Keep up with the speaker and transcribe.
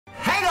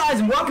guys,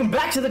 and welcome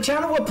back to the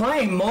channel. We're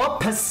playing more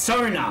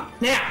Persona.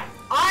 Now,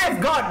 I've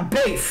got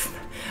beef.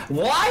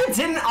 Why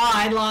didn't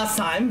I last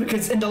time?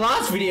 Because in the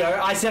last video,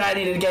 I said I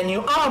needed to get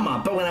new armor,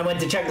 but when I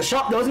went to check the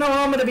shop, there was no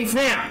armor to be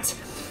found.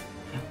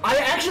 I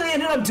actually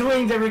ended up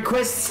doing the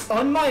requests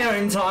on my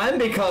own time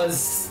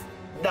because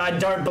I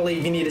don't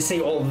believe you need to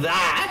see all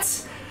that.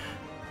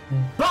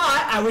 But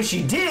I wish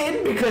you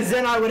did, because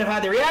then I would have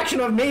had the reaction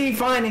of me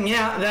finding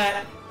out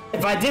that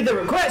if I did the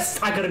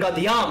request, I could have got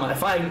the armor.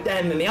 And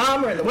then the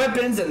armor and the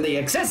weapons and the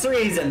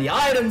accessories and the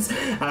items,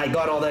 and I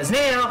got all those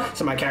now,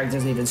 so my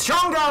character's even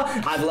stronger.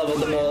 I've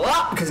leveled them all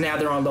up because now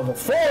they're on level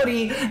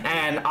 40,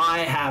 and I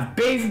have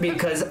beef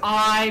because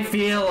I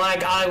feel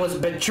like I was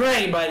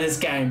betrayed by this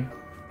game.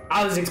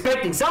 I was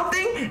expecting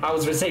something, I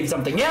was received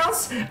something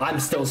else. I'm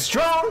still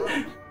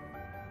strong.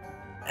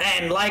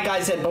 And like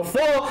I said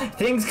before,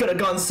 things could have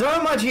gone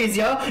so much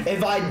easier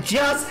if I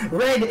just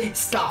read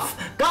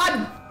stuff.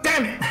 God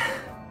damn it!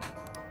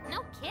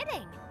 No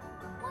kidding.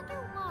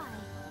 Wonder why.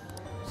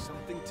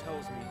 Something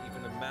tells me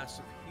even a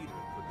massive heater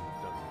couldn't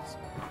have done this.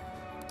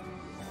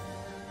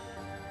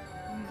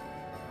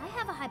 I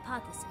have a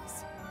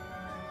hypothesis.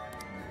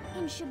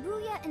 In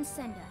Shibuya and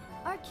Sendai,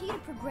 our key to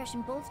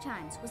progression both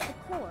times was the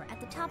core at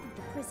the top of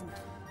the prison.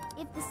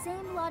 If the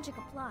same logic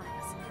applies,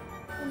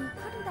 then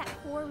couldn't that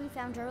core we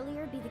found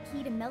earlier be the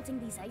key to melting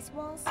these ice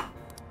walls?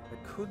 It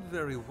could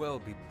very well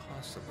be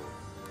possible.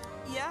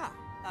 Yeah,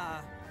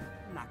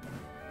 not kidding.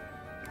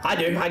 I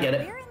do, I get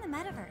it. We're in the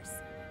metaverse.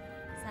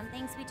 Some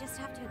things we just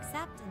have to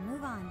accept and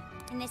move on.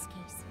 In this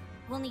case,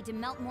 we'll need to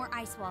melt more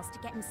ice walls to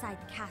get inside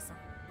the castle.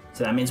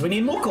 So that means we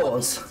need more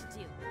cores.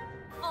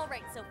 All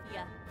right,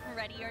 Sophia.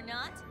 Ready or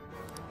not?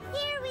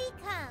 Here we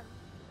come.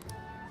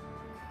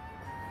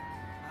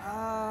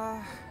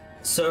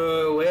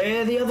 So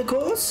where are the other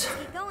cores?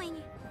 Keep going.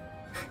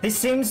 This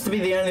seems to be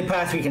the only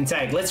path we can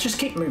take. Let's just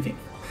keep moving.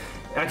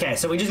 Okay,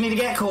 so we just need to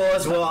get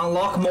cores. We'll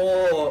unlock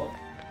more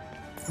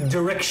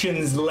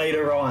directions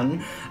later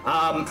on.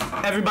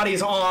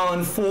 Everybody's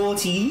on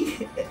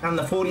 40, on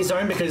the 40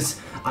 zone, because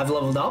I've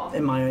leveled up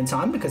in my own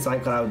time, because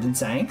like what I've been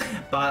saying.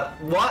 But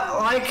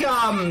like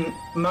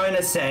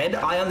Mona said,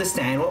 I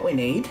understand what we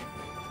need.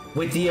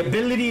 With the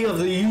ability of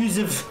the use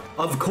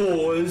of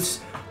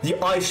cores, the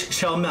ice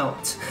shall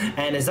melt.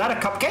 And is that a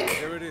cupcake?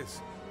 There it is.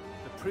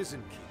 The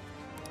prison key.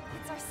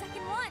 It's our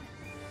second one.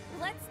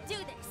 Let's do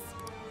this.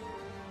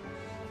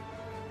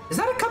 Is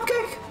that a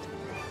cupcake?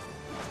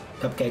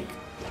 Cupcake.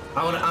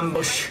 I want to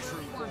ambush.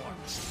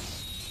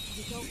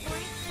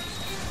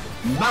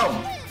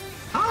 Boom!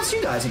 I'll see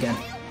you guys again.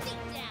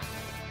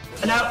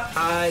 No,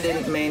 I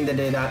didn't mean to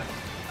do that.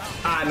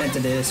 I meant to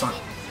do this one.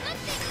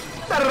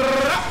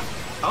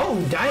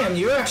 Oh, damn,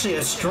 you're actually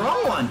a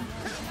strong one.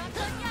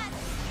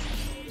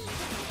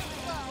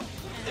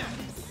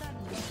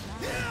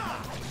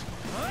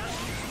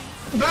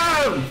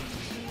 Boom!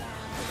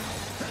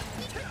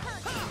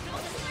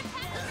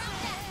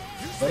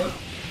 Wait.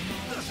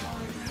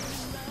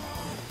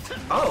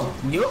 Oh,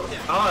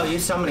 you're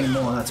summoning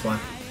more, that's why.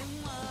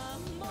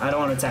 I don't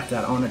want to attack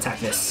that, I want to attack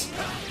this.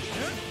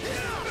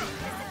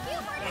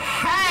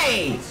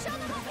 Hey!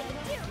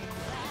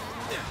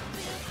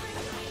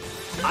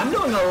 I'm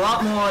doing a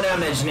lot more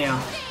damage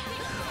now.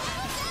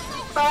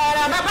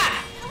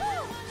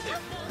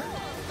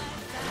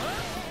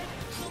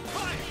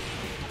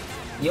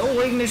 Your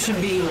weakness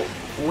should be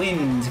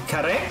wind,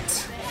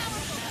 correct?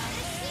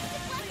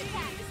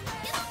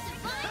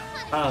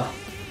 Oh,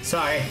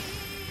 sorry.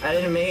 I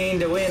didn't mean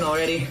to win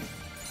already.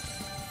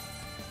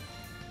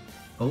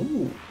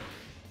 Oh.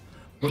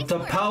 With the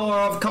power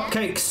of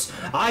cupcakes,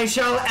 I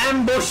shall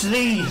ambush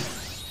thee!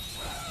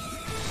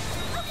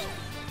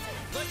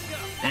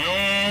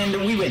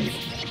 And we win.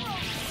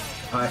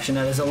 Oh, actually,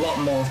 no, there's a lot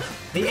more.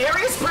 The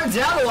area spreads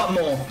out a lot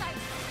more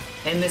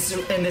in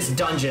this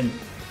dungeon.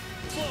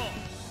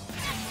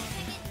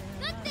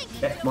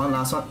 Okay, one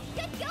last one.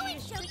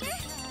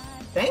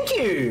 Thank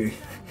you.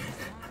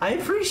 I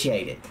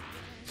appreciate it.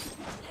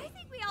 I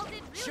think we all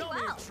did really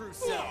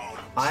well.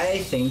 I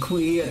think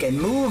we can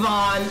move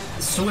on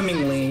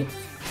swimmingly.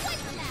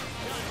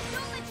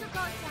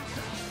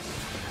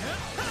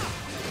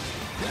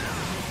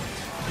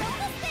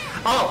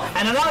 Oh,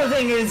 and another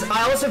thing is,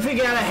 I also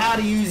figured out how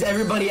to use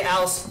everybody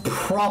else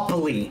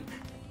properly.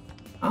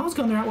 I was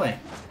going the right way.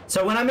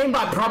 So when I mean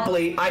by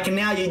properly, I can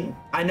now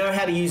I know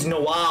how to use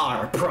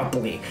Noir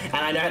properly, and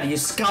I know how to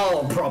use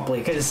Skull properly.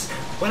 Because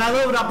when I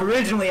leveled up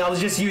originally, I was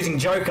just using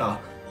Joker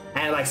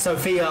and like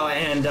Sophia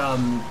and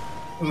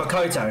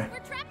Makoto. We're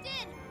trapped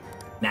in.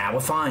 Nah, we're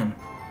fine.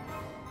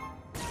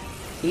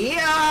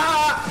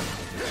 Yeah.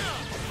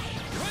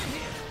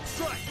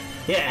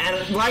 Yeah,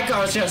 and like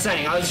I was just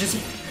saying,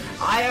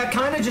 I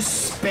kind of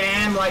just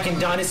spam like in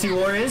Dynasty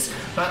Warriors,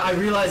 but I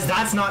realized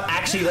that's not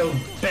actually the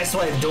best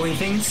way of doing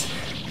things.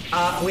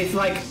 With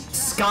like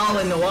Skull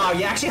and Noir,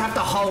 you actually have to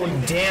hold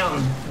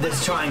down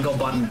this triangle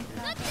button.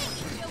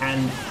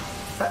 And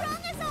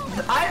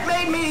it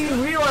made me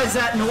realize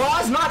that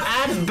Noir's not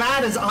as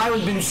bad as I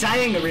had been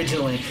saying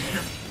originally.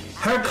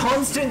 Her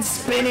constant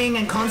spinning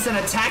and constant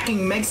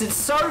attacking makes it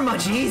so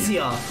much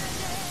easier.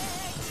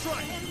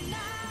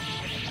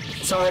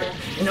 So,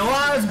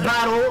 Noir's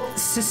battle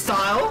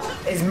style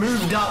is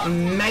moved up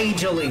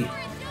majorly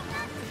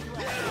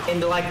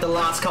into like the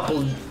last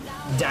couple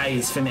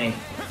days for me.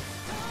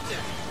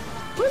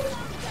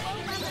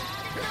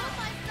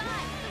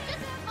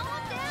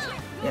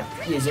 Yeah,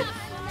 use it.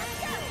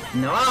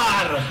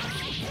 Noir!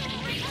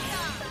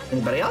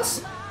 Anybody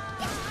else?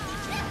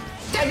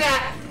 Take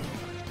that!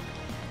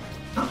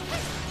 Oh.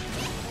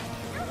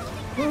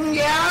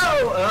 Yo!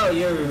 Oh,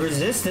 you're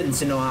resistant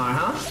to Noir,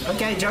 huh?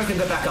 Okay, Joker,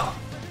 go back up.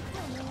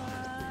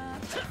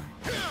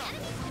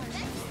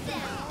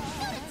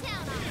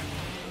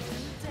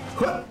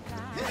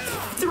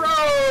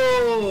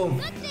 Throw!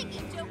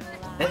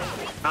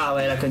 Oh,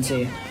 wait, I couldn't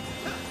see you.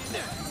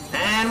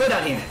 And we're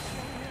done here.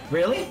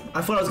 Really?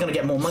 I thought I was gonna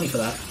get more money for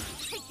that.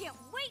 I can't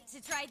wait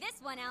to try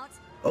this one out.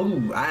 Oh,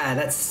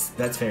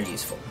 that's very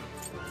useful.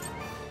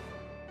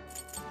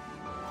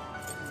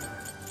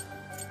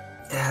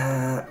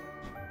 Yeah,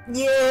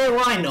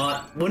 why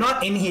not? We're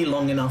not in here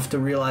long enough to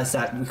realize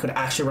that we could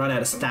actually run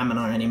out of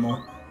stamina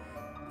anymore.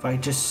 If I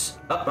just...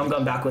 Oh, I'm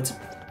going backwards.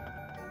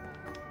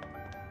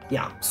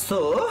 Yeah,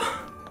 so...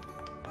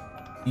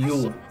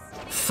 You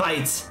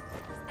fight.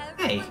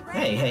 Hey.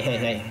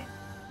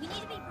 We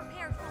need to be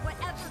prepared for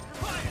whatever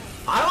comes.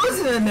 I was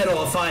in the middle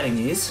of fighting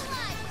these.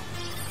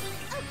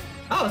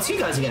 Oh, it's you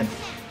guys again.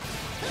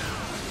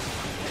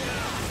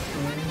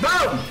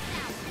 Boom!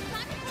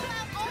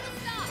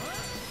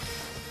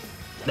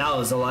 That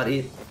was a lot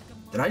easier.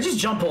 Did I just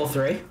jump all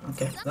three?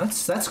 Okay,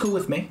 that's cool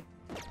with me.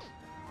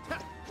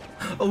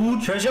 Oh,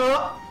 treasure!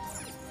 Score!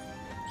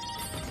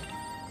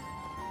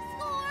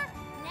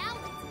 Now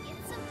let's get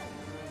something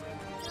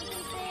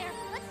there.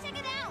 Let's check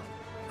it out.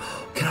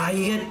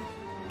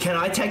 Can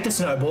I take the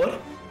snowboard?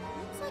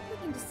 Looks like we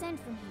can descend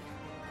from here.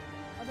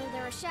 Although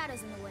there are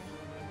shadows in the way.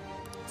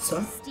 So?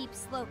 A steep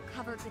slope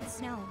covered with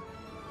snow.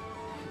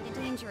 The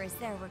danger is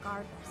there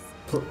regardless.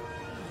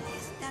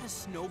 Isn't that a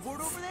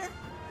snowboard over there?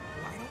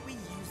 Why don't we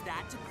use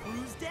that to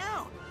cruise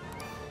down?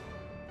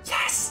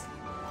 Yes!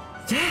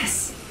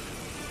 Yes!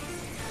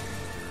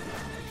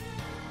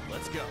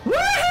 Let's go.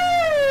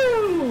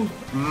 Woohoo!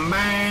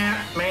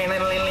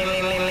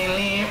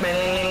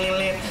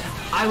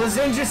 I was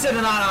interested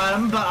in that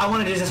item, but I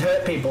wanted to just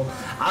hurt people.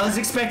 I was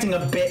expecting a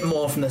bit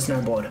more from the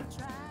snowboard.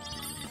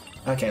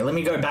 Okay, let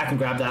me go back and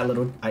grab that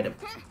little item.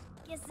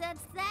 Guess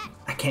that's that.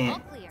 I can't.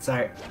 All clear.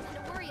 Sorry.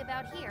 Nothing to worry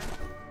about here,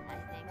 I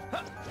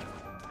think.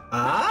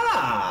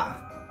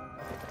 Ah!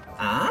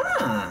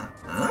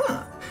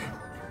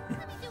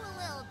 Let me do a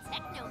little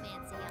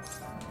technomancy.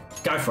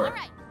 Go for it. All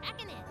right,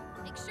 backing in.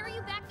 Make sure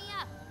you back me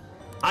up.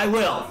 I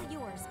will.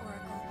 Yours,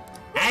 Oracle.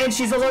 And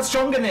she's a lot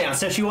stronger now,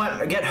 so she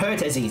won't get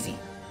hurt as easy.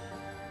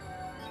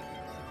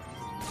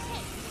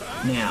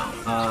 Now,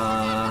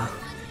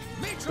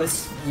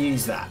 let's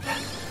use that.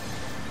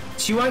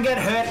 She won't get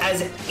hurt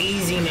as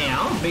easy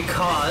now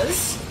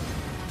because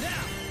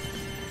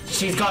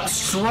she's got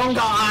stronger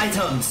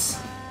items.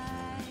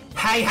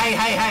 Hey.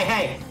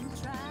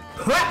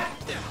 Huh!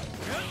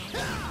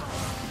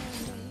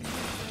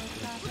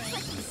 Looks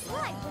like we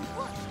slide when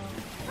pushed.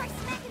 Try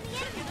smacking the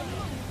enemy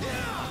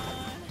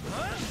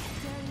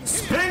the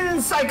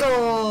Spin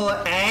cycle!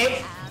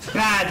 Eh?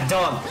 Bad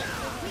dog.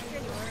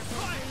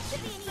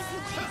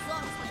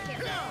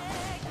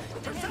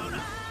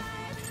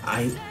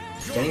 I'm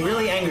getting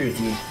really angry with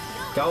you.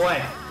 Go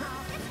away.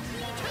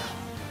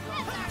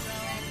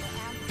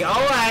 Go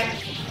away.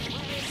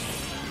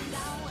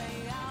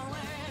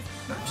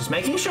 No, just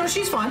making sure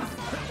she's fine.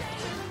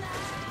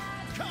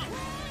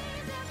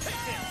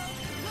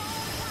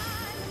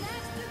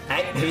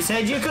 Hey, who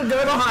said you could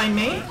go behind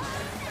me?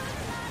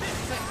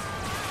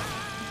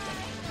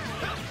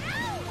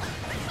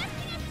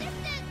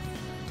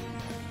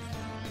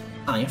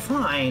 Oh, you're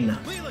fine.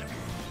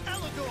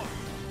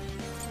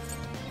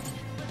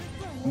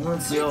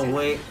 What's your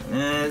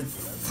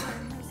weakness?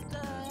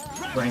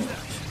 Range.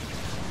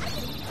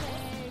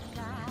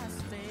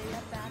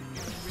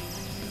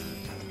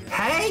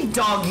 Hey,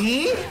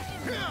 doggy!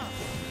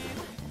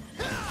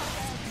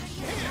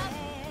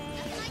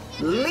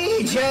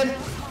 Legion!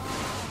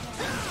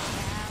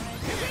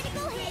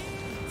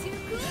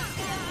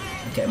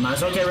 Okay, might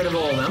as well get rid of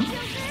all of them.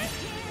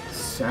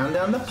 Sound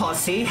down the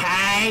posse.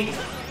 Hey!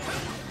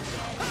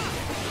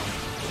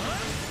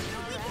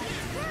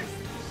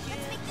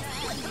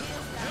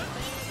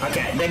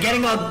 Okay, they're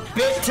getting a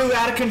bit too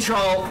out of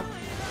control.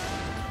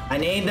 I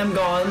need them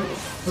gone.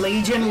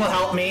 Legion will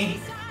help me.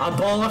 A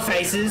ball of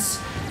faces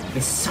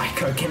with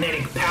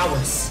psychokinetic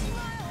powers.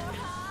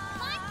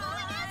 Mind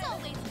blowing as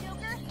always,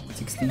 Joker.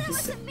 60%. That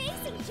was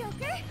amazing,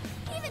 Joker.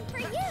 Even for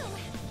you.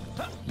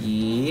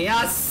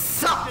 Yes!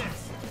 Sir.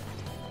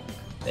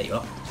 There you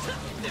are.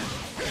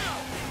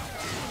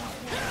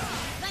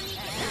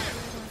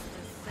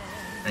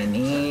 I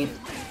need...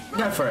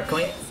 Go for it,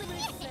 queen.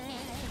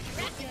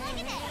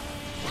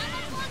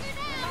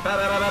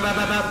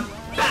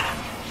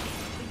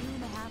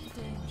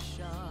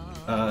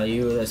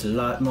 You, there's a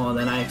lot more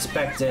than I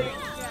expected.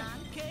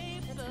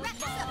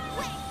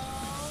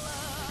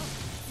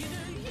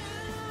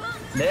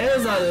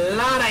 There's a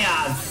lot of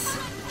yas.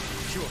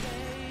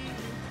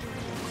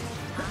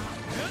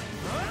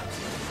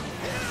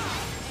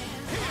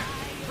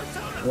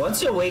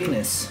 What's your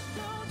weakness?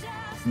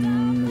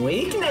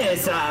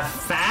 Weakness I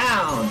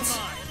found.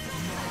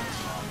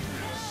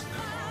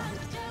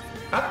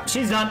 Oh,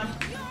 she's done.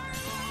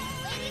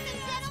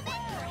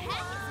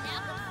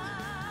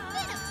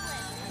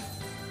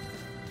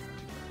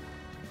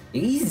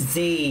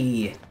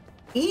 Easy.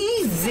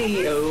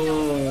 Easy.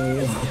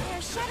 Oh.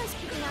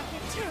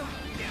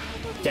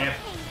 Damn.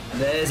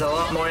 There's a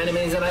lot more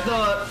enemies than I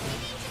thought.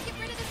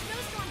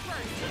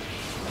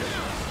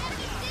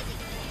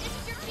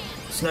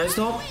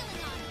 Snowstorm?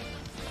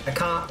 I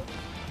can't.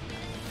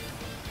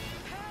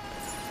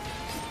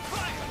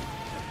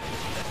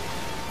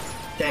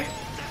 Damn.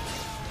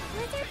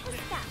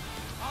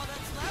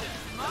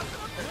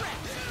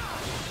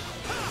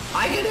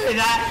 I can do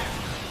that.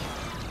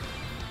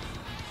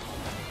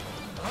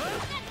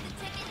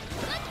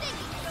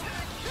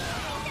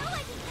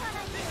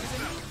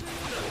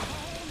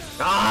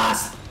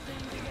 Ah!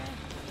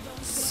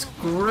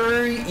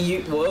 Screw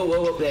you. Whoa,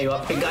 whoa, whoa. There you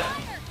are. Big guy.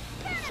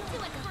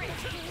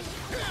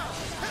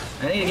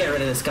 I need to get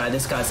rid of this guy.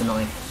 This guy's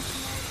annoying.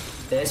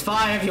 There's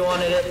fire if you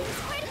wanted it.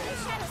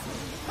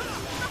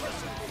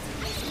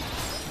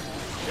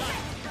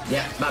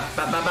 Yeah. Bop,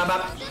 bop, bop, bop,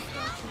 bop.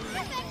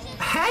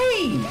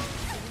 Hey!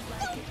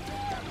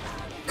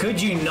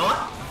 Could you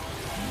not?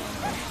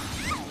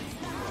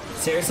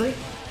 Seriously?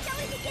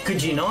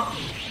 Could you not?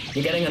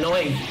 You're getting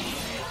annoying.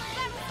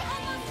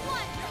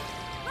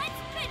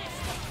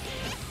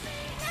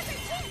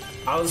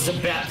 I was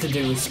about to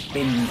do a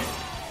spin.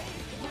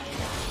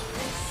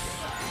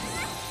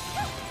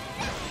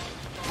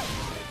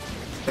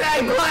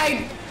 Bang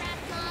blade!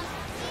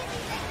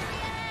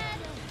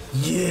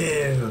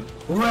 You!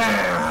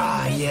 Where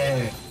are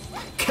you?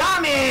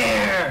 Come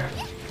here!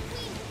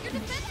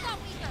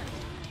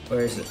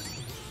 Where is it?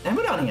 And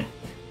we're down here.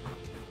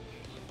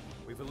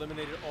 We've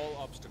eliminated all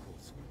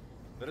obstacles.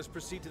 Let us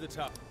proceed to the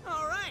top.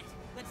 All right,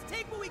 let's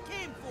take what we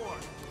came for.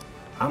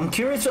 I'm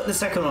curious what the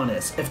second one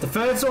is. If the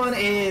first one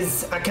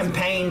is a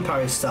campaign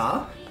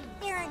poster,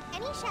 There aren't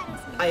any shadows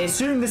in I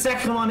assume the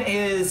second one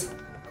is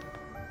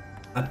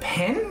a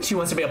pen? She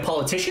wants to be a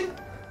politician?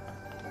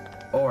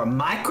 Or a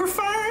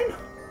microphone?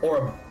 Or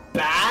a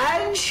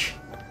badge?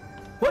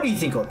 What do you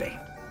think it would be?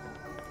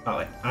 Oh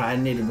wait, I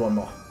needed one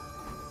more.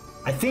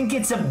 I think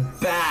it's a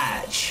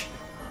badge.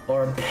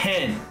 Or a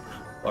pen.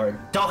 Or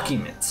a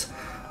document.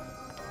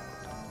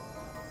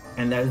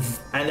 And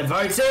the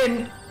vote's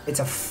in. It's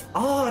a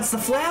oh, it's the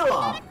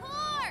flower.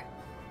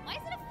 Why is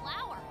it a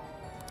flower?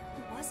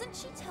 Wasn't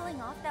she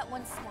telling off that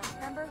one staff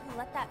member who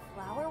let that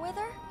flower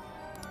wither?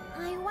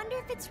 I wonder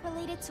if it's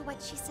related to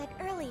what she said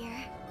earlier.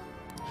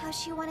 How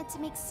she wanted to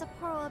make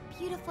Sapporo a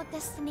beautiful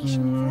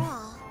destination for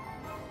all.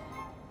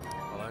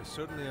 Well, I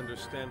certainly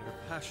understand her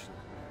passion.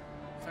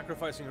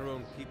 Sacrificing her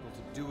own people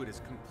to do it is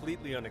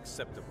completely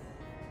unacceptable.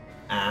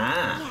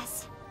 Ah.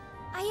 Yes,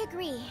 I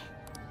agree.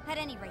 At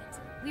any rate,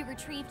 we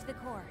retrieved the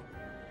core.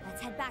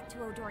 Let's head back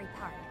to Odori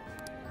Park.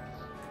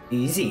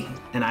 Easy.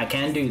 And I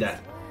can do that.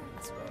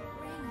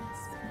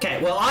 Okay,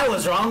 well, I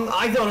was wrong.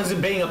 I thought it was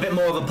being a bit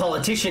more of a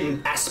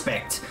politician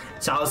aspect.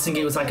 So I was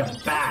thinking it was like a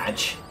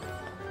badge.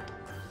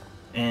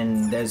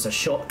 And there's a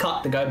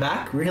shortcut to go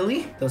back.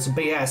 Really? There was a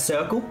big ass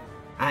circle.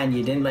 And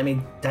you didn't let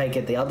me take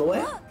it the other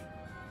way? Look!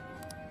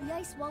 The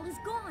ice wall is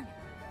gone,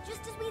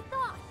 just as we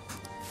thought.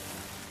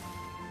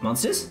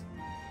 Monsters?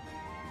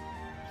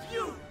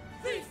 You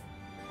thief!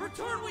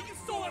 Return what you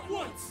stole at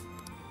once.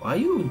 Why are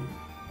you...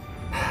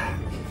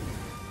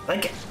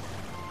 like...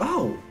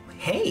 Oh,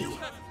 hey. You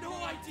have no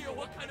idea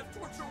what kind of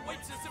torture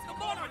awaits us if the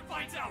monarch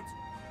finds out.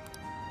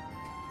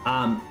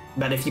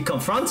 But if you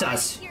confront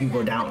us, you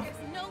go down. There's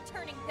no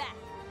turning back.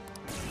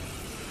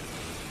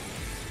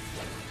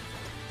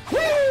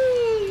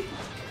 Whee!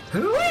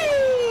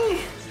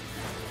 Whee!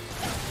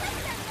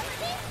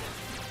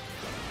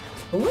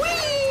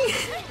 Whee!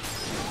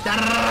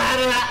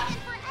 Da-da-da-da-da.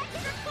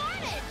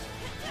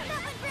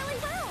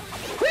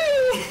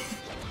 Whee!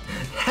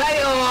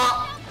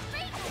 Hey-oh!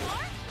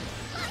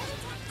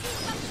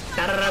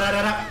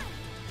 Da-da-da-da-da.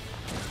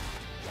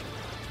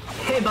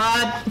 Hey,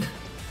 bud.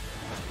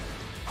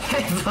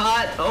 Hey,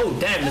 bud. Oh,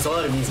 damn, there's a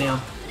lot of these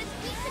now.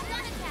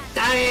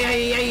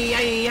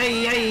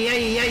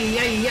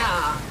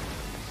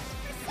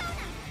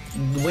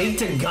 Weak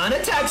to gun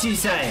attacks, you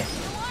say?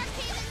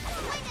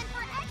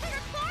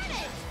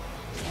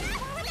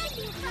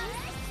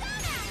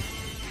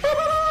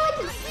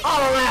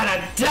 All out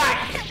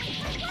attack!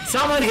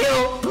 Someone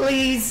heal,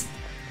 please!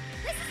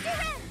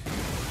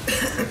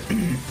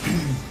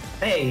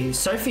 Hey,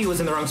 Sophie was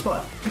in the wrong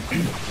spot.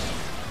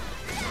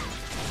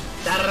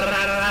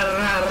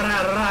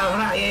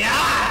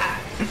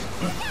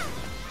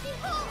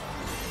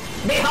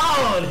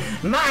 Behold,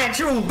 my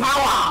true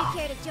power!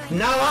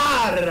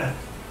 Nawar!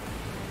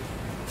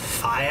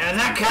 Fire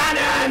the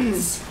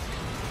cannons!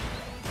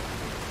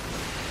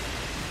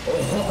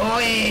 Oh,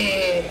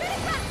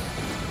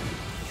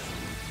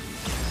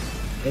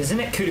 isn't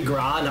it coup de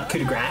grace, not coup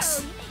de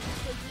grace?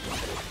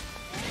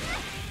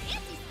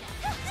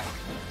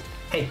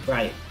 Hey,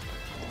 right.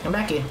 Come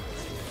back here.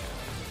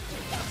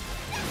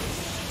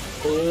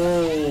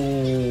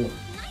 Oh.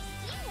 Nice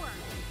teamwork.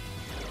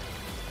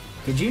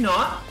 Could you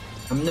not?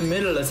 I'm in the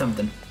middle of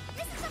something.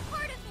 This is a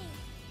part of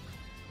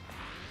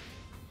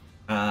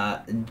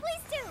me.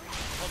 Please do.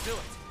 I'll do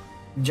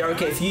it.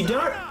 Joker, if you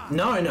don't...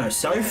 No,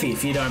 Sophie,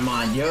 if you don't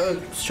mind. You're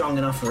strong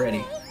enough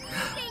already.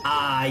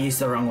 I used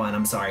the wrong one,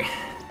 I'm sorry.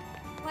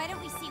 Why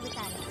don't we see what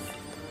that is?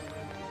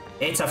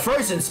 It's a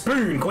frozen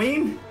spoon,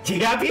 Queen! You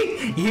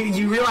happy?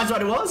 You realize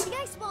what it was? The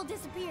ice wall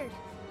disappeared.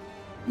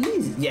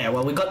 Easy. Yeah,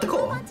 well, we got the Move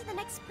core. on to the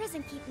next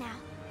prison keep now.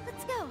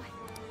 Let's go.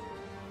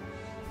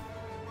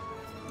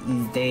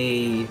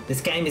 This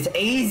game is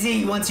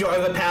easy once you're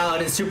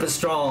overpowered and super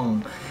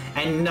strong.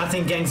 And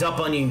nothing gangs up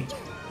on you.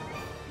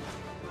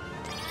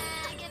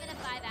 I give it a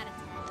 5 out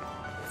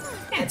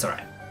of 10. Yeah, it's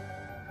alright.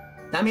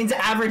 That means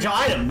average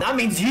item. That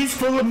means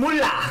useful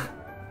mullah.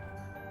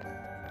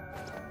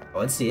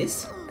 What's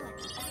this?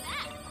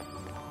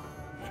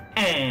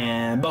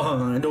 And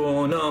behind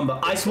door number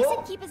ice wall.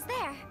 Prison keep is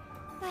there,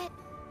 but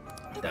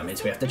That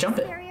means we have to jump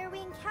it. barrier we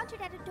encountered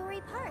at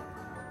Adori Park.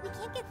 We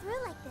can't get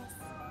through like this.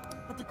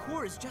 But the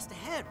core is just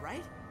ahead,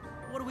 right?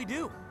 What do we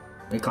do?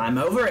 We climb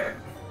over it.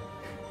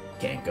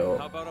 Can't How go.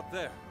 about up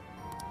there?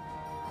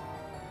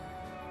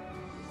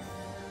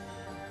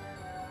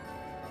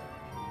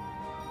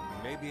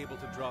 We may be able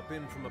to drop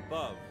in from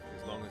above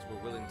as long as we're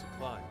willing to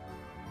climb.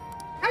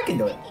 I can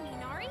do it. Thinking,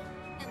 Inari?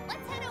 And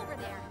let's head over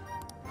there.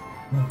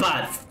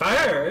 But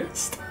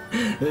first,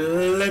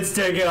 let's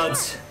take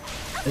out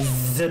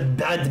the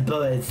bad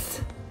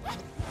boys.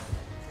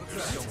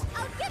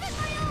 I'll give it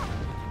my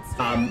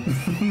all.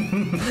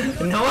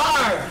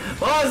 Noir!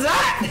 What was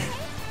that?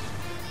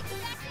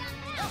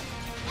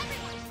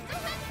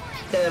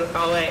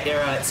 Oh wait, you're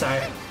right,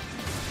 sorry.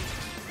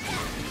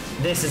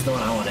 This is the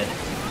one I wanted.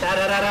 Da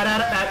da da da da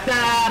da da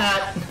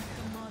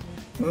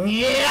da.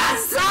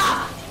 Yes!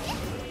 Sir!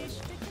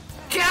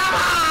 Come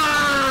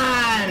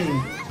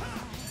on!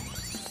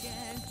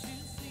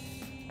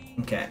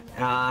 Okay,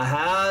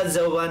 how's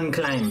the one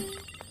climb?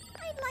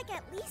 I'd like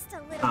at least a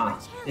little more Ah,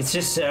 challenge. it's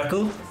just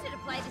circle? Should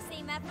apply the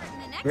same effort in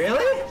the next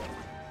Really?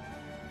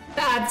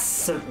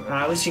 That's...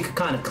 I wish you could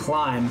kind of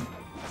climb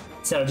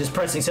instead of just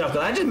pressing circle.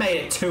 That just made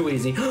it too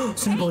easy.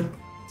 Snowboard.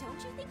 Don't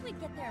you think we'd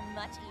get there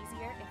much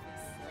easier if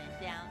we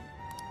slid down?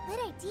 Good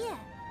idea.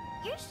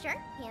 You're sharp,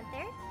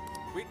 Panther.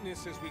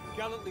 Witness as we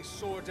gallantly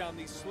soar down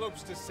these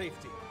slopes to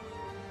safety.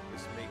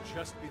 This may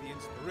just be the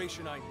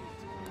inspiration I need.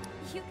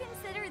 You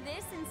consider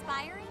this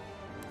inspiring?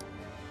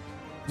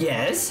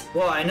 Yes,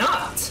 why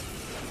not?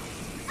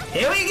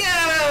 Here we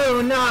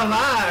go!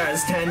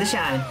 Noir's turn to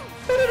shine. I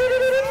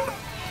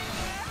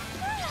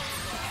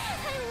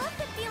love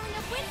the feeling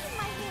of wind in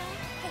my hair.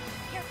 Hey,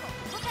 careful.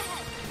 Look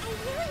ahead. I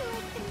really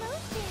like the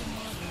motion.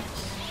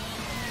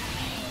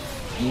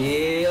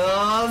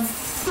 You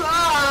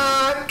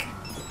suck!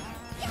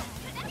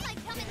 That might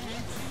come in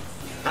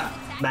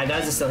handy. Bad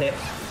guys are still here.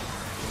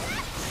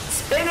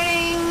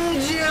 Spinning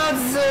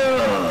Jutsu!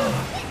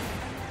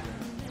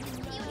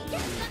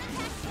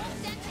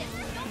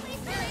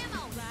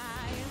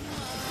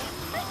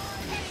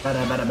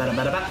 Bada bada bada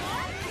bada ba.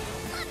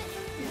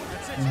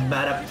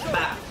 Bada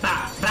ba ba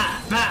ba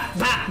ba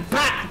ba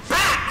ba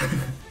ba.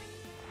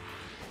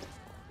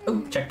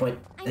 Oh, checkpoint.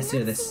 Let's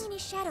do this. Any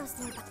shadows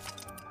nearby.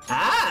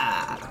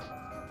 Ah!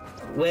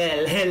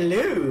 Well,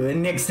 hello,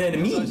 next As I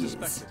enemies.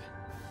 suspected.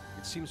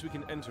 It seems we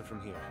can enter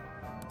from here.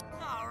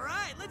 All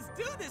right, let's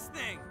do this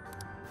thing.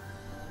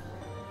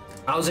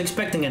 I was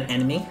expecting an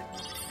enemy.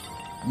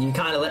 You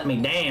kind of let me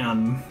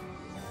down.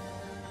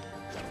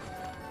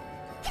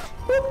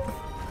 Whoop.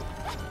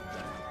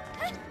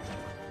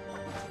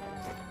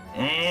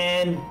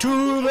 And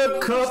to the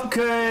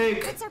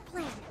cupcake. What's our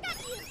plan?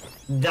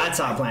 That's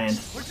our plan.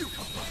 Where'd you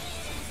come from?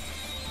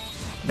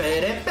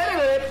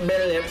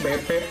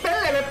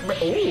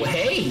 Oh,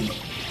 hey!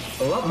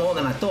 A lot more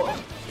than I thought.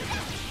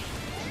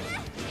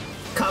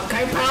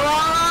 Cupcake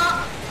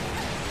power!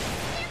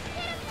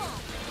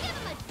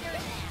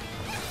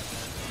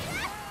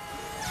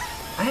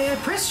 I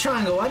pressed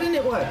triangle. Why didn't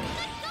it work?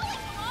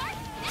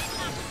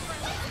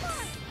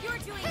 You're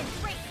doing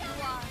great, you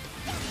are.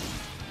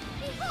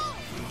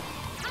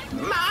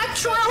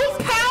 Metro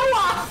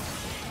power!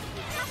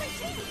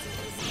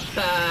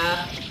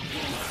 Bap.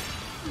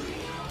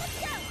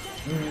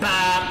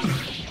 Bap.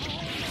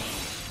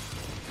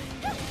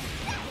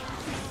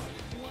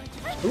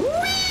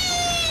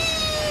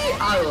 Whee!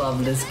 I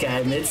love this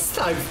game. It's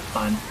so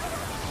fun.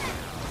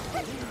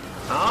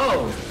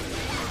 Oh!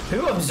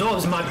 Who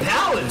absorbs my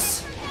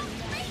powers?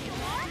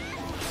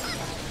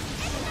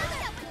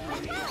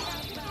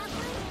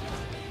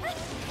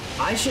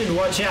 I should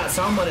watch out.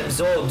 Someone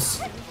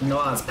absorbs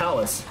Noah's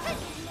powers.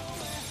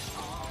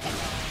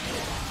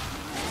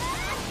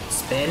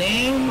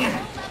 Spinning.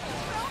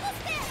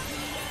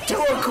 To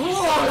a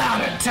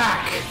all-out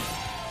attack.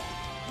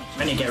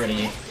 I need to get rid of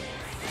you.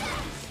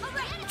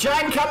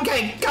 Giant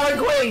cupcake,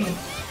 go queen.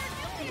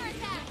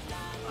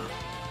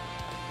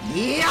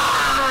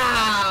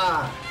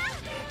 Yeah!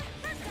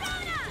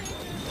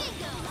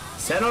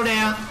 Settle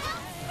down.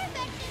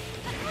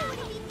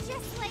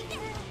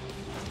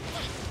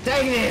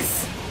 Take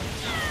this!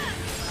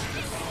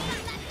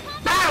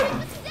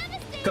 Boom!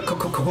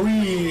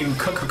 Queen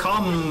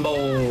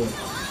combo.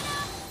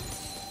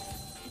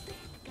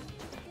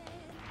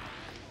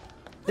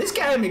 This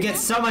game gets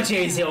so much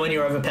easier when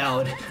you're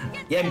overpowered.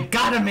 You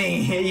gotta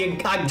me.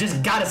 I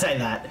just gotta say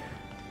that.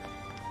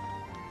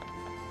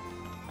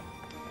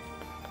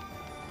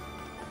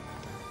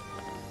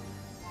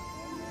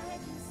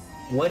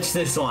 What's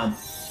this one?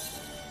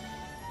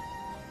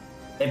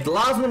 If the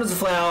last one was a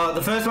flower,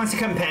 the first one's a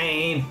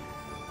campaign.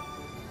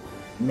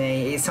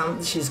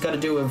 She's got to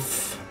do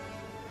with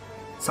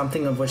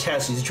something of which how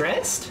she's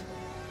dressed,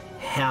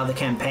 how the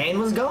campaign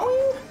was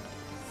going.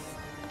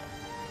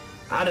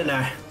 I don't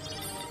know.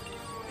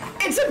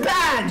 It's a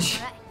badge.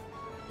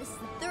 This is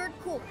the third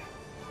core.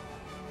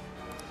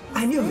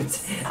 I knew it.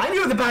 I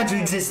knew the badge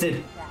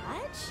existed.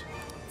 Badge?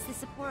 It's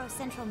the Sapporo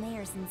Central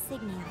Mayor's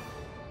insignia.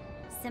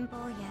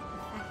 Simple yet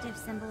effective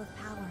symbol of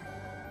power.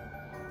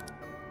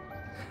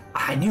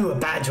 I knew a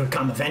badge would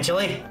come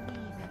eventually.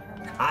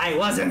 I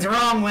wasn't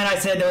wrong when I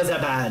said there was a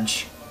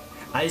badge.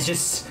 I was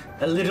just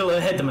a little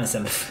ahead of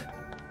myself.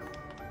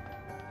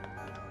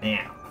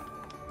 Now.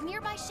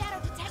 Nearby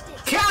shadow detected.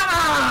 Come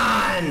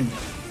on!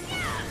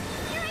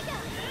 Here I go.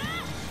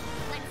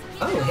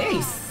 Oh,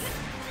 hey.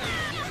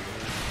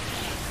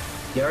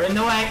 You're in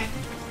the way.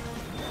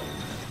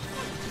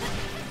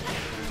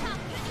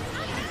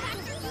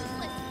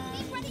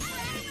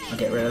 I'll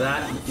get rid of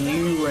that.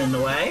 You were in the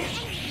way.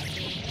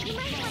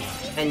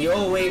 And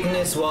your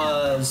weakness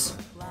was...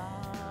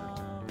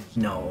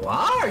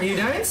 Noir? You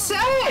don't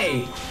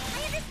say!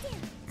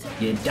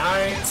 You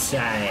don't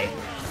say.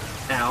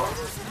 Ow.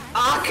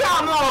 Oh,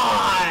 come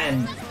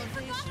on!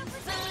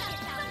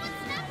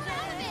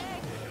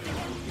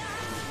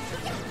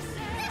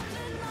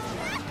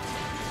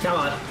 Come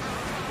on.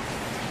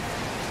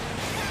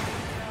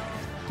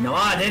 No,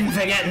 I didn't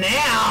forget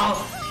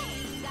now!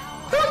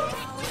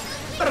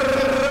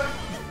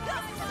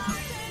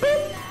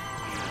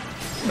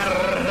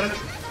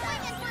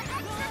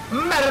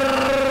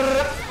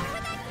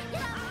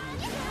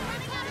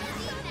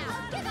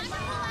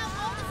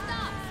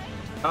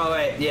 Oh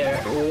wait,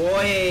 yeah,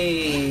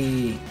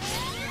 wait.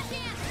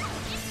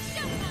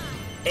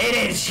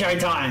 It is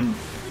showtime.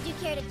 Would you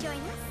care to join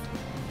us?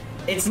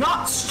 It's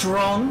not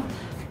strong.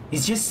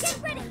 It's just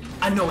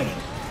annoying.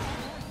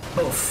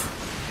 Both.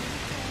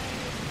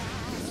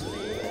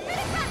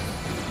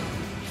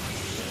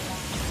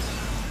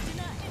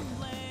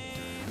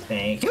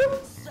 Thank you.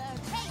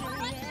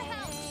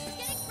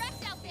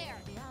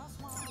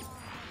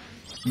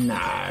 No.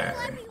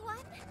 Everyone,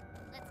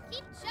 let's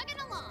keep chugging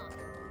along.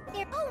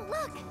 There. Oh,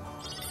 look!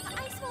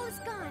 The ice wall is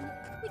gone.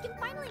 We can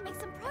finally make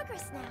some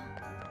progress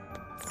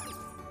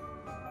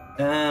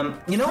now.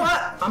 You know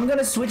what? I'm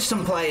gonna switch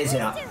some players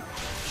out.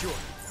 Sure.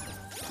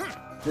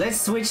 Let's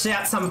switch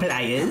out some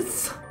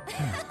players.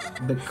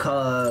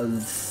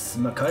 Because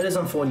Makoto's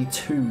on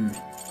 42.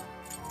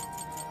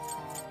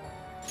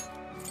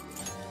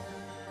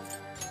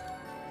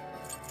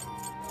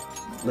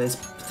 Let's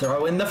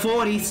throw in the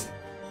 40s.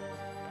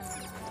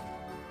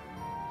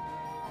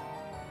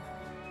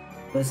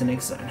 Where's the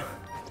next zone?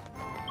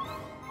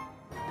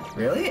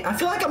 Really? I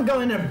feel like I'm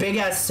going in a big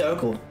ass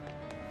circle.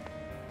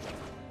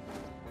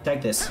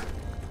 Take this.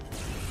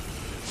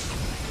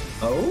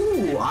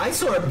 Oh, I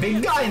saw a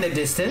big guy in the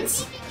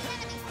distance.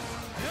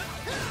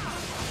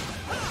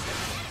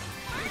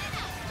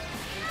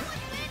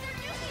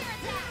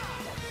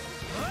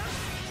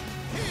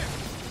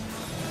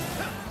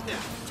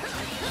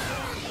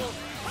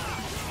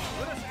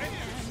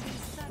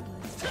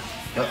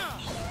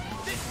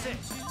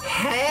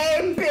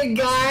 Hey, big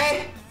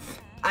guy!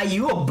 Are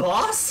you a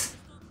boss?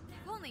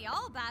 If only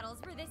all battles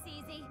were this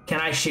easy. Can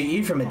I shoot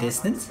you from a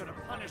distance? Gonna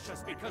punish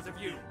us because of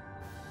you.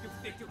 You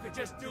think you could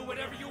just do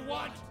whatever you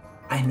want?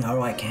 I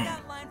know I can.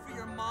 That line for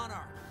your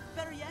monarch.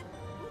 Better yet,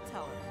 we'll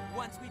tell her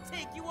once we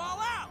take you all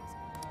out.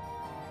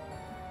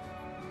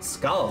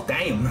 Skull,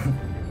 damn.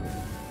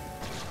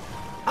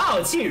 Oh,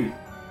 it's you.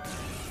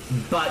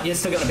 But you're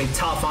still gonna be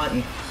tough, aren't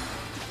you?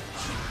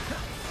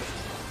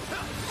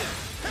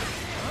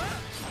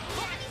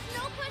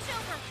 No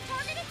pushover.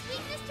 Target its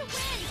weakness to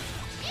win.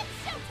 It's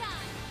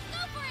showtime. Go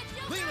for it,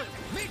 Joker. Leland,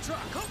 Mitra,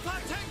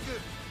 Kompatengu!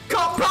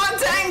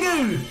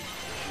 Kopantangu!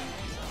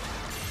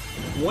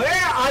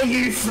 Where are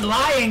you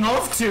flying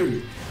off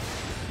to?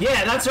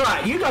 Yeah, that's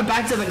right. You go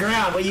back to the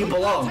ground where you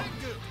belong.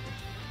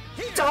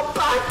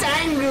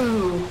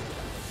 Kopantangu!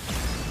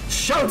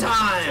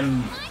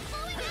 Showtime!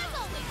 Mind-blowing as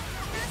always.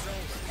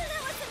 That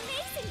was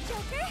amazing,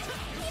 Joker.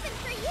 Even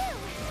for you.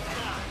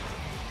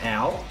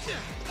 Ow.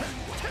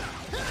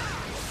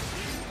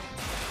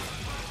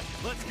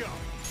 Let's go!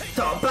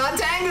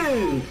 Kopantangu!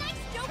 Nice,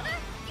 Joker.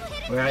 You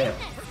hit it. Where are you?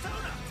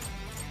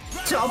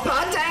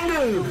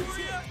 Kopantangu!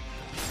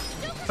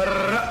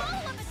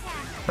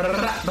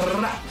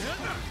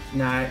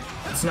 No,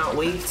 it's not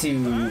weak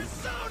to...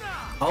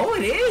 Oh,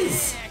 it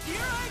is!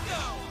 Here I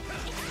go.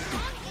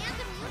 And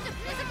immune to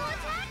physical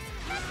attacks?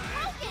 That's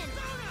broken.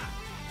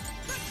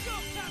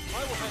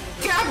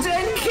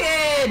 Captain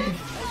Kid!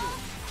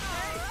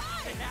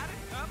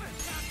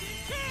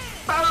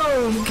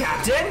 Boom!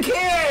 Captain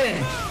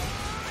Kidd!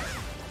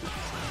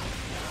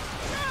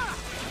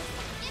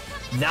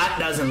 That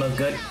doesn't look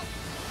good.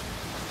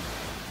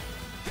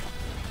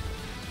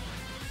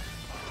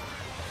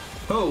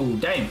 Oh,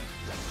 damn.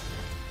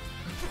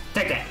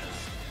 Take that.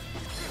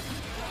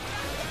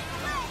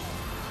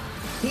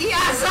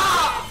 Yes!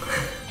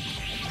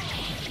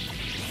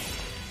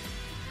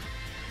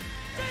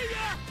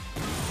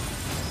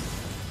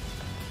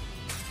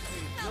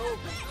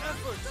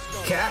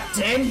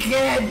 Captain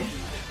Kidd!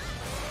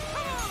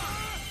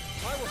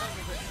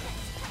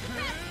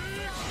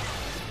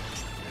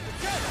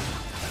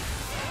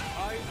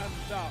 I am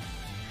down.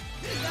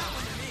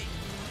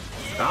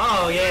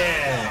 Oh,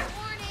 yeah!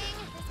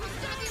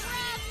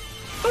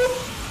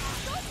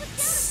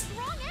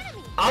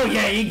 Oh,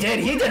 yeah, he did.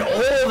 He did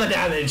all the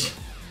damage.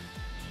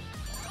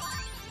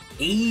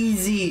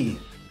 Easy.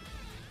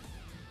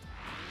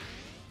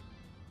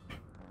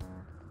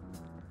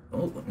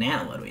 Oh,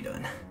 now what are we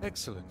doing?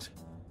 Excellent.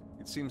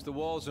 It seems the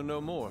walls are no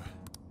more.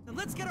 Then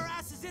let's get our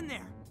asses in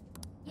there.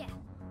 Yeah,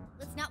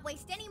 let's not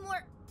waste any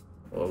more.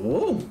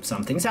 Oh,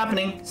 something's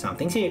happening.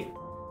 Something's here.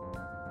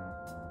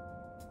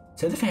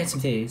 To the Phantom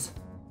Thieves,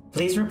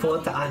 please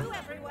report that I...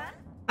 everyone.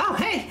 Oh,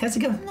 hey, how's it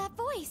going? That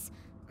voice,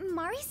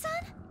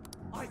 Mari-san?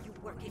 Are you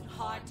working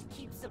hard to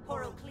keep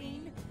Sapporo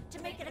clean?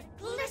 To make it a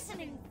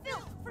glistening,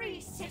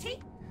 filth-free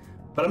city?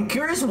 But I'm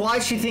curious why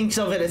she thinks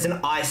of it as an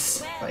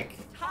ice, Well, like...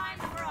 time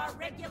for our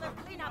regular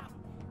cleanup.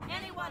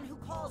 Anyone who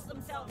calls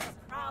themselves a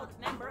proud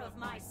member of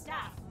my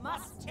staff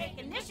must take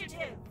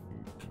initiative.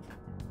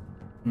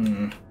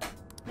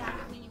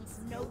 That means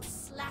no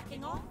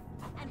slacking off,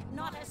 and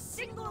not a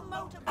single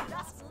mote of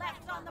dust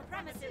left on the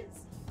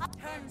premises.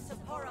 Turn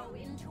Sapporo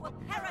into a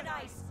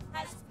paradise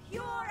as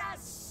pure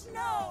as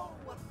snow.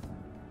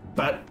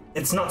 But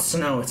it's not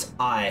snow, it's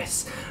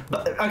ice.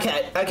 But,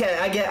 okay,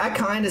 I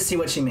kind of see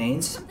what she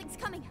means. Something's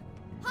coming.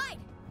 Hide!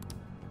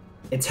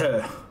 It's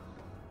her.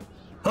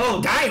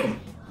 Oh, damn!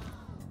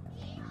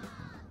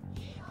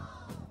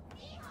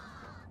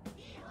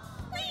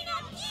 Clean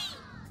up,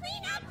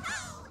 clean up,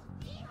 ho!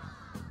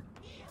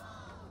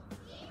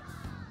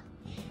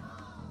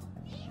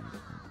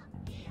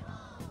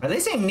 Are they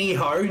saying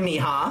ni-ho,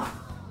 ni-ha?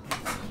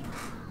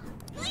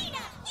 Clean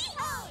up,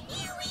 hee-ho,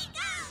 here we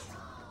go!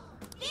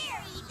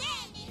 Very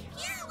then in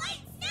pure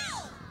white snow!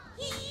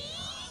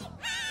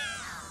 Hee-haw!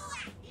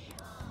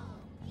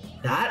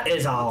 That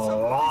is a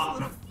lot.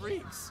 Little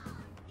freaks.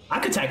 I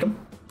could take them.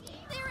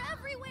 They're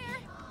everywhere!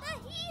 The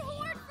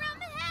he-horde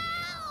from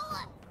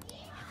hell!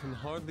 I can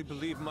hardly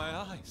believe my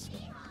eyes.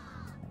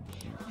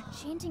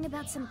 Chanting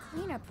about some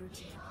cleanup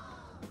routine.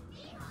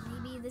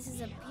 Maybe this is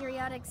a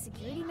periodic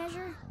security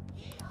measure?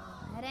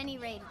 At any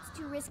rate, it's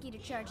too risky to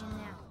charge in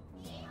now.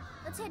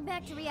 Let's head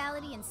back to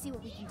reality and see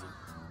what we can do.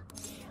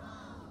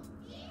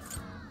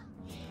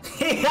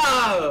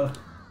 Hee-ho!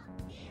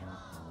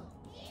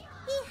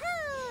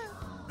 Hee-ho!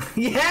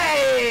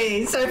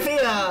 Yay!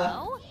 Sophia!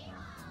 Oh?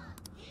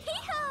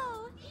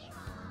 Hee-ho!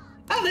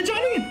 Oh, they're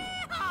joining in.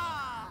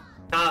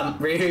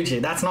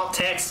 Ryuji, that's not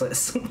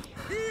Texas.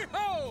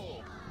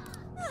 Hee-ho!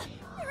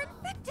 They're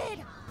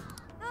infected!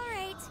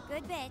 Alright,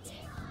 good bit.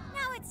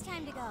 Now it's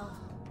time to go.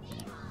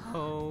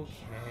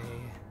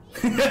 Okay.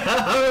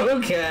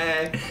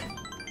 Okay.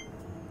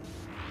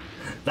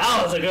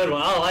 That was a good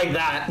one. I like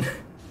that.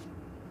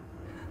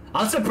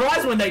 I was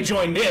surprised when they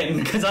joined in,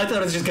 because I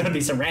thought it was just going to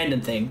be some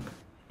random thing.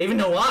 Even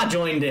Noah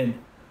joined in.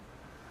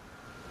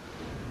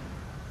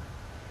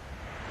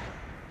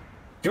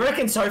 Do you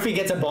reckon Sophie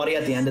gets a body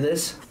at the end of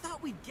this? I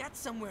thought we'd get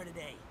somewhere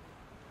today.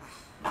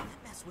 That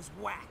mess was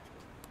whack.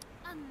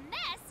 A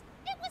mess?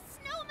 It was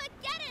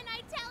Snowmageddon,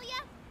 I tell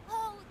ya!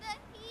 Oh, the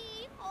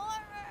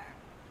he-horror!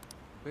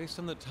 Based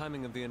on the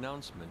timing of the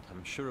announcement,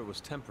 I'm sure it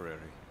was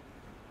temporary.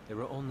 They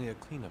were only a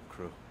cleanup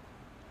crew.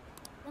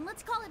 Then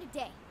let's call it a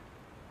day.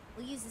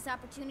 We'll use this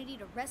opportunity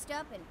to rest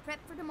up and prep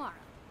for tomorrow.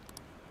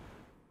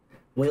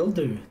 Will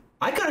do.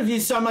 I could have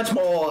used so much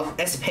more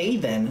SP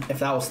then, if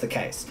that was the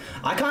case.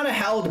 I kind of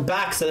held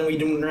back so that we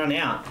didn't run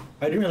out.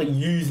 I didn't really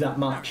use that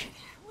much.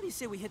 What do you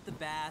say we hit the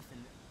bath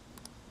and...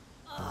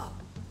 Ugh.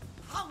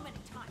 How many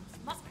times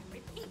must I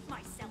repeat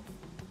myself?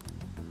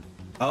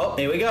 Oh,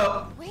 here we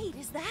go. Wait,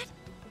 is that...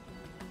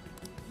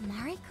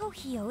 Mariko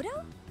Hyodo?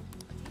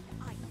 Did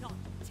I not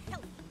tell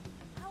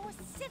you? Our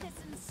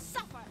citizens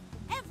suffer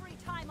every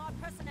time our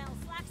personnel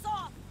slacks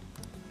off.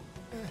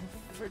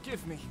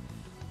 Forgive me.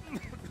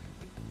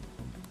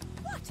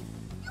 What?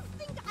 You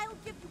think I'll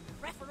give you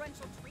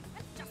preferential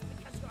treatment just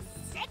because you're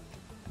sick?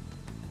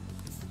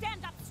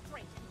 Stand up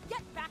straight and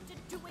get back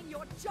to doing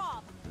your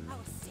job.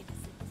 Our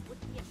citizens would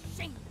be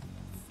ashamed of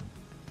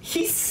this.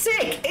 He's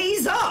sick.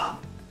 Ease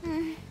up.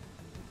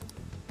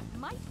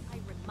 Might I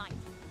remind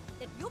you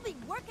that you'll be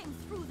working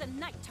through the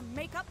night to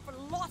make up for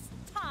lost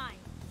time?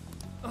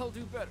 I'll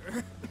do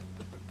better.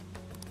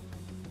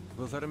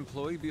 Will that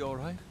employee be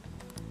alright?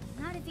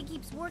 Not if he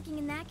keeps working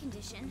in that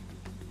condition.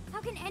 How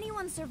can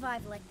anyone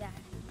survive like that?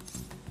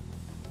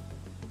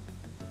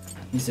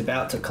 He's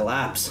about to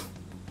collapse.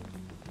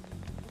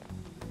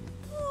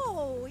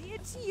 Oh,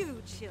 it's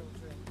you,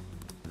 children.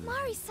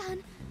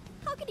 Mari-san!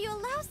 How could you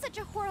allow such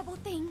a horrible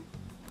thing?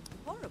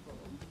 Horrible?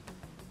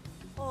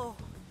 Oh,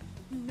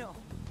 no,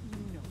 no,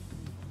 no.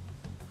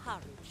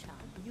 Haru-chan,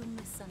 you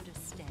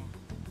misunderstand.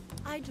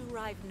 I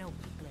derive no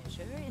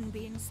pleasure in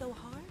being so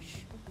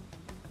harsh.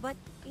 But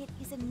it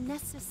is a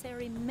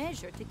necessary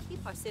measure to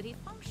keep our city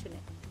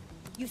functioning.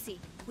 You see,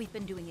 we've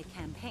been doing a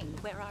campaign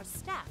where our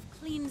staff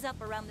cleans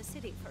up around the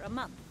city for a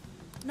month.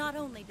 Not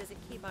only does it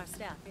keep our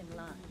staff in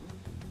line,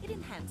 it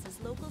enhances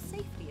local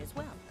safety as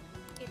well.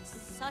 It's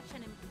such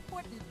an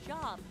important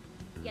job,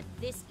 yet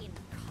this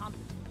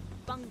incompetent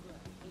bungler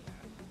here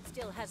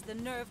still has the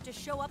nerve to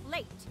show up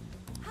late.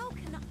 How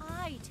can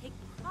I take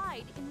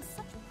pride in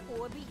such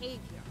poor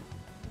behavior?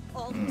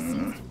 All he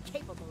seems to be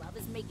capable of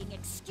is making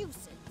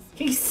excuses.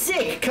 He's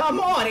sick!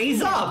 Come on,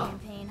 ease up!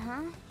 Campaign,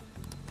 huh?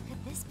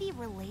 Could this be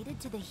related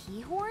to the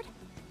He Horde?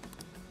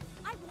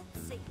 I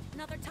won't say it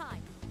another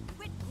time.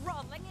 Quit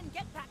groveling and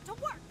get back to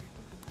work.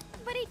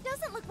 But he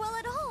doesn't look well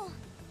at all.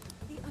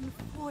 The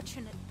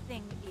unfortunate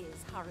thing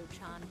is,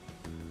 Haru-chan,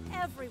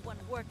 everyone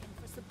working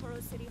for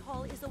Sapporo City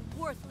Hall is a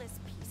worthless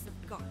piece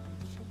of garbage.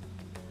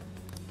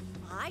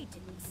 I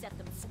didn't set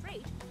them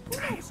straight.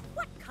 Who knows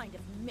what kind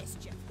of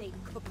mischief they'd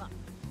cook up?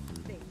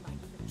 They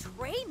might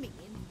betray me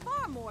in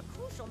far more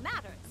crucial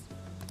matters.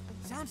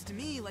 Sounds to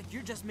me like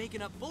you're just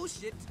making up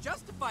bullshit to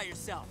justify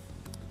yourself.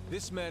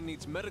 This man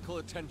needs medical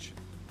attention.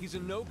 He's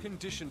in no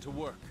condition to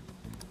work.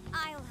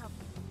 I'll help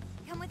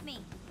you. Come with me.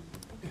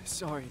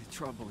 Sorry to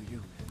trouble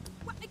you.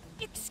 What,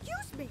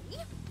 excuse me?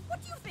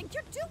 What do you think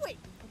you're doing?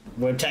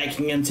 We're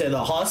taking him to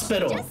the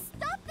hospital. Just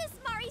stop this,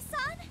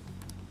 Mari-san!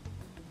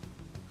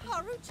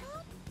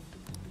 Haru-chan?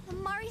 The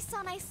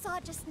Mari-san I saw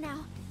just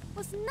now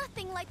was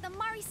nothing like the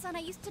Mari-san I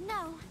used to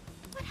know.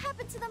 What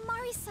happened to the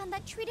Mari-san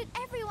that treated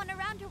everyone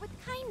around her with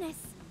kindness?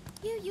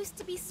 You used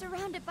to be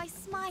surrounded by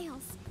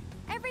smiles.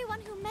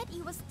 Everyone who met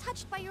you was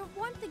touched by your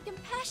warmth and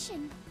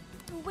compassion.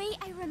 The way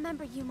I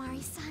remember you,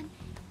 Mari-san,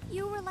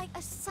 you were like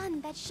a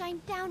sun that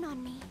shined down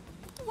on me.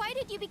 Why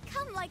did you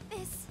become like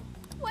this?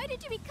 Why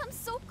did you become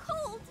so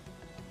cold?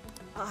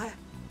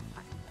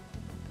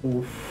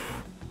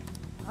 Oof.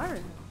 Haru.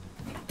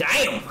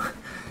 Damn!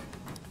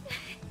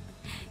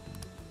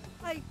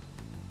 I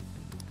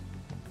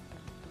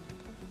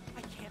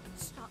can't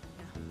stop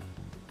now.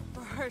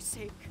 For her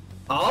sake.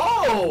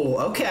 Oh,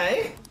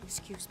 okay.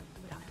 Excuse me,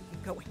 but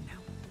I'm going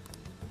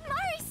now.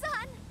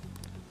 Mari-san!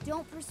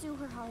 Don't pursue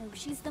her, Haru.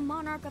 She's the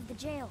monarch of the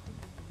jail.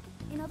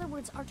 In other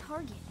words, our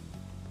target.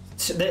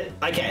 So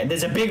okay,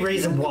 there's a big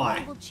reason why.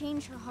 What will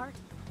change her heart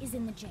is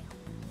in the jail.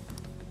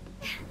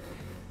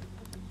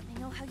 I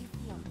know how you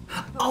feel.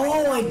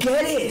 Oh, I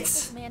get it!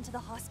 This man to the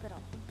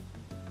hospital.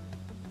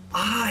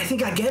 Ah, I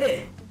think I get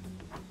it.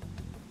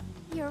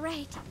 You're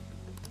right.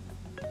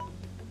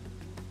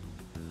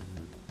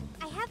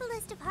 I have a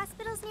list of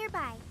hospitals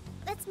nearby.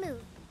 Let's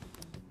move.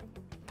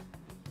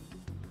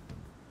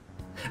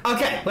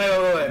 Okay,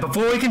 wait.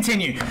 Before we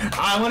continue,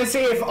 I want to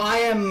see if I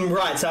am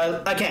right.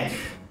 So, okay.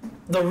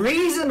 The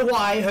reason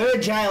why her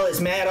jail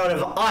is made out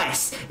of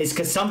ice is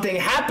because something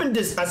happened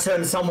to a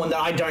certain someone that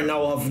I don't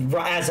know of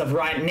as of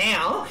right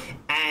now,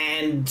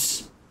 and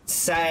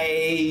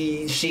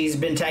say she's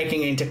been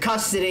taken into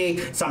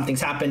custody, something's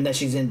happened that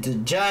she's into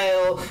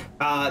jail,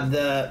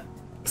 the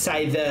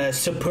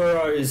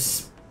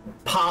Sapporo's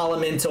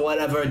parliament or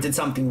whatever did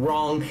something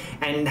wrong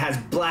and has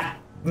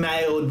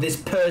blackmailed this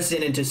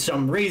person into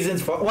some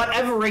reasons, for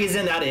whatever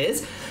reason that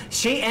is.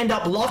 She ended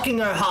up locking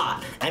her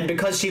heart, and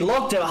because she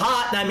locked her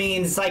heart, that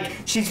means like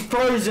she's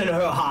frozen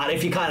her heart,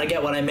 if you kind of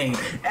get what I mean.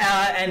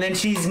 And then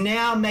she's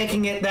now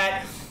making it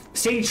that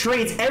she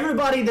treats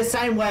everybody the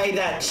same way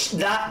that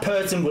that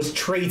person was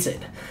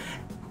treated.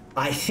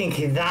 I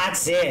think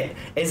that's it.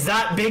 Is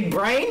that big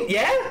brain?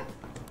 Yeah?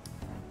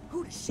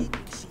 Who does she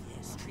think she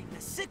is, treating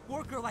a sick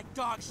worker like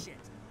dog shit?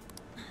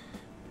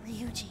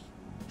 Ryuji.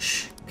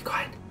 Shh, be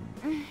quiet.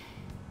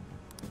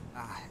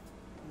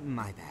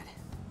 My bad.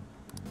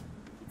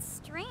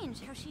 It's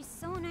strange how she's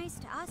so nice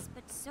to us,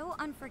 but so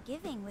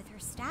unforgiving with her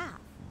staff.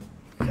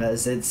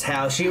 Because it's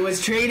how she was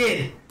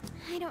treated.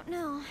 I don't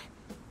know.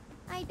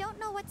 I don't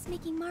know what's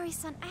making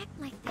Mari-san act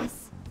like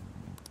this.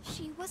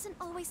 She wasn't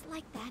always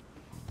like that.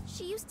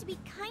 She used to be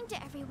kind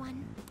to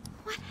everyone.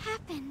 What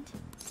happened?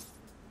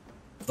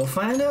 We'll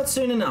find out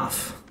soon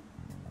enough.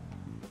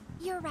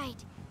 You're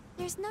right.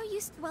 There's no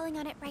use dwelling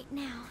on it right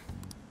now.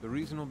 The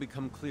reason will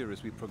become clear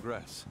as we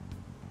progress.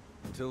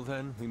 Until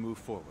then, we move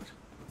forward.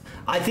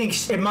 I think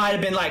it might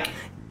have been like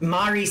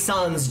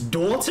Mari-san's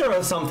daughter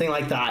or something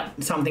like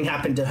that. Something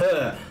happened to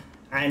her,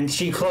 and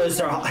she closed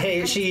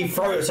her. She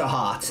froze her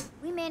heart.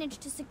 We managed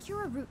to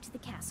secure a route to the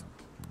castle.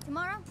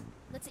 Tomorrow,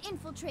 let's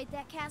infiltrate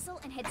that castle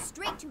and head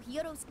straight to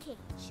Hyodo's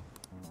cage.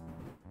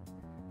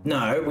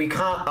 No, we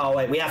can't. Oh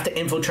wait, we have to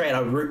infiltrate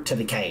a route to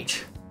the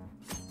cage.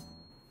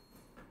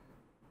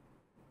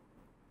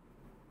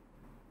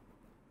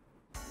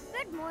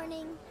 Good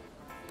morning.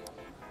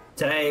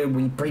 Today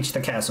we breach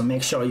the castle.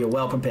 Make sure you're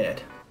well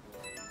prepared.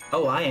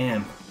 Oh, I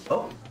am.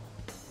 Oh.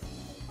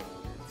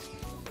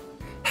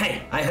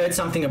 Hey, I heard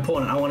something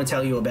important I want to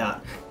tell you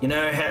about. You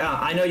know,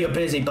 I know you're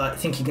busy, but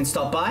think you can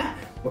stop by?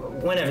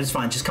 Whenever's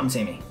fine, just come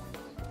see me.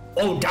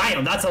 Oh,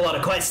 damn, that's a lot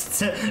of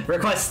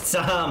requests.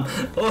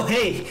 Oh,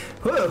 hey.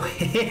 Whoa,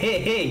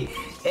 hey.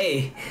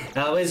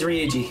 Where's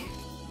Ryuji?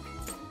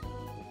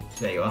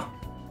 There you are.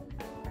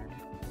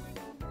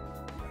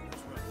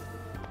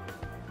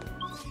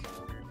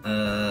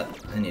 I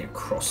need to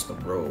cross the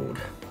road.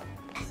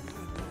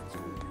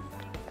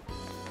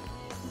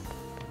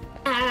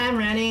 I'm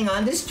running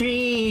on the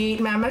street,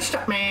 mama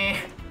stop me.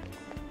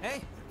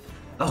 Hey.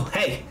 Oh,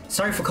 hey,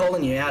 sorry for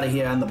calling you out of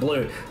here on the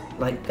blue.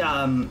 Like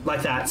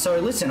that. So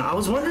listen, I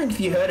was wondering if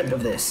you heard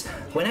of this.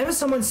 Whenever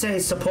someone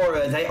says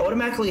Sapporo, they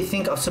automatically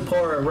think of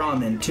Sapporo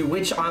ramen, to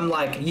which I'm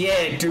like,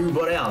 yeah, dude,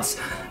 what else?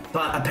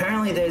 But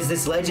apparently there's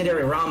this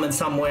legendary ramen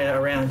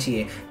somewhere around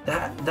here.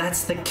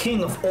 That's the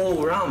king of all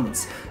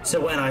ramens.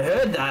 So when I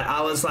heard that,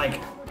 I was like,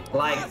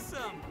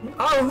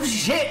 oh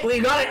shit,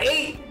 we gotta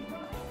eat.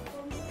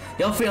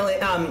 You're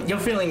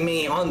feeling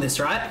me on this,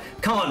 right?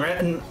 Come on,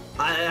 right?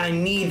 I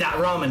need that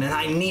ramen and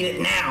I need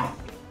it now.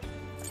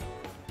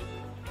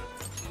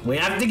 We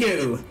have to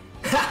go.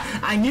 Ha!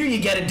 I knew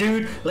you'd get it,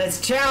 dude.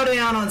 Let's chow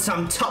down on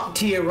some top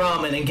tier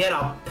ramen and get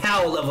our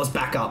power levels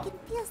back up. I can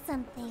feel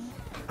something.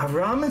 A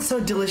ramen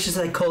so delicious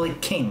they call it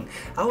king.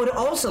 I would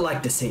also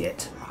like to see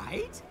it.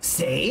 Right?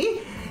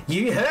 See?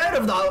 You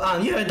heard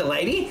the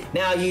lady.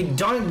 Now you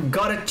don't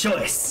got a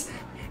choice.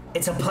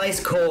 It's a place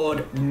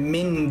called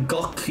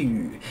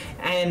Mingoku,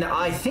 and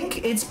I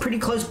think it's pretty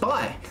close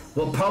by.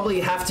 We'll probably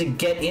have to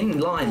get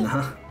in line,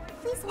 huh?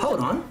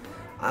 Hold on.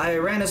 I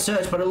ran a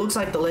search, but it looks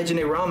like the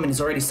legendary ramen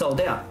is already sold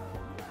out.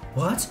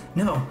 What?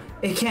 No,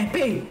 it can't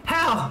be.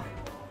 How?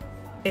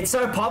 It's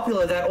so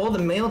popular that all the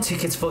meal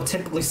tickets for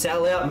typically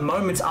sell out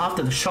moments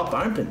after the shop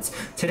opens.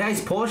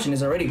 Today's portion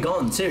is already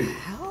gone too.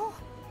 Hell?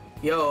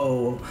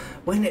 Yo,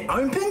 when it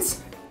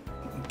opens?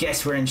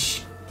 Guess we're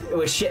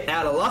shit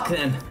out of luck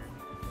then.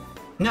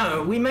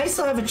 No, we may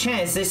still have a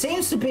chance. There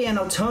seems to be an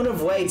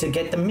alternative way to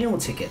get the meal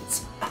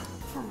tickets.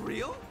 For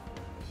real?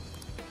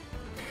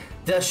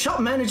 The shop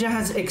manager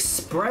has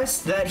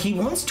expressed that he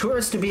wants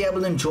tourists to be able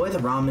to enjoy the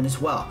ramen as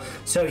well.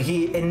 So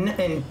he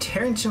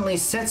intentionally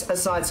sets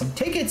aside some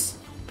tickets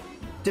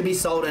to be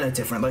sold in a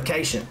different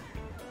location.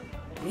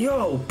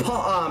 Yo,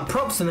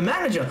 props to the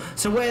manager.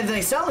 So where are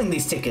they selling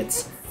these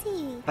tickets?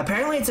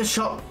 Apparently it's a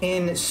shop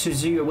in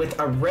Suzuka with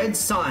a red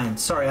sign.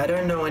 Sorry, I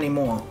don't know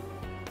anymore.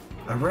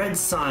 A red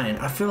sign.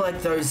 I feel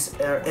like those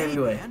are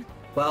everywhere.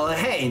 Well,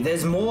 hey,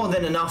 there's more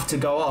than enough to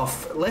go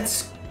off.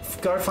 Let's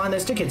go find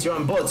those tickets. You're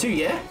on board too,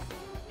 yeah?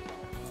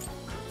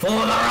 For the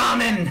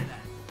ramen!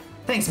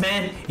 Thanks,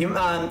 man. You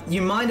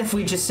mind if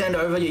we just send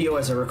over you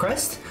as a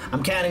request?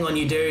 I'm counting on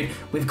you, dude.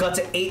 We've got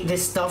to eat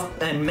this stuff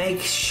and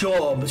make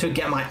sure to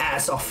get my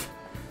ass off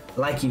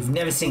like you've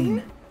never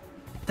seen.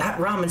 That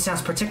ramen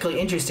sounds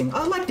particularly interesting.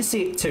 I'd like to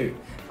see it too.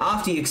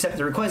 After you accept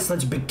the request,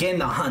 let's begin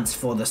the hunt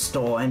for the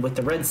store and with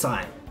the red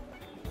sign.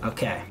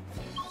 Okay.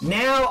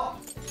 Now,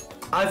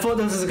 I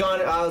thought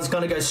I was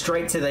gonna go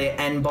straight to the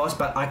end boss,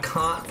 but I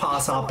can't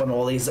pass up on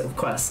all these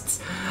requests.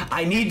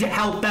 I need to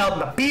help out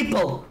my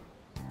people.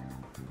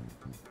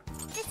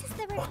 This is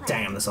the request. Oh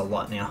damn, there's a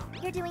lot now.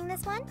 You're doing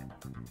this one?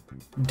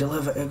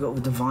 Deliver Ego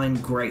with divine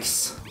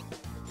grace.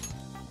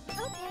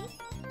 Okay.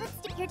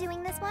 You're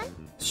doing this one?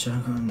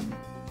 Shogun.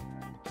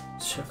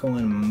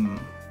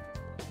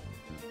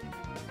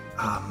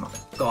 Oh my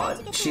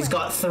god, she's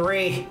got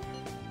 3.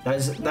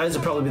 Those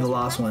will probably be the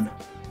last one.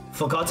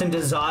 Forgotten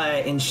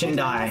Desire in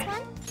Shindai.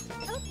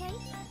 Okay.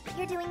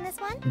 You're doing this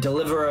one?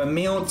 Deliver a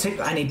meal ticket.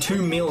 I need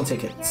 2 meal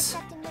tickets.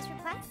 You're accepting this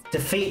request?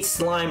 Defeat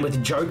Slime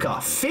with Joker.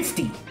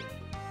 50.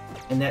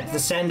 And that's the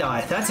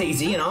Sendai. That's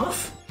easy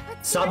enough.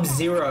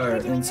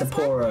 Sub-Zero in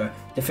Sapporo.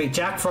 Defeat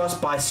Jack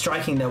Frost by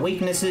striking their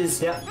weaknesses.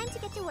 Yep. Time to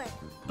get to work.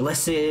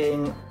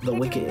 Blessing the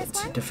Wicked.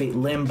 Defeat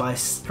Limb by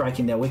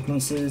striking their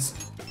weaknesses.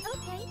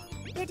 Okay.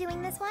 You're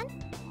doing this one?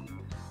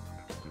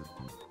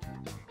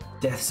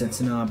 Death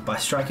Sentinel by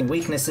striking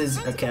weaknesses.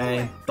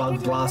 Okay.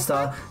 Bug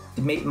Blaster.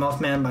 Meet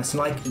Mothman by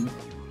striking.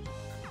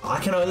 I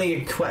can only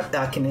equip.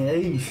 Damn.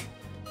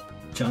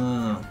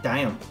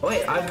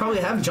 Wait, I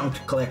probably have Junk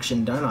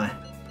Collection, don't I?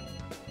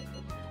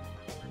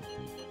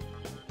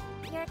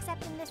 You're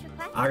accepting this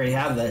request? I already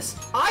have this.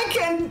 I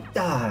can.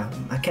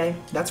 Okay,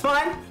 that's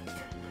fine.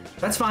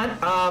 That's fine.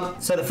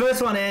 So the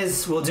first one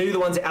is we'll do the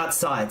ones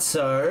outside.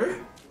 So.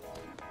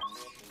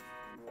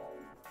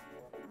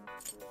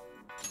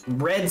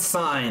 Red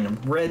sign.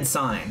 Red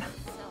sign.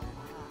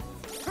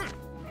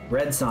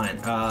 Red sign.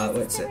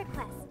 What's it?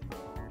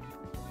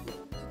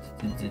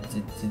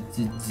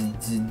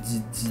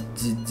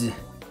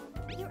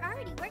 You're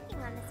already working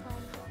on this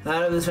one.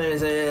 Out of this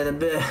famous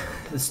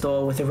the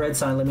store with a red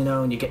sign. Let me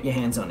know when you get your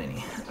hands on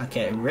any.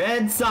 Okay,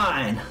 red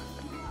sign.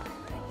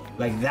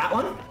 Like that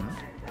one?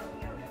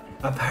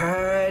 A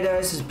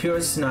paradise is pure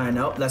snow.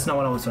 Nope, that's not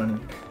what I was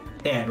wanting.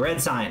 Yeah, red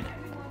sign.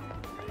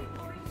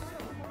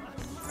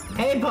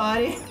 Hey,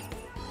 buddy.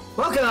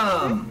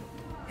 Welcome.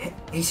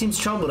 He seems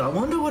troubled. I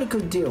wonder what it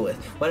could deal with.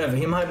 Whatever,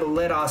 he might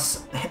let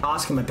us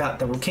ask him about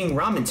the King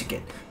Ramen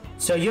ticket.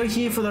 So you're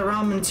here for the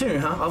ramen too,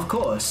 huh? Of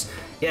course.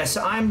 Yes,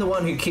 I'm the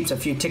one who keeps a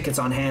few tickets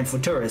on hand for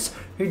tourists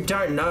who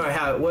don't know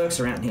how it works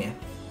around here.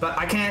 But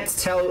I can't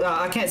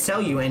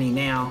sell you any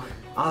now.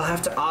 I'll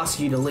have to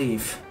ask you to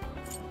leave.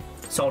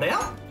 Sold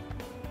out?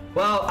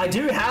 Well, I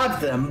do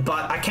have them,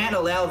 but I can't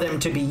allow them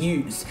to be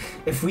used.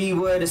 If we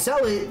were to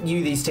sell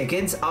you these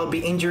tickets, I'll be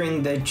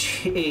injuring the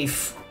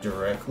chief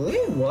directly.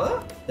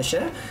 What? The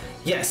chef?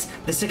 Yes,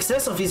 the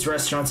success of his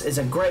restaurants is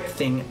a great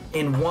thing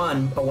in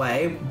one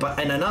way, but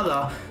in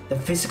another, the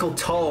physical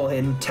toll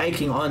in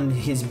taking on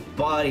his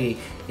body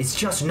is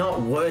just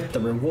not worth the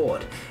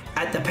reward.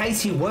 At the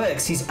pace he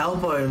works, his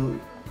elbow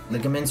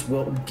ligaments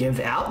will give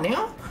out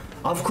now?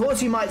 Of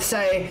course, you might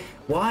say,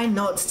 why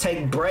not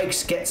take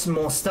breaks, get some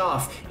more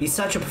staff? He's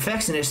such a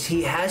perfectionist,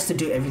 he has to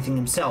do everything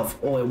himself,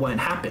 or it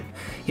won't happen.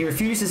 He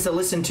refuses to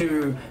listen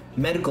to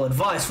medical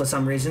advice for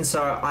some reason,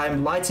 so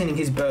I'm lightening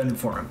his burden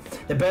for him.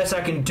 The best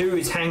I can do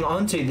is hang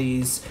on to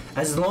these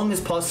as long as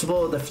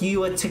possible. The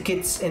fewer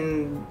tickets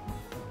in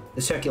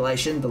the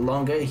circulation, the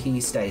longer he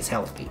stays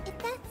healthy. If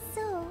that's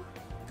so...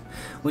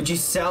 Would you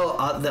sell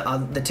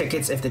the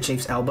tickets if the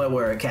chief's elbow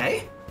were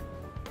okay?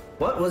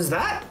 What was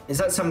that? Is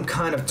that some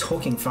kind of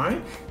talking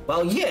phone?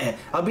 Well, yeah,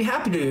 I'll be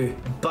happy to,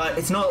 but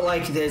it's not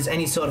like there's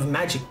any sort of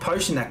magic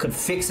potion that could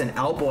fix an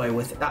elbow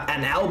without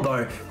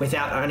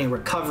any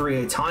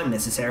recovery time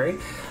necessary.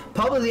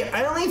 Probably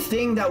the only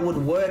thing that would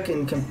work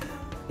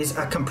is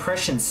a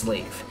compression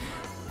sleeve.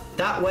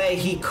 That way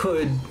he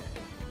could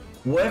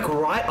work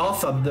right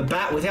off of the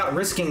bat without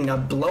risking a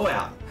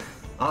blowout.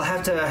 I'll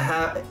have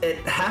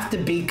to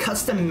be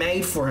custom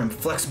made for him.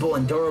 Flexible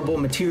and durable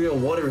material,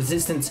 water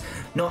resistance,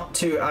 not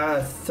to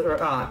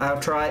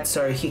outright,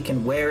 so he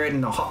can wear it in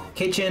the hot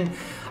kitchen.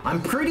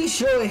 I'm pretty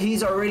sure he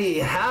already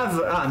has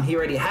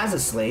a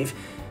sleeve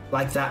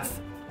like that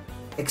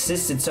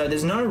existed, so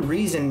there's no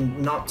reason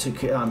not to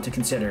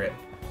consider it.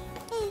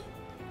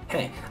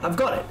 Hey, I've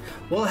got it.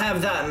 We'll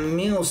have that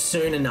meal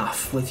soon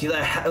enough with your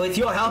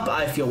help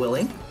if you're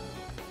willing.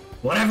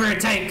 Whatever it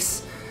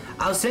takes.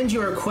 I'll send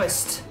you a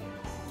request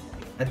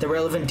at the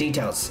relevant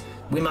details.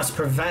 We must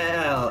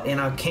prevail in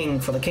our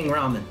for the king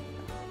ramen.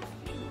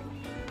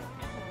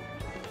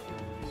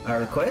 A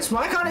request?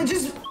 Why can't you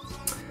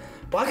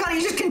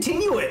just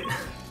continue it?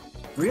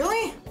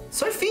 Really?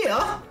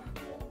 Sophia?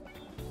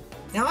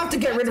 Now I have to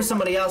get rid of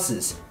somebody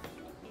else's.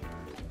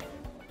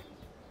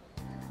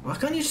 Why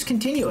can't you just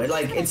continue it?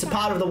 Like, it's a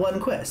part of the one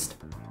quest.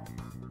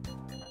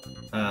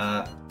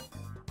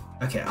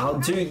 Okay, I'll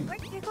do...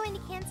 You're going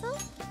to cancel?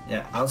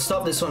 Yeah, I'll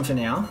stop this one for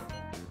now.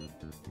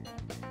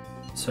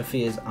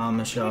 Sophia's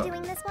armor shot. You're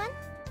doing this one?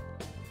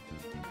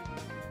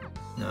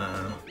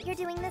 No. You're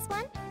doing this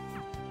one?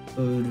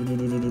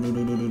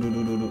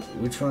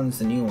 Which one's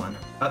the new one?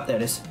 Up there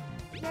it is.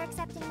 You're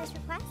accepting this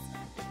request?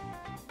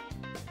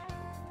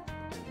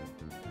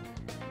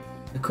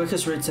 The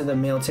quickest route to the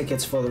meal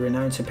tickets for the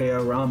renowned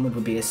superior ramen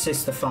would be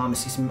assist the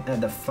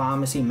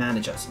pharmacy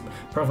managers,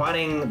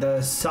 providing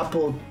the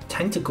supple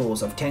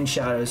tentacles of 10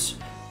 shadows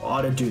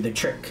ought to do the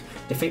trick.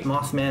 Defeat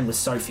Mothman with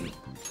Sophie.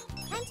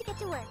 Time to get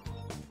to work.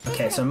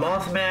 Okay, so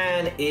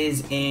Mothman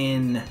is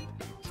in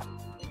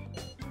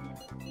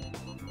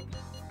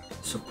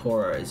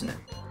Sapporo, isn't it?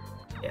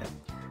 Yeah.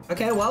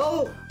 Okay,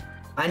 well,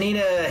 I need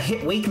to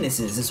hit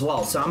weaknesses as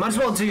well, so I might as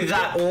well do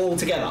that all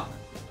together.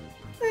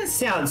 That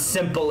sounds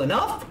simple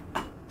enough.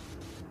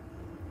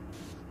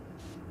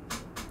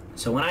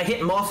 So when I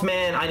hit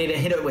Mothman, I need to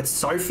hit it with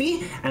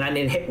Sophie, and I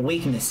need to hit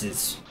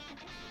weaknesses.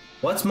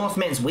 What's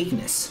Mothman's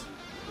weakness?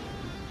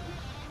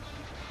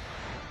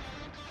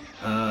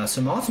 So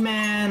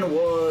Mothman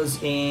was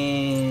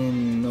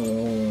in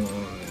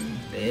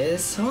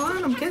this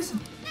one, I'm guessing.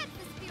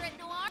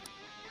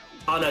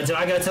 Oh no, did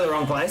I go to the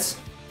wrong place?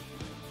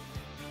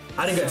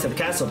 I didn't go to the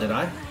castle, did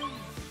I?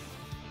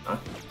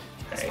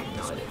 Okay,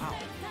 no I didn't.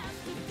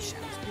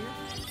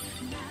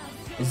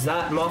 Is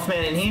that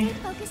Mothman in here?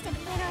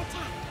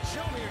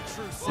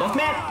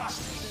 Mothman!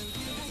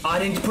 Oh, I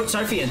didn't put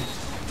Sophie in.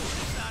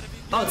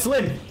 Oh, it's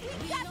Lim.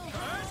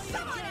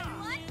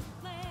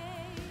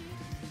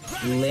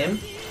 Lim.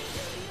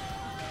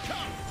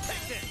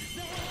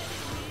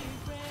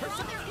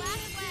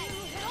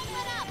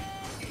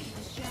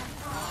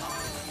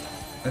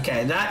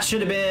 Okay, that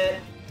should have been...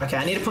 Okay,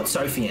 I need to put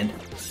Sophie in.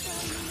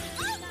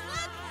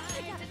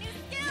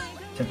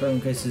 Tempo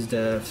increases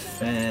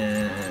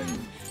defense.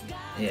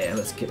 Yeah,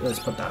 let's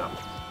put that up.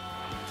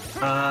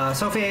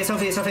 Sophie,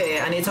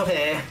 I need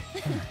Sophie.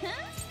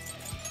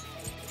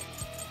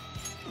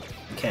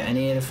 Okay, I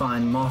need to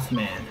find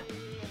Mothman.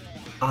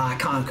 I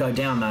can't go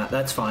down that,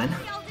 that's fine.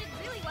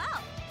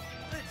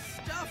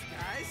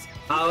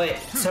 Oh wait,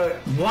 so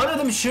one of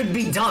them should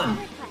be done.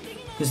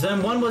 Because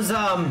then one was,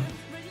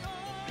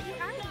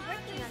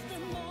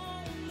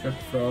 Trip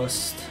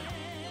Frost.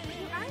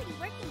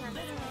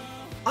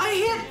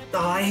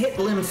 I hit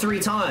Lim 3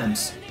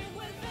 times.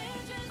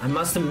 I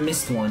must have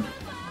missed one.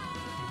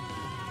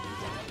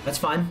 That's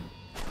fine.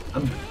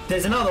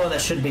 There's another one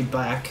that should be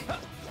back.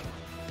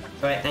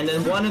 Alright, and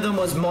then one of them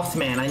was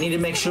Mothman. I need to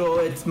make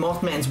sure it's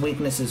Mothman's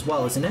weakness as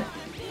well, isn't it?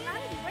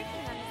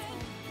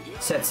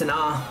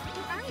 Setsuna,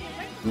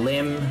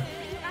 Lim,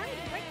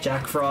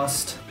 Jack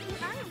Frost.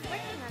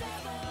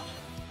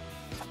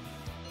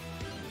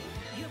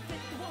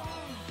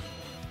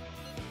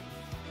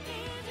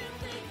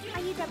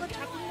 Are you double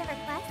checking the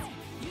request?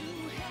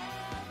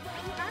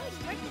 You're already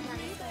working on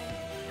this one.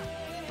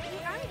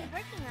 You're already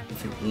working on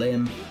this one.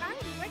 Lim. You're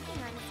already working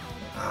on this one.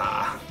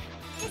 Ah.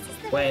 This is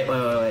the Wait. You're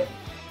already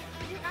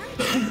working on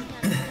this one.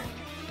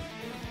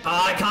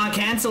 Oh, I can't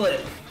cancel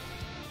it.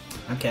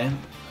 Okay.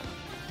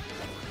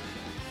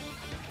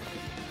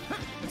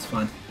 It's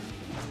fine.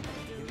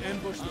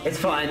 It's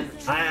fine.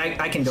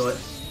 I can do it.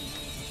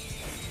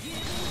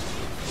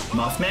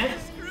 Mothman?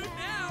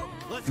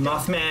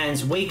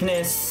 Mothman's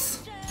weakness.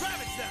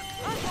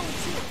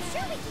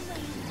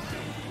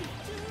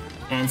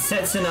 And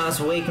Setsuna's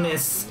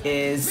weakness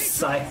is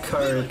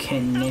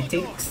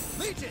psychokinetics.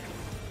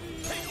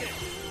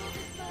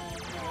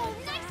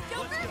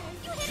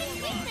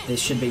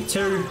 This should be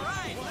 2.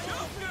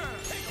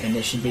 And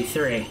this should be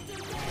 3.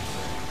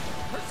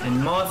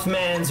 And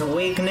Mothman's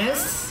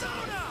weakness.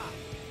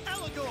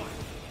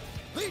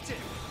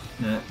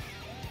 No.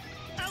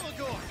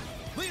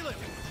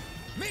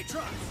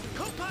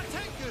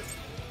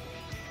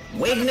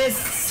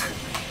 Weakness.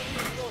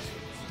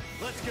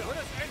 Let's go.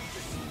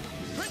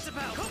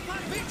 Principal,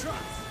 Copat,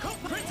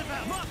 Mitros,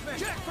 Principal, Mothman,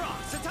 Jack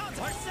Frost,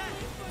 Satanza, Arset,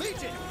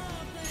 Legion.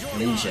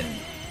 Legion.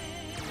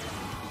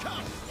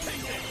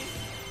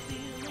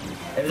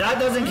 If that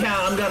doesn't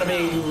count, I'm gonna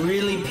be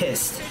really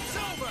pissed.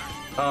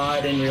 Oh,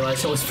 I didn't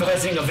realize I was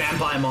posing a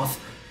vampire moth.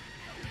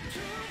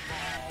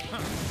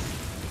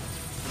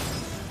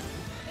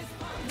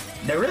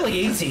 They're really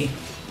easy.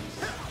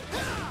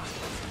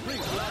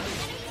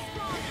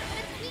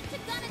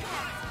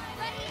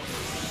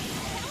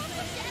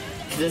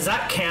 Does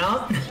that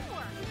count?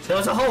 There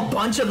was a whole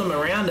bunch of them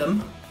around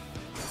him.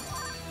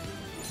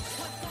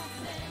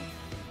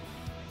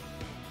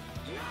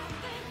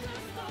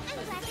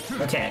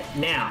 Okay,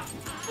 now,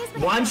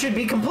 1 should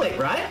be complete,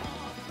 right?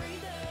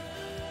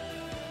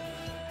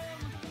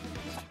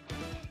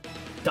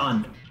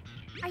 Done.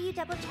 Are you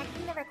double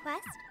checking the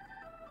request?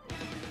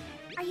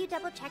 Are you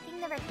double checking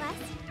the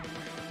request?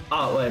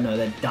 Oh, wait, no,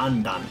 they're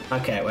done.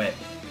 Okay, wait.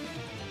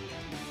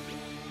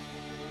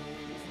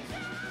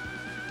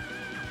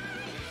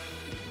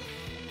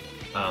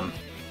 You're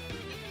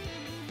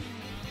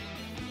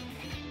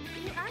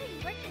already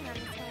working on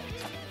this one.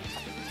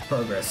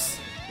 Progress.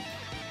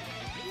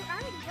 You're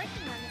already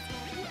working on this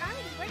one. You're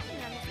already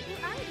working on this.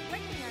 You're already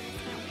working on this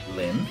one.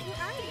 Lim.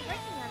 You're already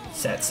working on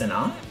this.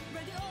 Setsuna.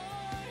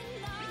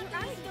 You're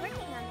already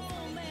working on this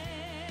one.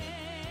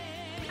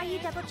 Are you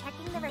double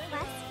checking the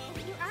request?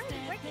 You're already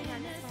working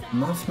on this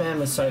one. Mothman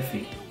with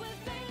Sophie.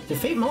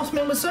 Defeat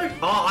Mothman with Sophie?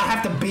 Oh, I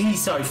have to be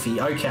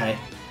Sophie. Okay.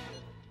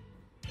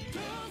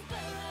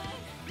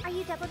 Are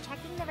you double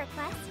checking the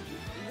request?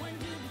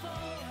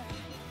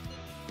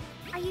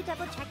 Are you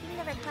double checking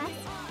the request?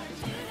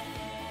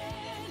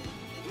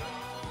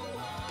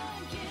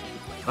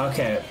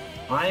 Okay.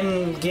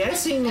 I'm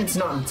guessing it's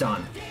not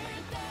done.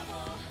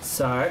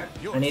 So,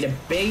 I need to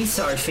be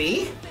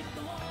Sophie.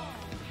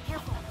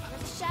 Careful,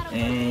 there's a shadow.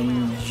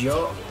 And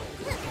you're...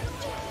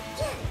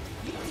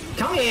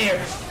 Come here!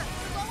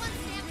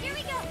 Here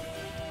we go.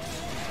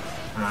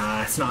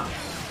 Ah, it's not...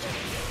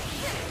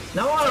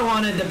 Not what I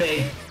wanted to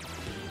be.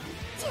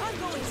 I'm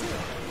going to.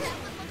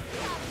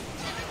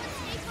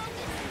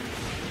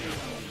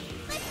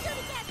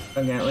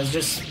 Okay, let's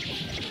just...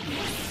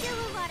 Still a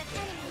lot of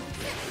enemies.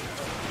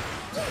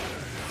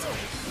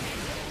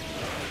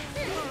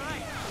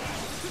 Alright,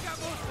 we got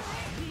most of it.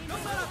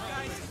 Don't let up,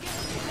 guys.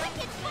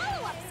 Wicked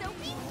follow-up,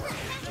 Sophie.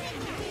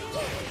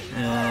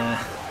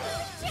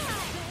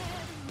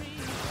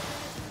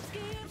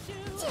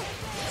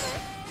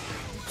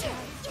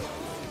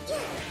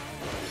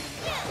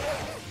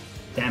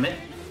 Damn it.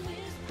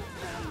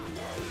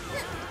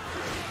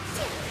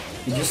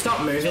 Did you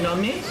stop moving on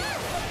me?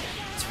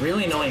 It's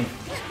really annoying.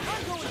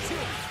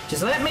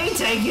 Just let me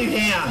take you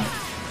down.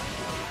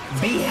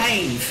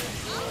 Behave.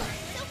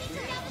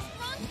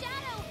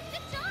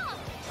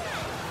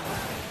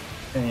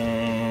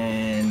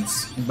 And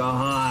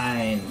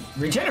behind.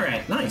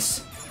 Regenerate.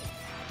 Nice.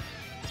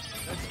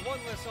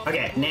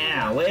 Okay,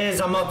 now,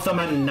 where's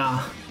Mothman?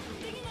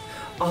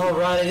 Oh,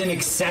 right, I didn't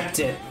accept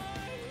it.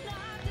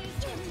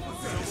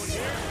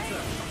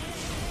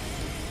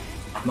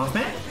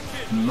 Mothman?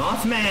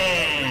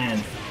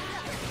 Mothman!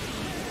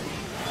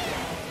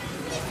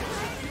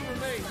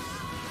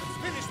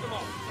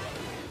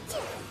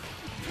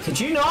 Could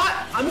you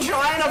not? I'm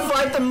trying to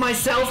fight them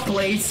myself,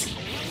 please.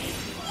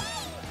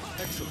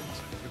 Excellent.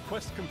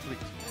 Request complete.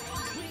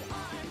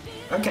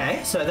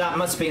 Okay, so that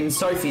must be in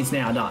Sophie's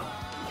now done.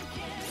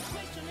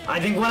 I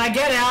think when I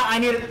get out, I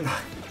need to...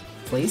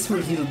 Please,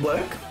 will you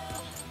work?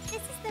 This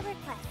is the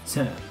request.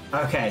 So,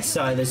 okay,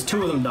 so there's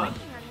 2 of them done.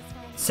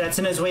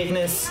 Setsuna's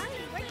weakness,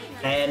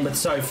 and with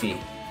Sophie.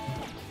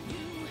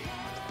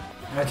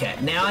 Okay,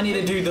 now I need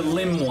to do the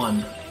Lim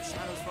one.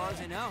 Shadow as far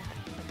as I know.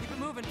 Keep it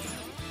moving.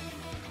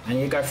 I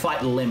need to go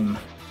fight Lim.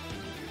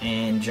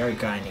 And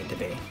Joker I need to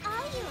be. Are you?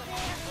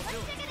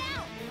 Let's check it out.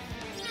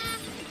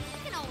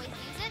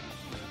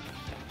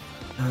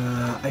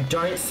 I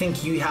don't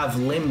think you have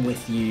Lim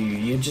with you.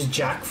 You're just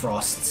Jack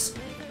Frosts.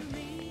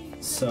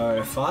 So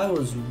if I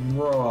was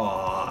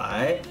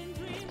right,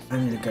 I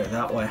need to go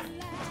that way.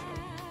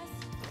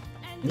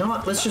 You know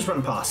what? Let's just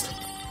run past.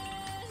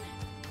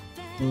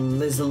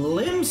 There's a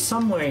Lim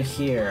somewhere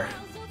here.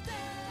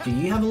 Do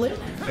you have a Lim?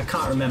 I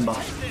can't remember.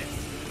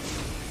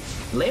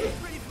 Lim?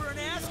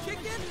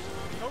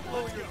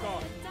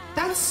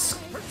 That's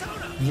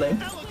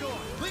Lim.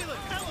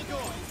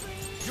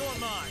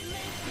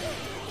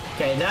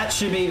 Okay, that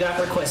should be that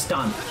request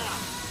done.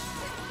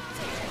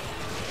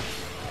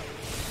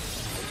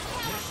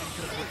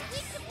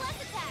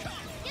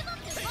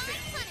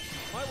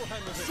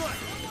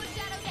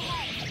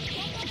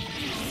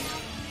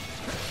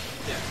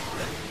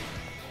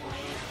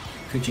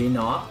 Could you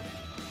not?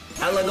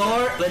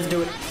 Allegor, let's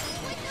do it.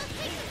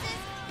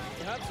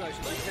 Perhaps I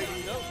should be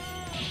taking notes.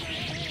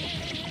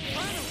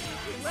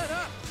 Let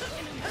up!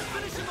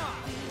 Finish him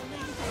off!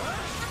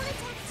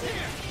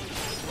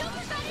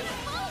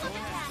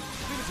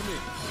 Give it to me.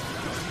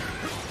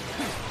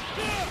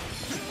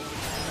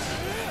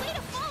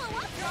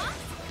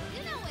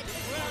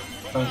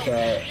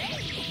 Okay.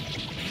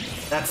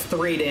 That's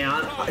 3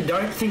 down. I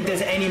don't think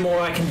there's any more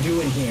I can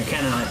do in here,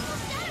 can I?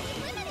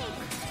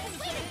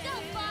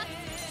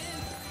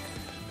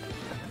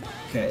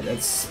 Okay,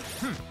 that's...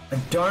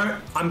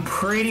 I'm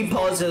pretty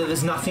positive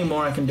there's nothing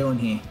more I can do in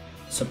here.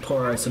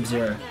 Sapporo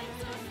Sub-Zero.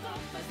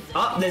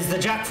 Oh, there's the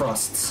Jack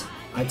Frosts.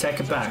 I take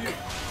it back.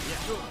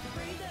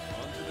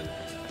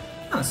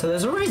 Oh, so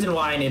there's a reason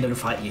why I needed to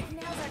fight you.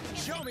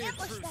 Show me a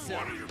true self.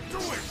 What are you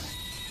doing?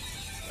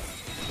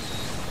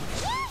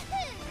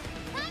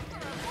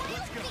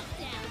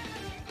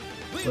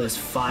 There's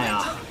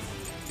fire.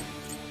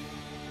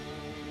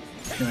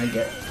 Can I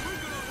get...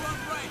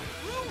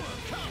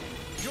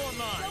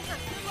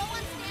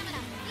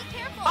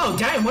 Oh,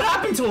 damn, what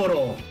happened to it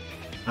all?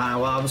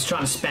 Well, I was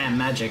trying to spam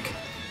magic.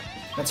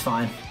 That's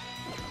fine.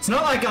 It's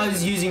not like I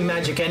was using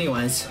magic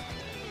anyways.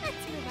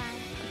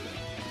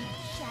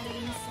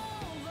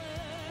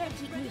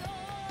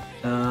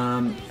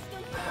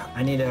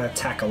 I need to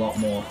attack a lot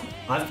more.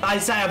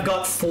 I'd say I've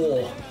got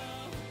 4.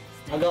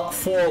 I got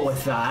 4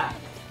 with that.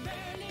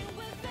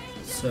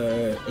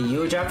 So, are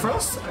you a Jack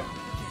Frost?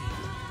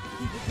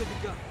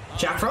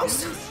 Jack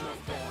Frost?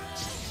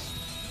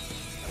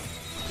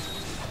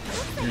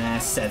 Nah,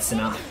 that's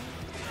enough.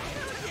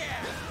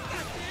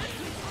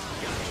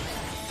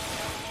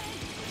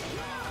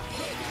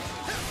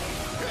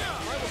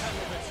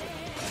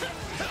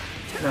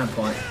 No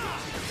point.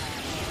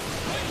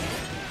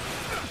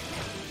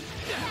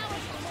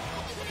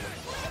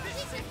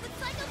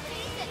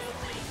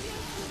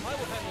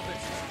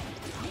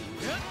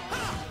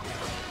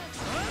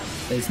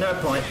 There's no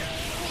point.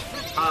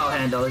 I'll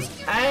handle this.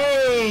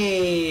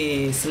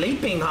 Hey!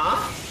 Sleeping,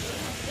 huh?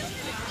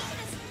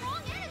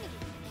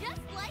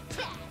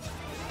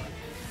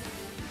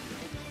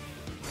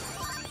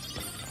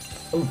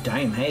 Oh,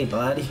 damn. Hey,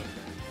 buddy.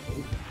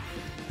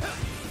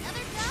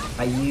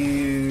 Are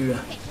you...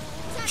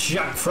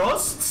 Jack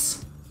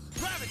Frosts?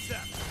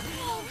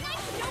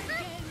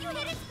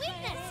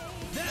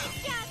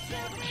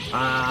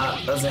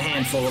 There's a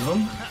handful of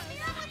them.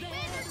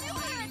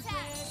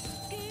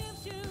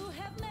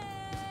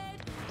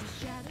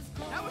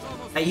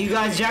 Are you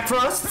guys Jack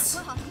Frosts?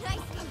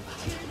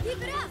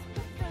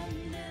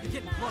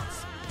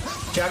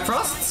 Jack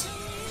Frosts?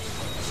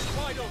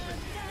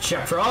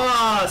 Jack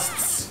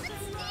Frosts!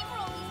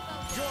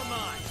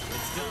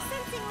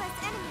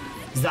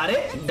 Is that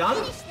it?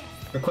 Done?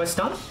 Request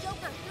done?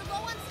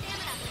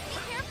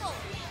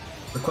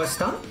 Request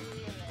done?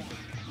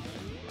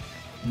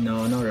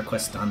 No, no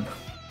request done.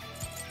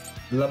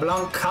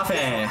 LeBlanc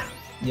Cafe.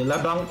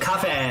 LeBlanc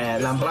Cafe.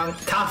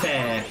 LeBlanc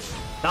Cafe.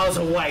 That was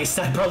a waste.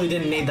 I probably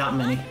didn't need that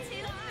many.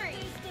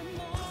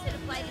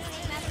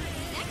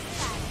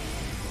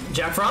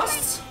 Jack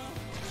Frosts?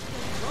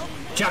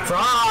 Jack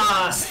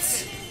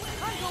Frosts!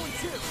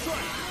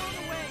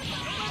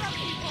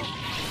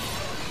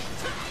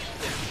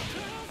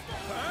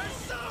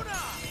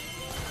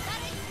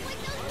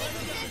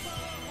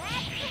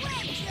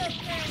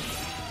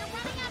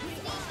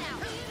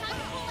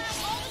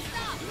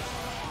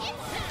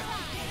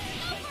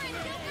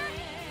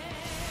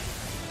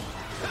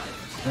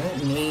 I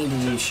don't need to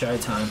use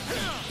Showtime.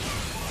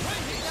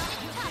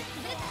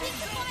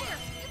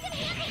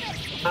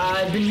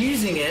 I've been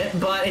using it,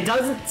 but it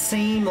doesn't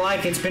seem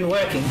like it's been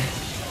working.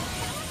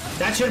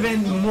 That should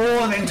have been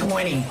more than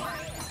 20.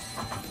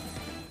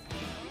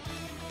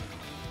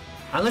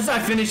 Unless I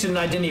finished it and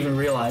I didn't even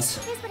realize.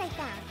 Here's what I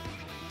found.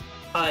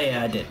 Oh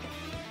yeah, I did.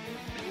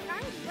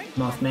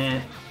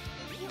 Mothman,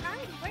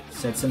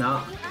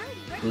 Setsuna,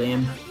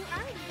 Lim,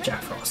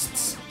 Jack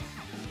Frosts.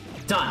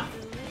 Done.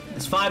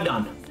 There's 5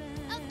 done.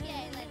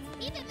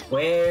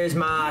 Where's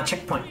my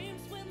checkpoint?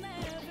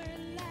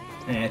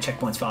 Yeah,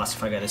 checkpoint's fast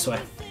if I go this way.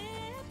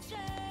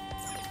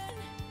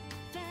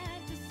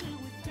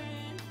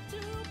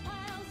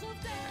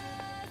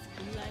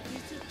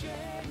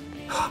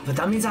 But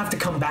that means I have to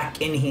come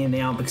back in here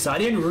now because I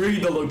didn't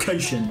read the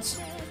locations.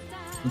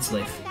 Let's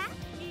leave.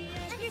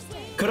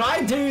 Could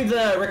I do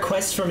the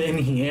request from in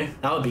here?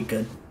 That would be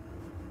good.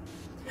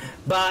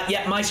 But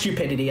yeah, my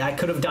stupidity. I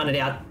could have done it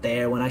out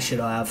there when I should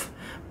have.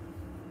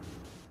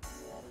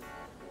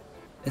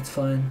 It's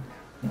fine.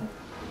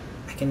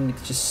 I can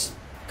just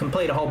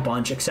complete a whole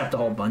bunch, accept a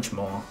whole bunch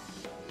more.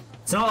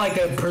 It's not like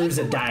it proves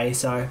a day,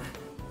 so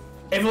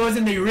if it was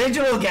in the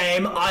original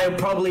game, I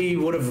probably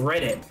would have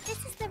read it. This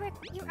is the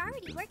you're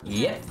already working.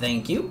 Yep,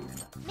 thank you.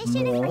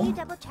 Mission More. are you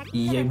double checking?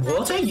 Yeah,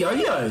 what are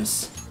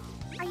yo-yos?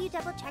 Are you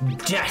double checking?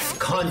 Death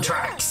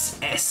contracts.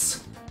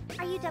 S.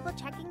 Are you double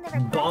checking the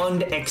request?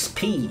 Bond Thank you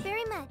XP.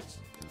 very much.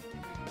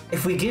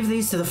 If we give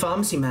these to the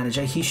pharmacy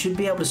manager, he should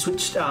be able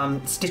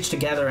to stitch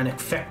together an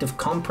effective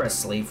compress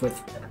sleeve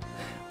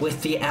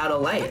with the outer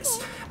layers.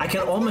 I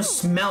can almost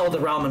smell the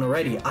ramen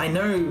already. I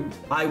know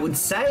I would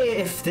say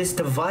if this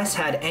device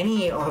had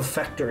any of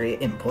factory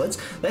inputs,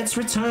 let's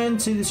return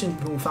to the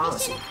Shinpung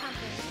pharmacy. Mission accomplished.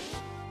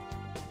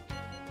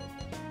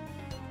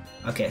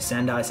 Okay,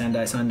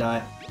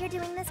 Sandai. You're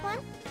doing this one?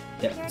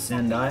 Yep, You're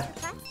accepting Sandai.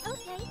 this request?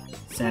 Okay.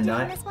 Sandai. You're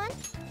doing this one?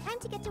 Time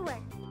to get to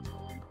work.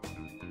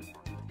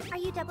 Are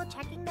you double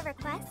checking the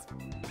request?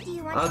 Do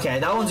you want Okay,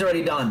 that one's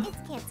already done. It's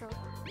cancelled.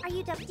 Are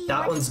you do you That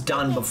want one's to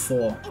done okay.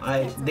 before. It's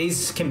canceled.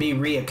 These can be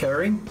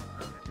reoccurring.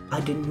 I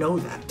didn't know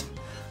that.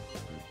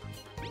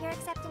 You're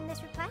accepting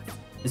this request?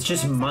 It's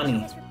just You're accepting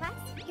money. This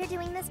request? You're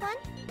doing this one?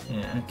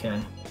 Yeah, okay.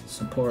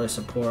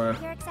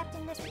 Sapporo. You're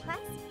accepting this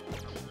request?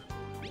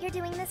 You're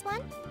doing this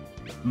one?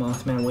 Mothman Time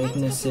to get to work.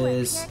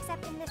 weaknesses. You're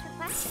accepting this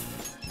request?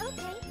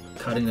 Okay.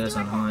 Cutting Let's those do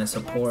on our high. best.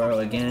 You're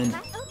Sapporo accepting this again.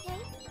 request? Okay.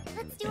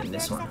 Let's do it. And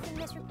this You're one. accepting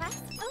this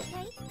request?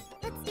 Okay.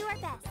 Let's do our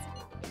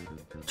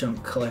best.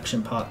 Junk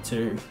collection part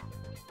 2.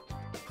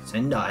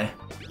 Sendai.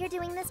 You're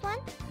doing this one?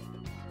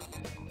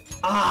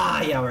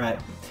 Ah, yeah, right.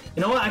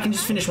 You know what? I can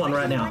just finish one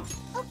right now.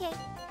 Okay.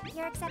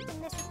 You're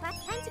accepting this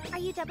request? Time to... Are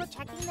you double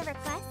checking the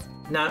request?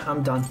 No,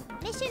 I'm done.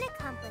 Mission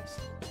accomplished.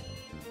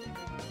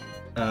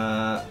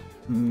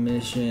 You're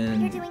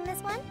Mission. doing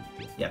this one?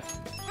 Yep.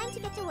 Time to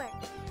get to work.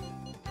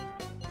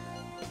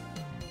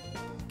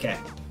 Okay.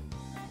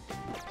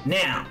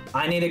 Now,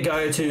 I need to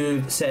go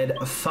to said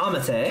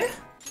pharmacy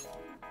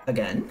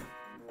again,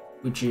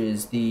 which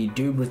is the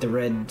dude with the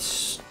red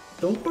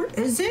store,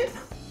 is it?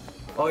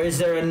 Or is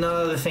there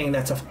another thing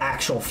that's an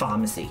actual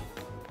pharmacy?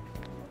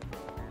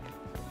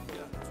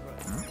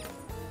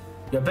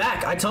 You're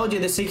back. I told you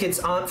the secrets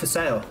aren't for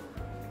sale.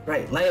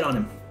 Right, lay it on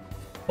him.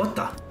 What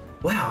the?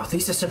 Wow,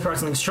 these are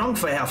surprisingly strong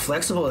for how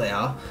flexible they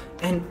are,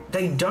 and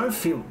they don't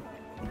feel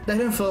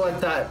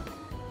like that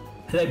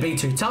they'd be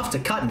too tough to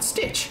cut and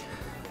stitch.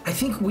 I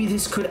think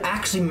this could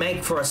actually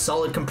make for a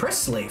solid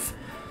compressed sleeve.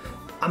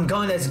 I'm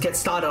going to get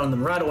started on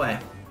them right away.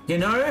 You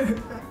know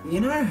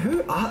who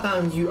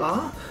you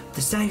are?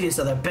 The saviors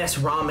are the best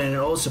ramen in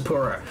all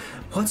Sapporo.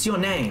 What's your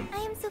name? I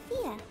am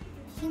Sophia,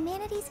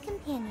 humanity's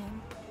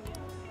companion.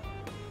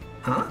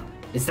 Huh?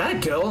 Is that a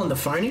girl on the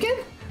phone again?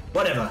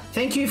 Whatever.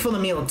 Thank you for the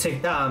meal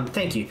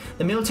thank you.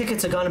 The meal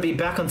tickets are going to be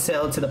back on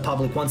sale to the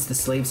public once the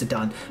sleeves are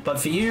done. But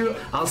for you,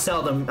 I'll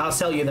sell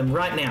you them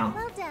right now.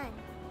 Well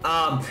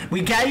done.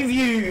 We gave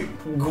you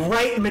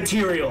great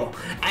material,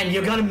 and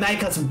you're gonna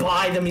make us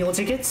buy the meal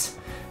tickets?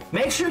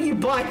 Make sure you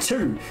buy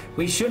 2.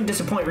 We shouldn't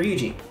disappoint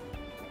Ryuji.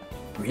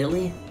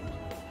 Really?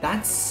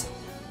 That's...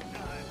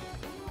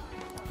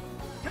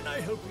 Can I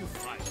help you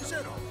find? Is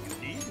that all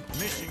you need?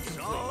 Mission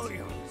all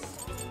yours.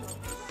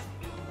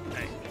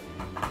 Hey.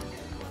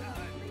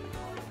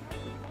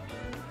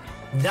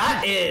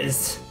 That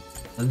is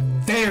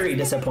very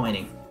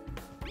disappointing.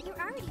 You're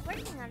already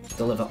working on this.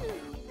 Deliver.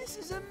 This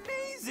is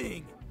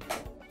amazing!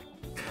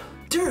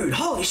 Dude,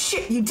 holy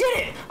shit, you did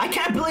it! I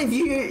can't believe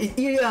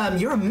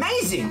you're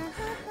amazing!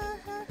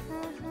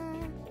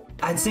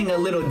 I'd sing a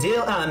little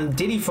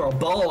ditty for a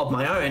bowl of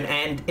my own,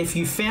 and if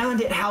you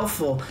found it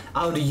helpful,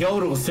 I would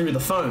yodel through the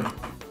phone.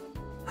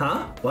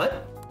 Huh?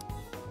 What?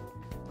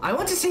 I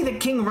want to see the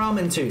King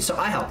Ramen too, so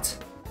I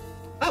helped.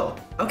 Oh,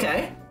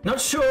 okay. Not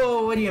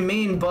sure what you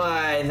mean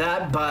by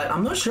that, but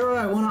I'm not sure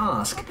I want to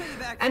ask.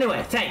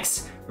 Anyway,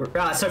 thanks,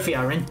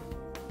 Sophia Rin.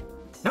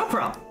 No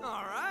problem.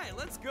 Alright,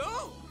 let's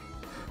go!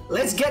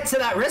 Let's get to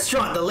that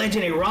restaurant, the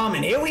legendary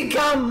ramen. Here we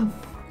come.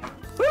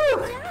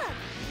 Woo!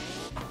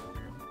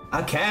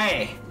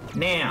 Okay,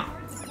 now,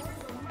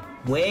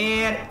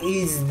 where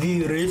is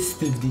the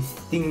rest of these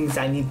things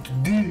I need to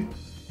do?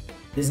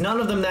 There's none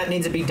of them that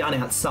need to be done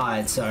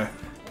outside, so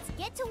Let's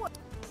get to work.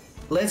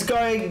 let's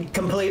go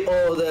complete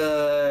all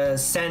the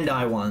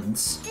Sandai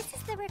ones. This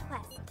is the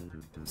request.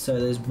 So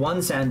there's 1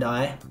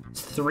 Sandai,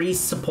 3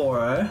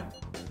 Sapporo,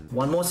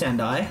 1 more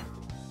Sandai.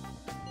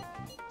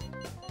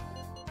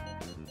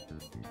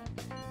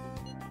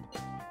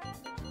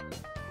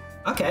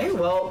 Okay,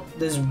 well,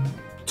 there's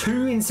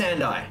 2 in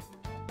Sandai.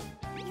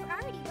 You're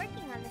already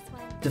working on this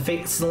one.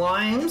 Defeat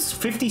slimes,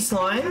 50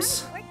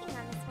 slimes, Working on this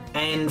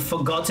one. and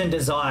Forgotten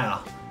Desire.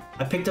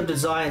 I picked up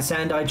Desire in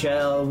Sandai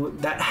Jail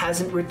that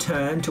hasn't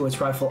returned to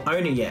its rightful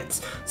owner yet.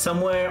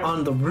 Somewhere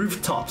on the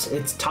rooftops,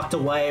 it's tucked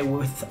away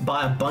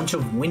by a bunch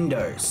of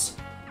windows.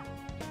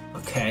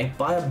 Okay,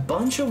 by a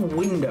bunch of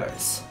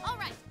windows. All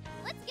right,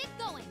 let's get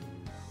going.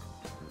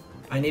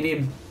 I need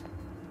to...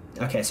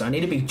 Okay, so I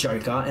need to be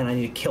Joker, and I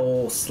need to kill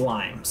all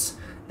slimes.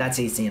 That's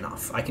easy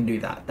enough. I can do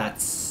that.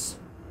 That's...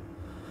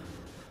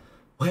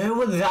 Where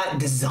would that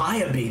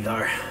desire be,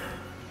 though?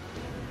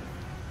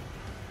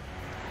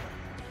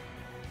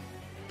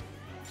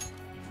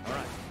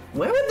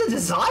 Where would the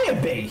desire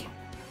be?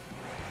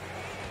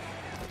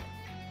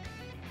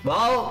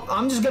 Well,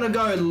 I'm just gonna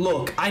go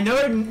look. I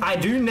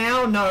do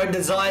now know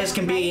desires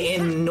can be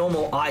in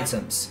normal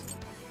items.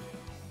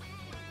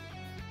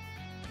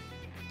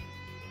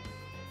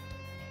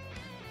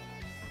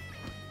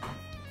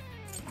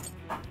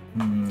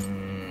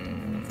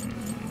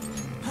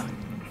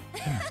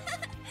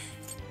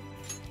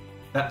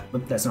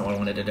 That's not what I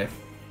wanted to do.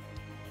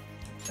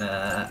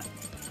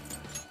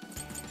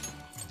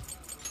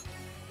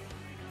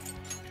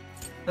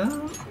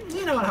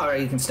 You know what,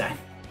 Harry, you can stay.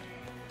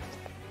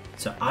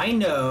 So I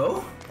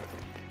know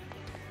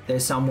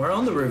there's somewhere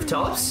on the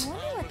rooftops.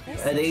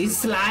 Are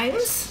these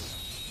slimes?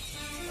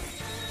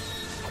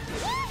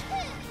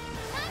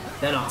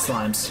 They're not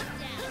slimes.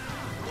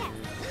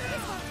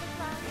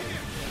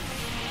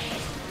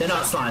 They're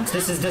not slimes.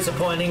 This is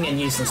disappointing and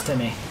useless to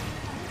me.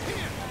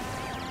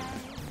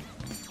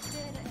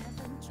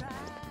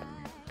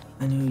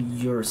 I knew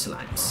you're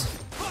slimes.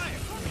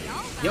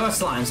 You're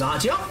slimes,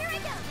 aren't you?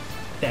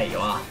 There you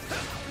are.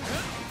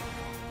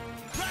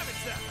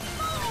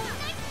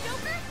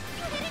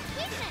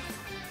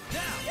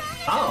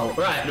 Oh,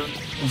 right.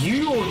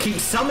 You will keep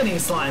summoning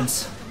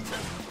slimes.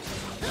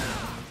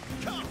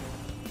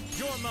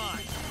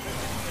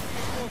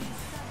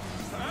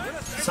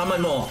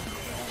 Summon more.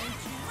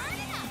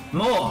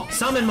 More!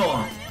 Summon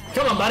more!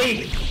 Come on,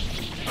 buddy!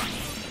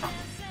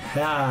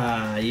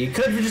 Ah, you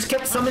could have just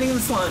kept summoning the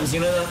slimes, you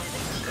know that?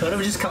 Could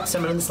have just kept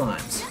summoning the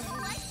slimes.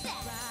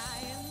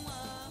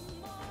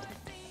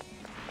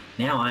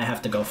 Now I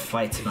have to go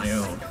fight my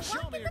own.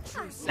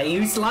 Are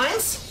you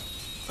slimes?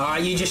 Or are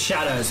you just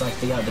shadows like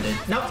the other dude?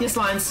 Nope, you're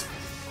slimes.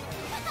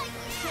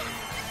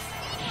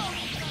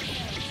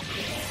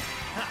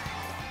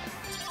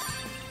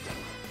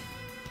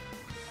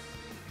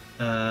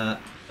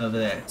 Over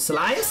there.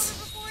 Slimes?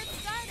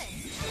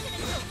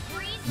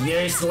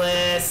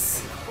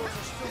 Useless!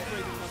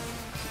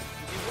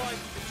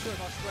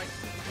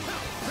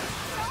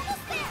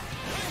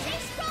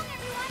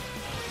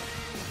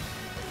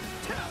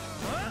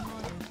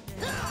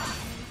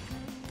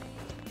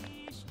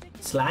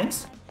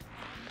 Slimes?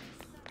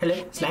 Hello,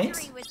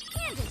 slimes?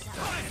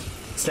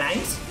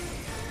 Slimes?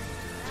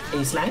 Are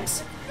you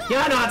slimes?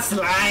 You're not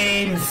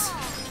slimes!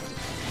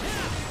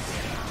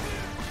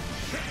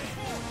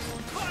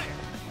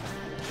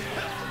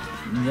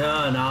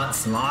 You're not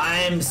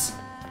slimes!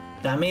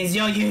 That means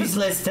you're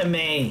useless to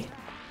me!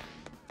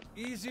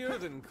 Easier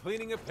than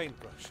cleaning a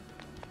paintbrush.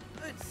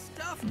 Good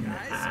stuff,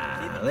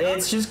 guys.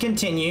 Let's just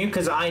continue,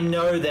 because I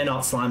know they're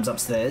not slimes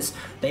upstairs.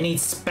 They need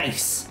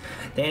space.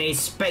 They need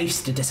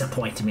space to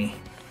disappoint me.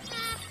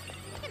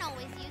 I can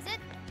always use it.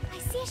 I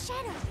see a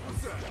shadow.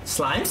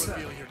 Slimes?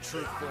 Reveal your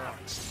true form.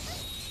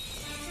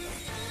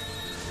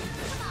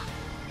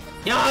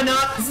 You're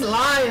not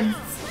slimes!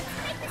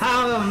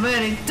 How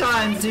many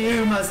times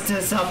you must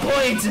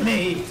disappoint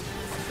me?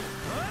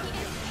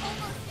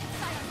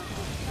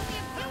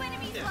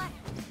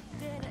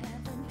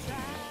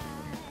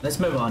 Let's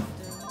move on.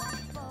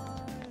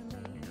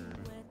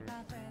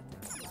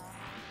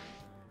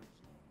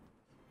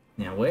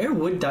 Now, where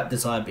would that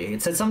desire be?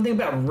 It said something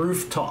about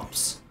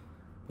rooftops,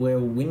 where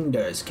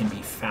windows can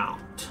be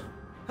found.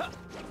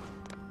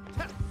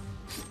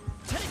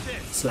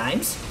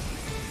 Slimes?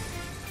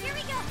 Here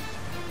we go.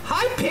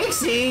 Hi,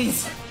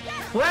 pixies!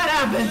 What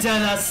happened to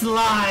the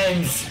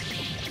slimes?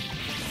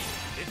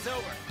 It's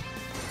over.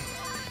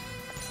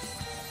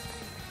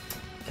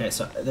 Okay,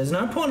 so there's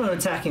no point on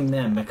attacking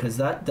them because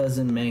that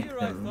doesn't make Here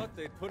I them... thought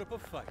they'd put up a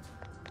fight.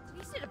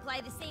 We should apply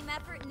the same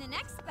effort in the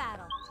next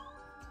battle.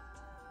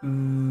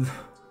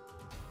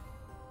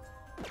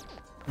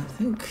 I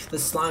think the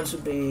slimes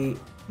would be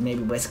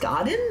maybe West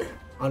Garden?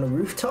 On a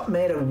rooftop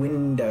made of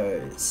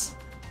windows.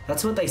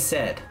 That's what they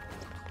said.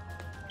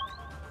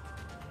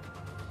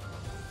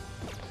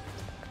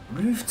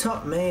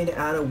 Rooftop made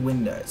out of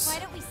windows. Why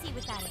don't we see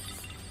what that is?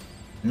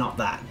 Not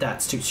that.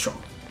 That's too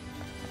strong.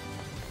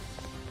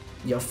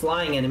 You're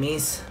flying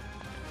enemies.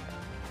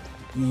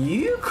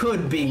 You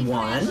could be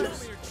one.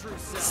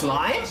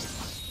 Slime?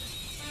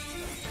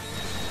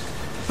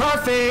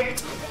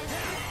 Perfect!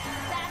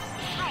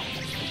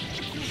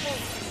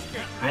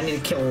 I need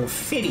to kill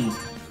Fitty.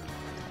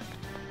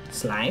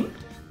 Slime?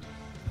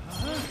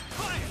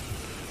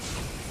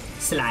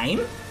 Slime?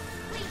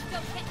 Please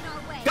don't get in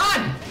our way.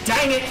 God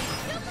dang it!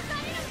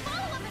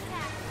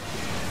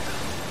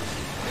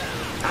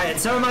 I had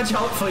so much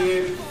hope for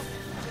you.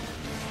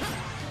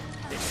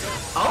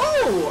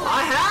 Oh,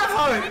 I have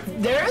hope.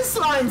 There is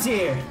slimes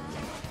here.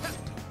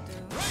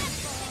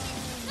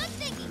 Good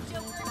thinking,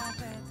 Joker.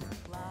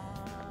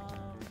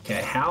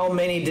 Okay, how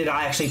many did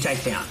I actually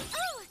take down?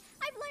 Oh,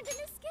 I've learned a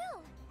new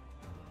skill.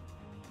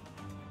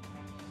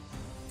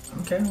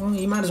 Okay, well,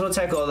 you might as well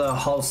take all the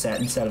whole set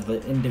instead of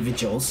the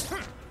individuals.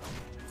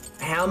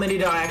 How many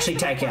did I actually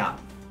take out?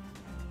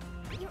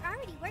 You're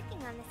already working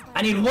on this one.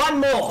 I need one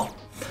more.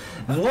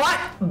 What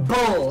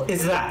bull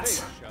is that?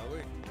 Shall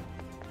we?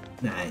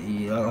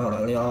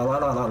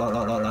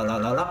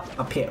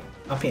 Up here.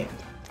 Up here.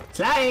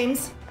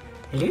 Slimes.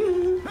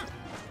 Hello.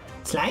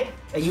 Slime?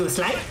 Are you a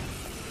slime?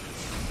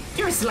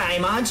 You're a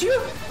slime, aren't you?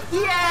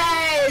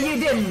 Yay! You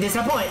didn't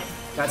disappoint.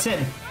 That's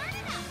him.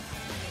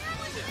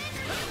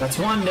 That's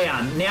one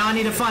down. Now I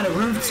need to find a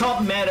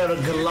rooftop made out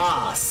of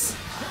glass.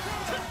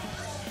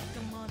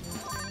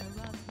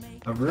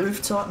 A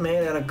rooftop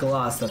made out of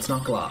glass. That's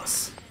not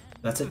glass.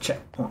 That's a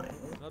checkpoint.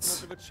 Not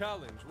much of a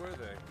challenge, were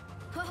they?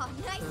 Oh,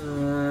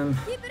 nice.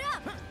 Keep it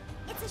up.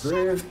 It's a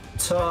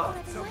Rooftop.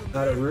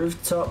 At a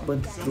rooftop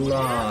with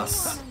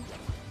glass.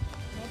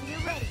 Maybe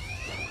you're ready.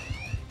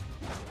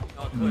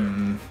 Not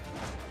clear.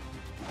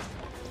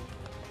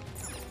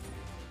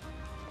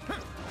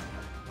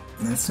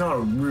 That's not a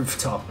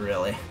rooftop,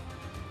 really.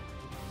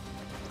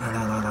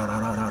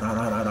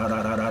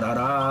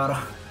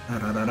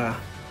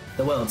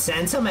 The world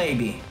center,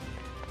 maybe.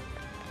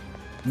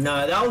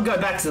 No, that would go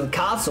back to the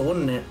castle,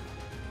 wouldn't it?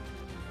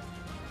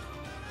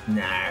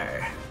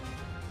 No.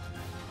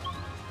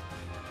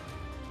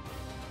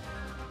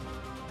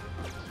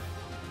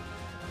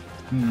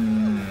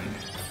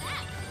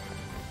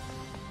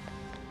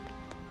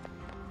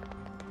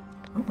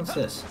 Oh, what's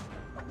this?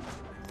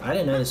 I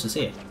didn't know this was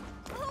here.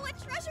 Oh, a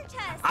treasure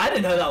chest. I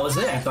didn't know that was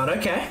there, but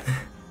okay.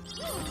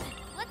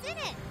 What's in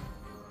it?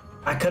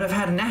 I could have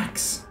had an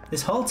axe.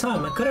 This whole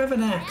time, I could have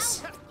an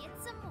axe. Let's get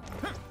some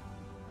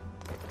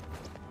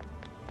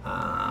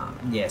more.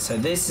 Yeah, so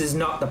this is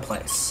not the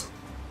place.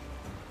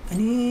 I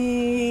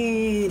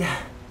need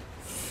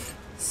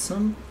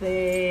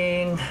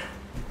something.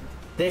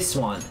 This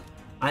one.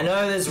 I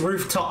know there's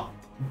rooftop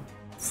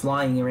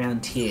flying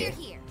around here. You're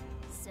here.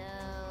 So,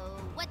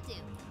 what do?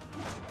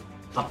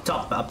 Up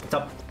top, up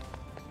top.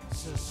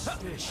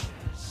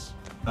 Suspicious.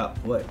 Oh,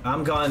 wait,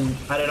 I'm going.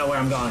 I don't know where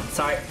I'm going.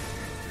 Sorry.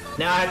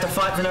 Now I have to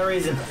fight for no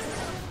reason.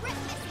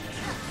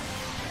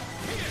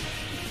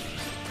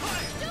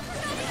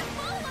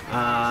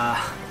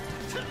 I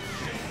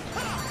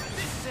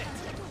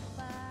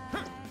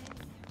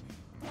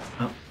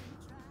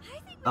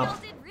think we all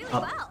Up, did really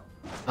up, well.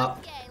 up.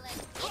 Okay,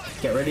 let's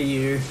Get rid of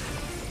you.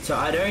 So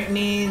I don't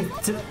need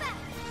to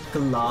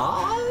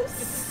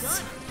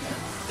glass.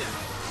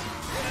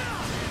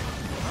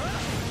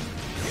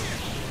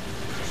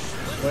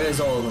 Where's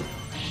all of them?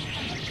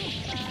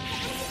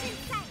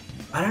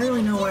 I don't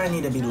really know where I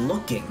need to be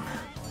looking.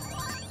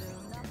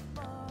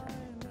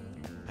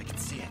 I can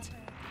see it.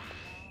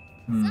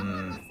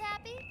 Someone looks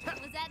happy.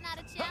 Was that not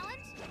a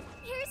challenge?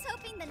 Here's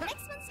hoping the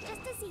next one's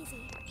just as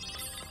easy.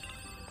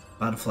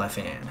 Butterfly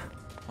fan.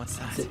 What's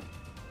that?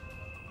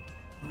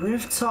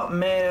 Rooftop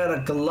made out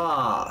of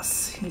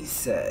glass, he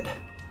said.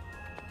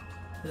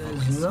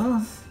 There's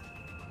nothing.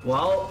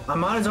 Well, I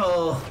might as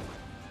well.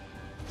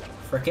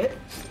 Frick it.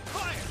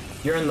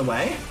 You're in the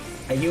way.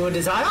 Are you a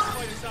desire?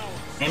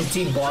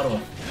 Empty bottle.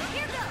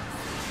 Here goes.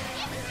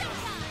 It's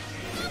showtime.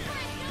 Go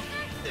for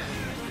it,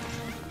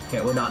 Joker.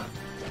 Okay, we're done.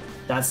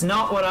 That's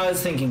not what I was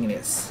thinking it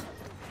is.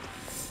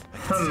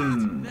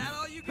 That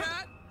all you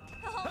got?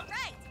 All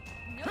right.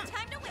 No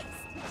time to waste.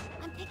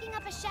 I'm picking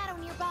up a shadow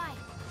nearby.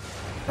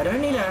 I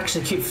don't need to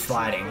actually keep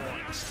fighting.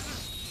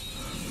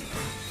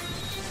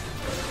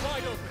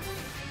 Wide open.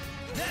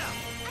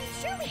 I'm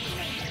sure we can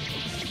make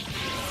it.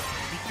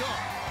 Be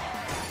gone.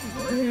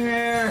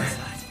 Where?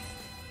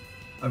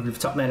 A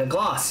rooftop made of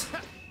glass.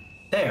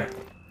 There.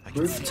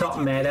 Rooftop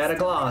made out of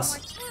glass.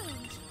 More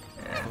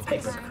challenge.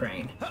 Paper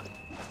crane.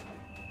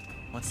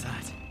 What's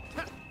that?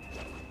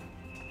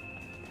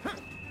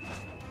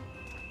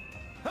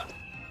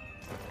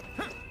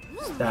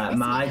 Is that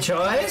my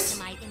choice?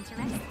 My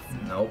interest.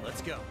 Nope.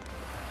 Let's go.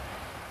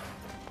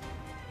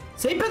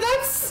 See, but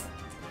that's...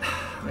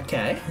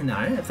 Okay,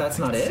 no, if that's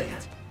not it.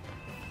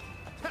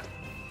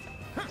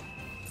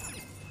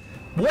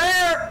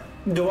 Where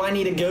do I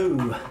need to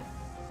go?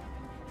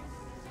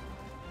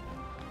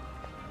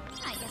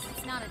 I guess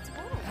it's not a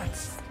total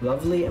waste.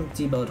 Lovely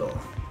empty bottle.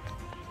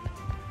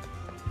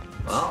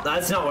 Well,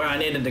 that's not where I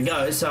needed to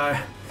go, so...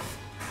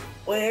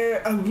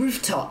 Where? A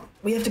rooftop.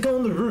 We have to go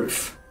on the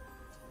roof.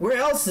 Where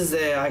else is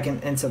there I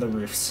can enter the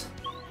roofs?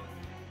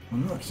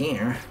 I'm not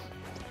here.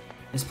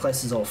 This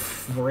place is all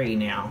free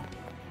now.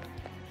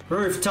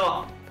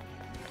 Rooftop.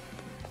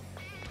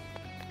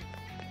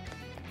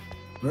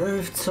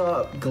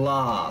 Rooftop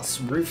glass.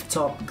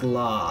 Rooftop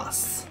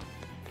glass.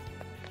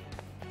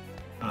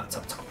 Oh, it's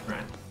up top,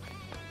 right.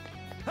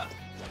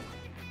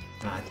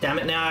 Ah, damn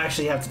it, now I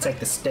actually have to take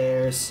the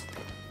stairs.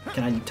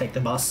 Can I take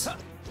the bus?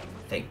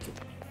 Thank you.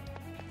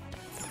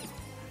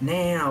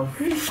 Now,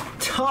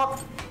 rooftop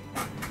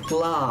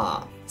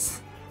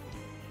glass.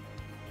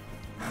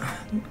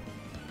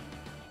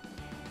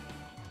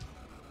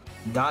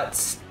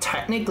 That's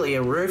technically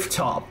a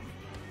rooftop,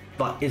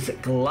 but is it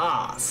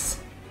glass?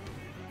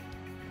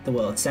 The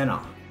world center.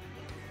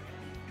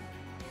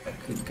 I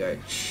could go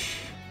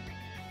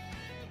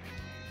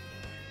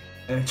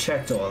I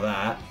checked all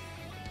that.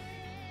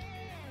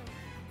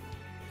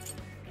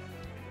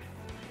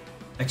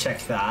 I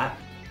checked that.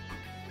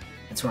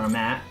 That's where I'm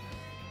at.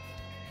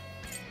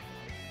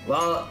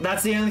 Well,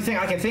 that's the only thing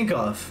I can think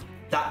of.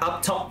 That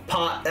up top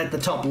part at the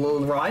top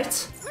little right.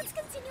 Let's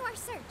continue our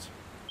search.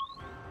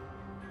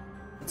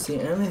 It's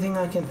the only thing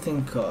I can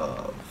think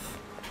of.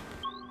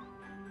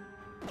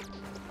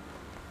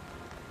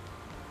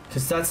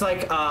 Because that's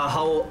like a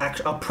whole,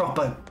 a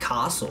proper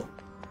castle.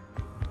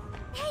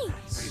 Hey,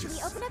 should we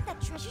open up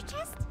that treasure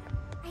chest?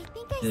 I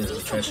think I There's see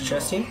a treasure something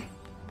chest here.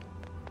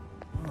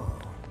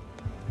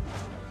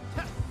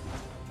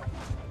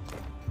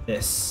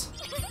 This.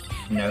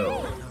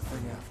 No.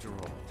 Nothing after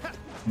all.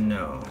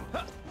 No.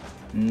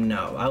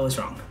 No, I was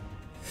wrong.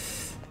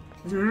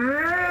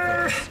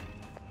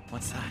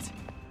 What's that?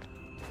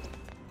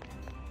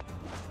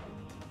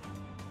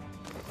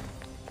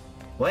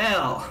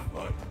 Well,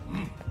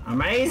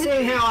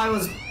 amazing how I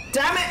was.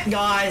 Damn it,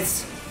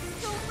 guys!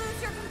 Don't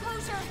lose your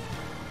composure.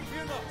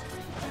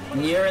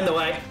 You're in the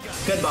way.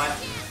 Goodbye.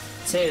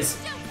 Cheers.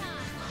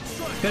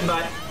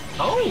 Goodbye.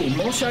 Oh,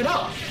 more showed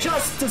up.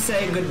 Just to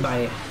say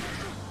goodbye.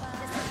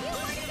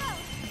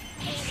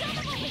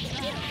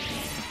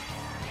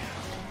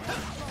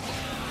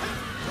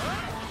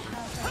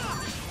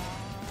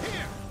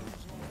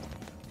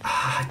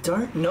 I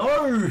don't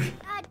know.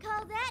 I'd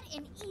call that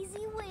an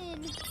easy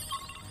win.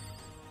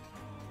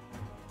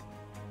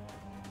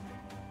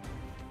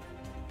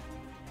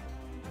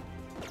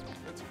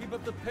 Let's keep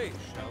up the pace,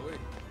 shall we?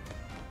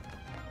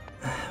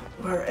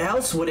 Where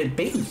else would it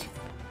be?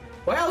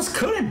 Where else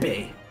could it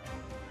be?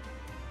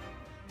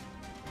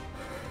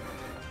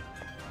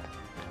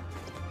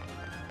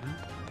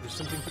 There's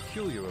something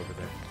peculiar over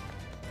there.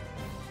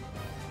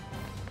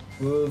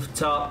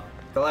 Rooftop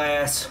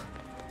glass.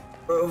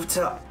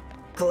 Rooftop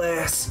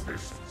glass.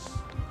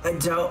 I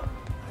don't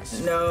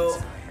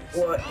know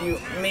what you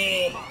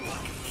mean.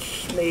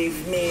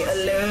 Leave me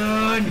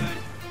alone.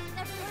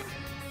 Everyone,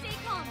 stay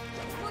calm.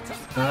 We'll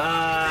just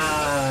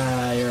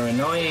Ah, you're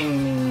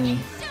annoying me.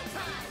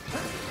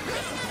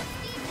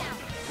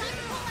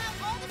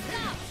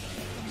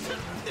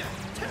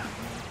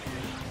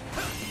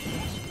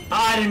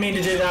 I didn't mean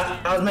to do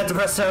that. I was meant to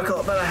press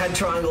circle, but I had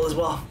triangle as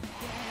well.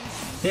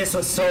 This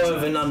was so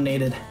over and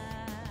unneeded.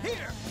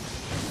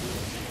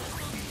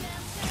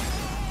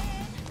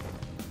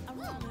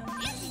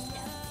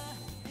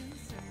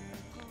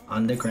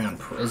 Underground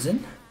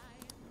prison?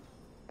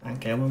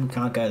 Okay, well we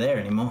can't go there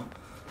anymore.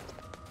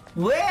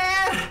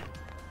 Where?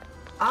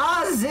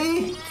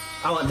 Ozzy!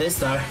 I want this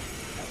though. I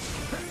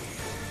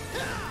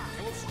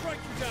will strike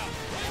you down.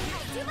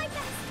 do my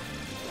best.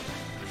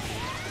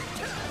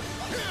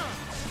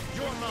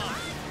 You're mine.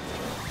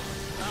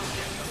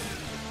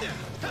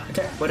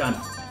 Okay, we're done.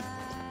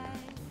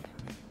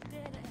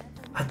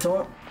 I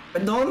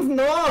don't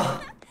know!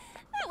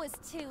 That was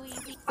too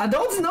easy. I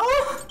don't know!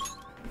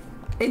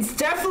 It's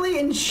definitely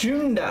in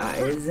Shunda,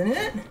 isn't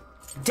it?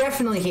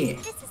 Definitely here.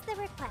 This is the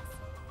request.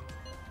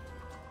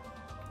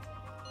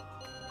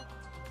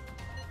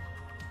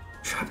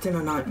 Trapped in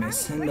a nightmare,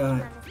 send You're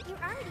already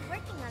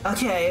working on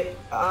this. Okay,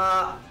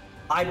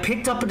 I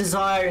picked up a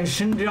desire in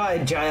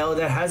Shunda jail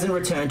that hasn't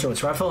returned to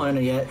its rightful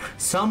owner yet.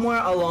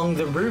 Somewhere along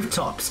the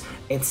rooftops.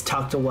 It's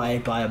tucked away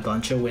by a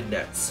bunch of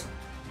windows.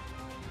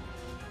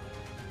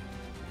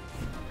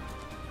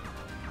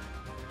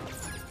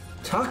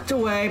 Tucked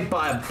away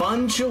by a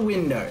bunch of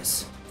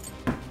windows.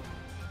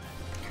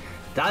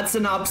 That's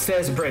an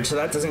upstairs bridge, so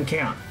that doesn't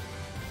count.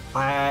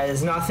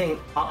 There's nothing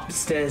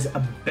upstairs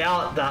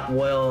about that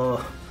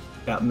well,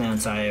 about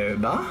Mount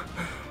Ioba.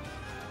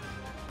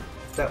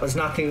 That was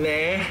nothing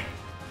there.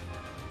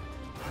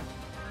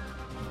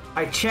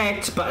 I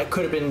checked, but it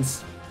could have been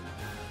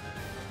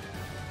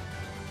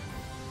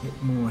a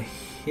bit more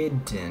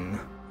hidden.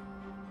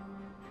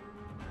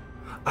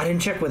 I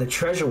didn't check where the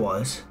treasure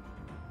was.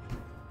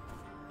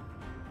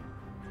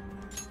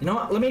 You know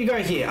what? Let me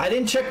go here. I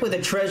didn't check where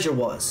the treasure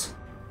was.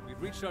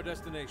 We've reached our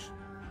destination.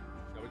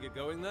 Shall we get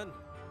going then?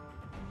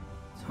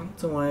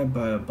 Tucked away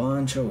by a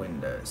bunch of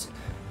windows.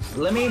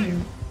 Let me...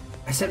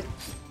 I said...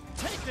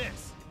 Take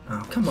this.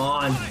 Oh, come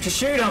on. Just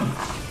shoot him.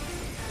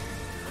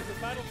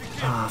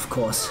 Ah, of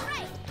course.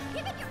 Right,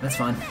 give it your That's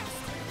very fine. best.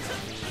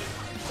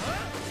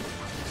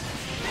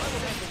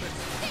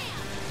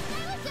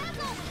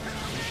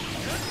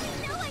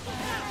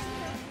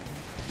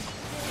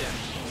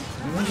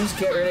 Let me just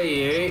get rid of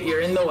you.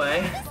 You're in the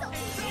way.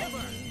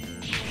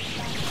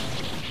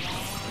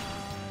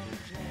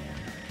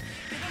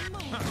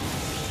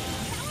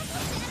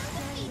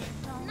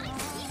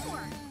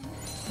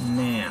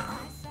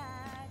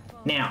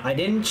 Now, I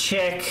didn't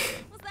check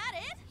Was that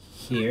it?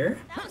 here.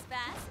 That was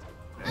fast.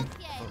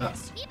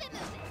 Okay, keep it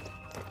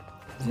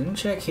moving. Didn't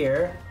check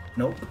here.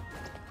 Nope.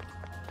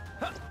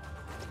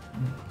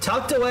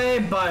 Tucked away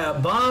by a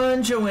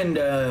bunch of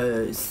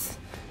windows.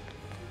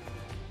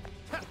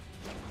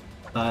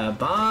 By a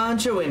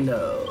bunch of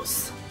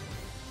windows.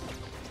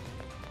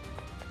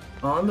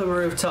 On the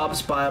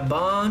rooftops by a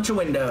bunch of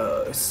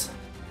windows.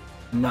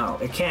 No,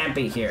 it can't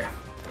be here.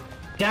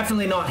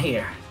 Definitely not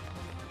here.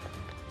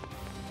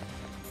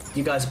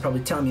 You guys are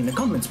probably telling me in the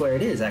comments where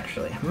it is,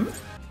 actually.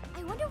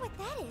 I wonder what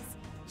that is.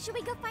 Should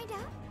we go find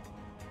out?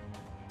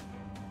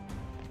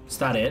 Is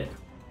that it?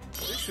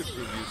 This should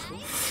prove useful.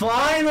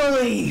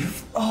 Finally!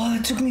 Oh,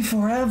 it took me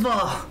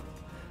forever.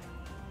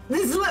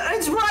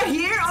 It's right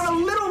here on a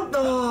little.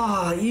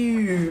 Oh,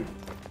 you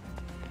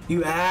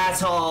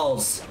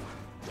assholes!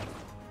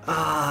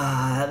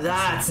 Ah,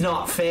 that's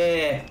not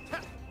fair.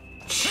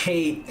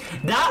 Cheap.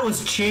 That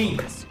was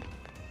cheap.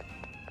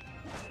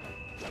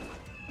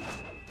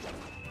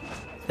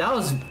 That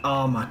was.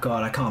 Oh my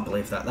god, I can't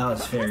believe that. That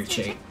was very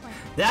cheap.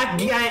 That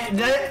game.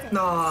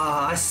 No,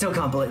 I still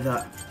can't believe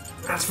that.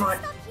 That's fine.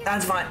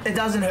 That's fine. It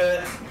doesn't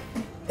hurt.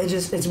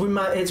 It's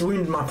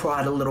wounded my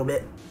pride a little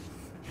bit.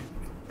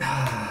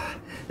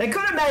 They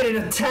could have made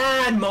it a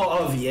tad more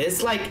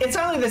obvious. Like, it's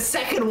only the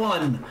second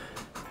one,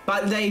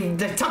 but they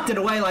tucked it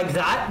away like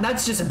that.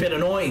 That's just a bit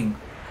annoying.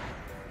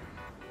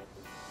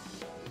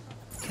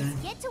 Okay.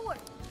 Get to work.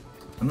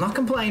 I'm not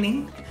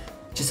complaining,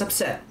 just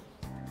upset.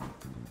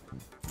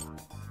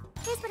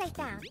 Here's what I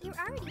found. You're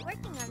already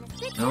working on this.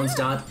 Good No one's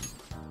job. done.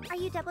 Are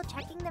you double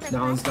checking the request?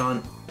 No one's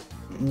done.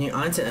 New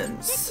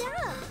items. Good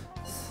job.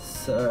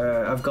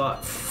 So I've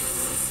got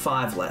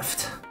 5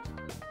 left.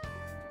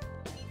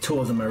 2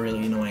 of them are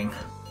really annoying.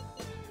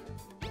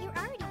 You're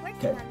already working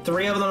Okay, on this.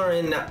 3 of them are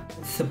in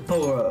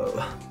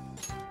Sapporo.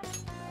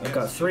 I've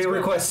got 3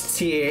 requests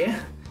here.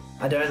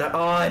 I don't know.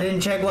 Oh, I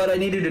didn't check what I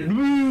needed to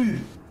do.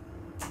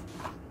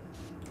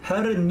 How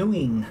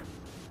annoying.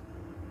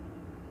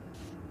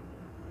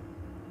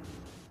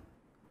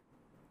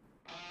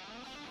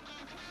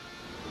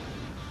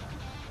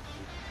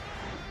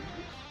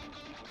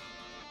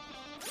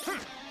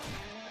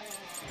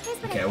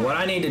 Okay, what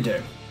I need to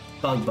do.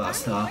 Bug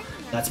Buster.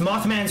 That's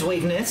Mothman's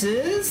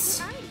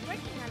weaknesses. Already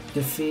working on this.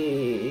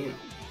 Defeat.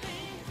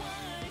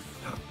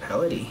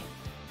 Melody.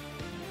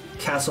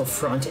 Castle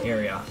front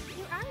area.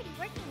 You're already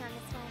working on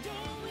this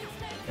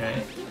one.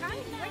 Okay. You're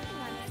already working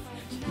on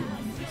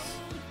this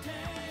one.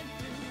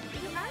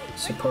 You're already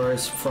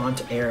Sapporo's front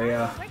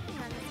area. working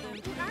on this one.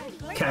 You're already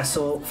working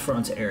Castle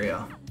front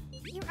area.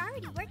 You're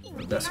already working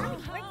on This You're one.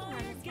 already working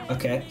on this one.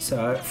 Okay,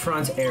 so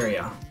front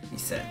area, he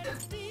said.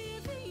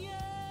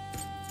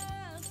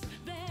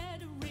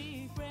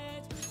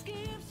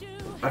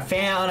 I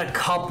found a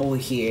couple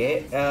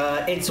here.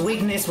 Its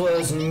weakness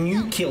was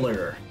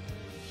nuclear.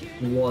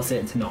 Was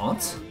it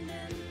not?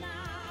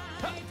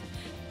 The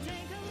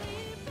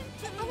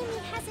enemy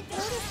hasn't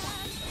noticed that.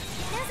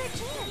 Now's our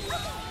chance.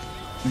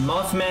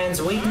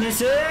 Mothman's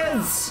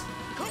weaknesses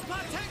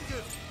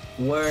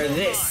were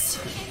this.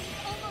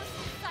 Almost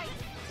in sight.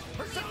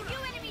 Only a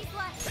few enemies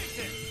left.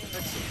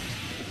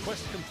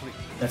 Quest complete.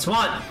 That's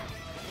 1.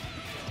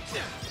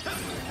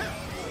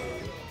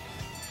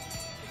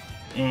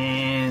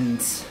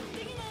 And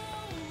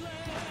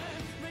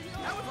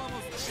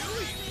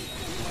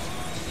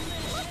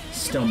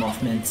still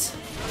Mothman's.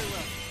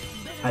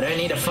 I don't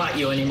need to fight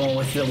you anymore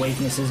with the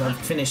weaknesses. I've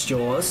finished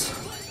yours.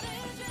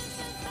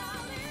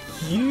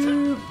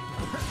 You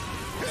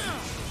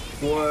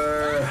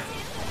were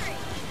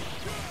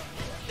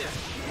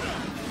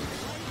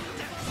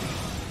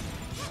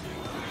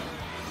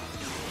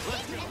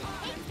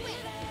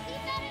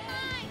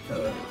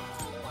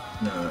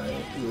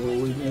no,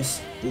 your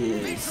weakness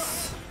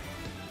is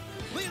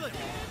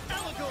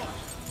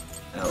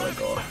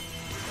Allegor.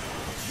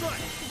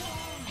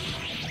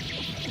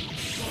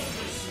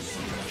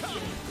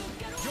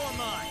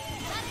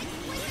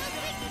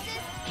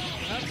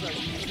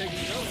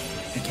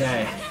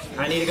 Okay,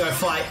 I need to go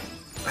fight.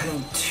 I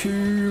think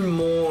 2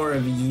 more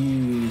of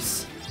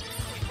yous.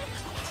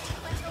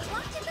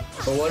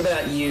 But what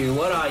about you?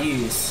 What are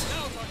yous?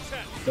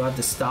 Do I have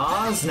the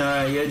stars?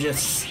 No, you're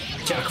just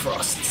Jack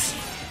Frosts.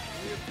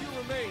 Only a few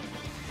remain.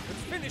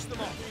 Let's finish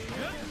them off.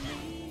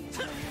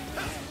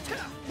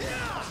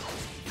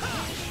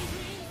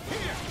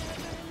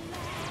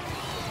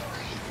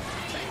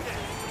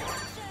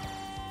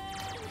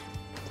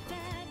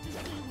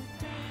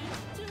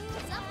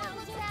 Someone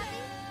looks happy.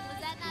 Was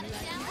that not a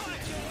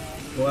challenge?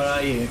 What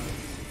are you?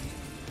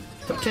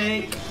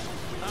 Cupcake.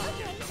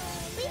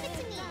 Leave it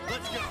to me.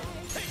 Let me out.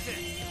 It's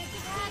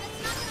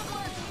not gonna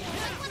work. You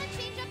might want to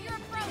change up your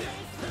approach.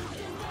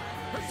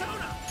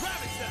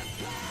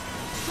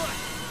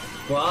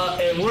 Well,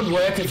 it would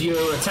work if you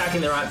were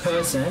attacking the right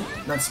person.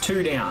 That's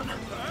 2 down.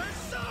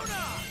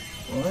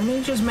 Well, let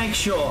me just make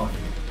sure.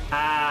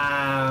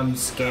 I'm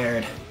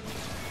scared.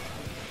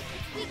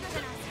 Weaker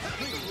than us.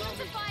 It's immune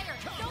to fire.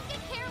 Don't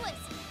get careless.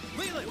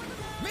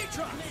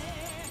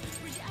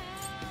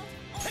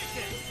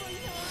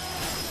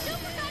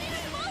 Super got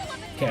even follow-up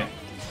attack. Okay.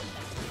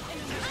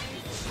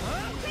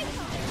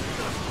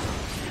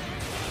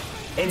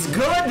 It's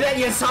good that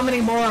you're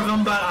summoning more of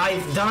them, but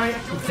I don't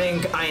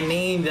think I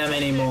need them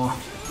anymore. Oh,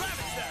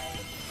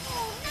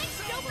 nice,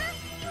 Joker.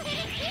 You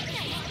hit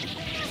it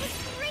weakness. That was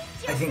great,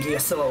 Joker. I think you're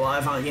still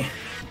alive, aren't you?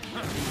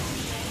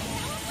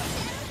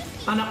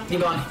 Oh no,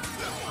 you're gone.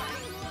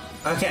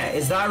 Okay,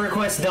 is that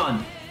request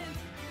done?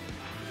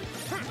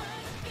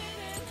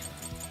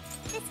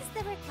 This is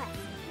the request.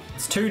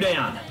 It's 2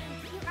 down.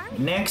 You're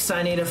already. Next,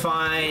 I need to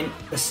find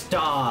the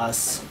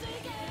stars.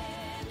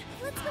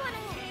 Let's go on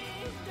ahead.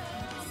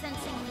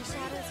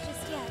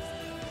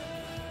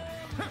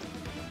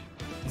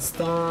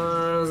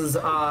 Stars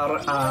are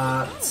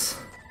at...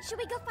 Should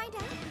we go find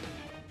out?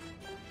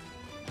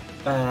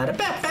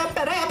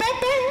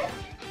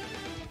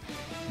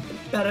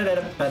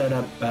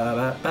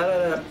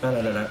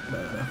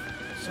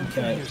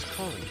 Okay. Here's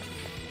calling.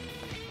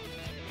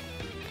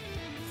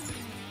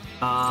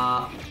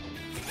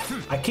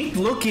 I keep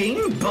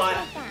looking, but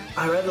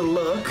I rather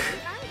look.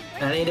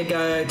 I need to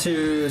go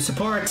to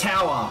Sapporo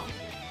Tower.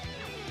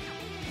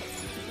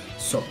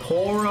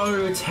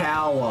 Sapporo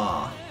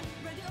Tower.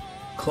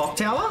 Clock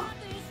Tower?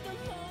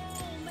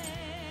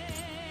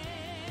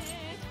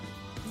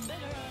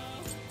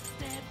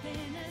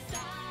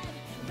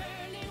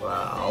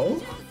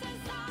 Well,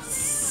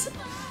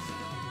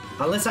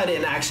 unless I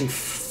didn't actually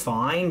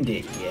find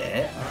it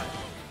yet.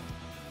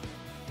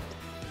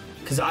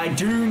 Because I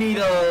do need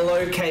to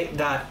locate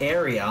that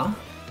area.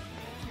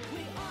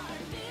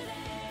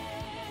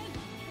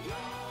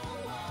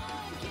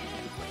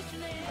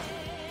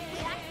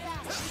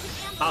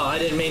 Oh, I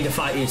didn't mean to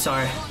fight you,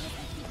 sorry.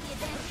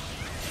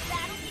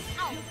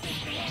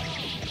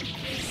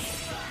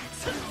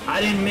 I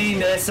didn't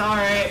mean to,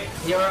 sorry.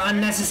 You're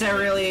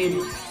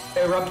unnecessarily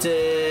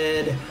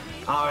erupted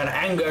out of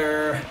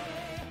anger.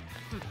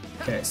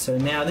 Okay, so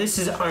now this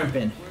is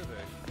open.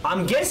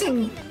 I'm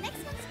guessing...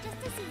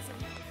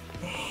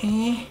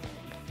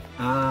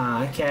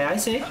 Ah, okay, I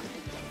see.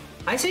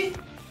 I see.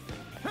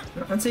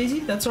 That's easy,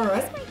 that's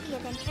alright.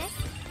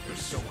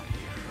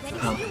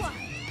 Oh.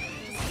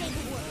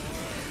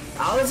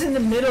 I was in the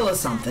middle of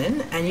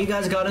something, and you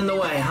guys got in the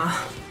way,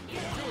 huh?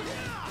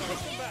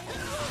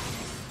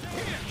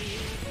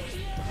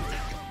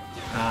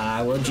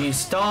 Would you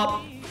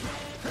stop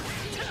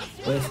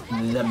with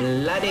the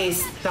bloody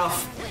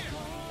stuff?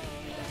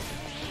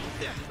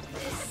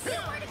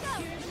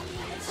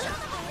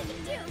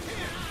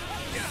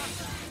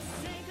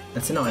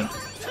 That's annoying.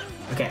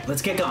 Okay,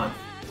 let's get going.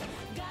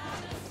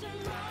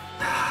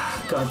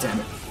 God damn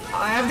it.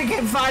 I have to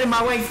keep fighting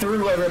my way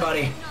through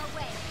everybody.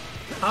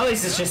 At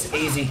least it's just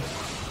easy.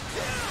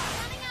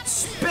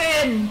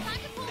 Spin!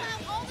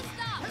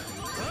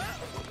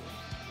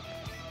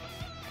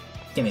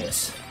 Give me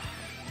this.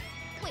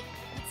 Wait,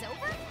 it's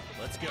over?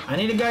 Let's go. I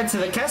need to go to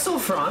the castle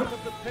front.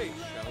 Up the pace,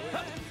 shall we?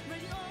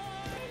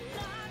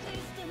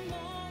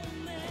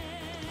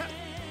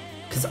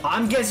 Because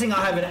I'm guessing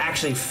I haven't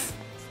actually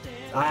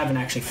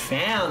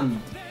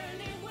found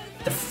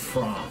the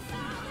front.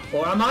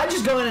 Or am I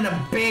just going in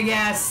a big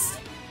ass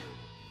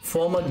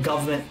former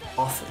government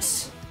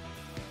office?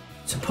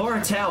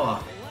 Sapporo Tower.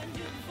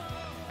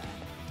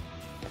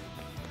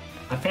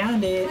 I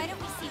found it. Why don't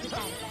we see what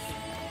that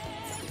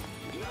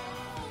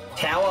is?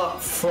 Tower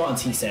front,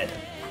 he said.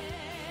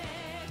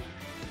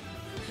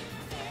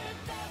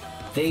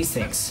 These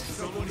things.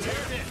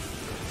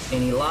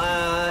 Any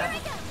light?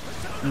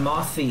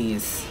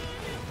 Mothies.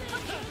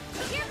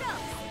 Here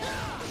goes.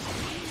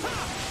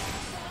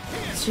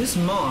 It's just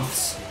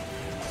moths.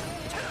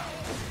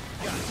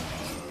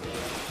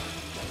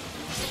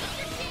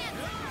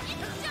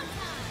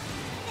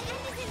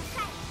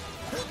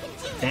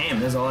 Damn,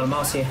 there's a lot of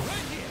moss here.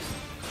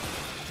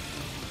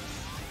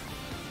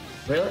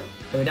 Really?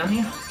 Are we done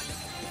here?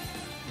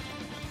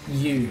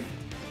 You.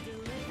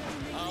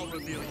 I'll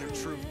reveal your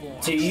true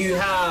form. Do you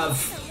have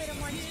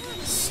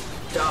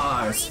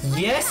stars?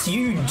 Yes,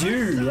 you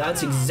do.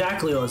 That's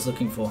exactly what I was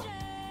looking for.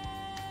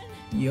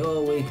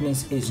 Your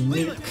weakness is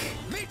nuke.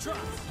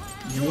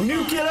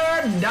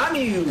 Nuclear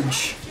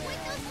damage.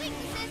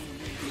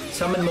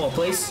 Summon more,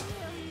 please.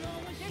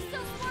 They're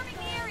still swarming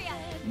the area.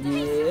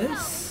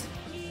 Yes.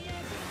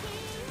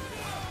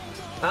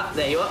 Ah,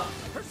 there you are.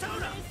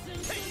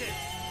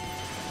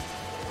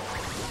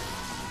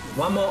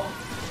 One more.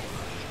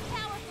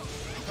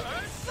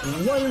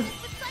 One.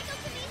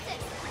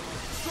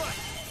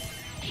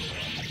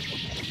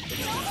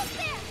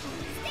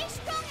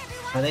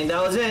 I think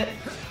that was it.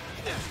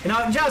 You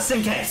know, just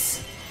in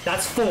case.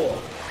 That's 4.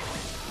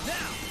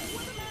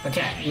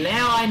 Okay,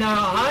 now I know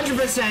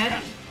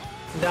 100%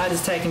 that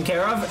is taken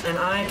care of, and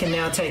I can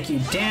now take you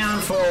down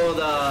for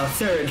the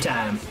 3rd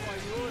time.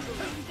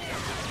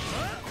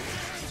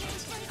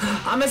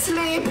 I'm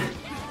asleep!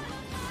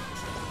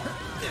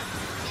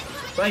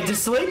 Wait,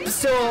 does sleep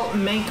still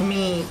make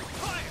me...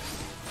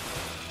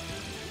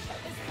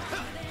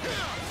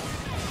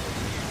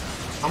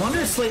 I wonder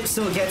if sleep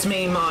still gets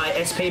me my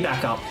XP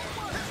back up.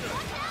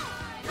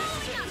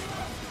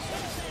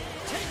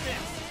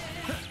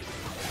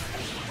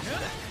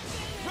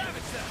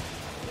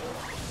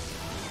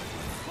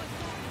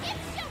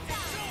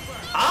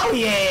 Oh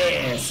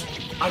yes!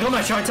 I got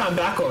my showtime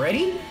back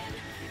already?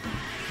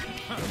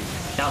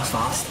 That was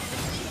fast.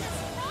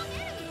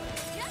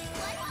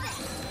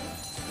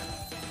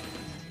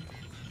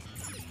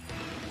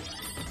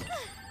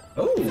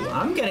 Oh,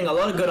 I'm getting a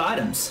lot of good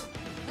items.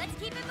 Let's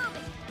keep it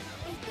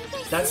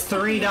moving. That's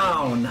 3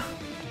 down. Looks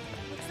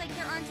like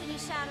there aren't any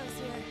shadows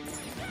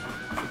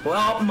here.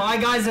 Well, my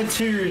guys are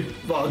too...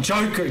 Well,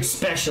 Joker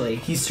especially.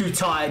 He's too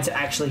tired to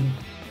actually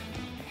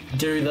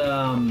do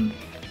the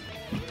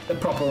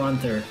proper run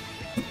through.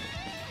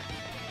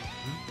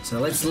 So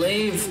let's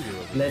leave.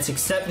 Let's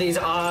accept these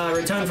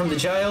return from the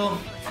jail.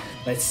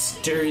 Let's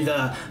do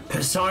the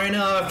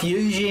persona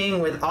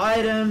fusing with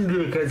item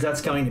because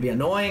that's going to be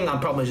annoying. I'm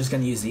probably just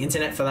going to use the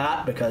internet for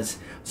that because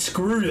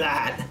screw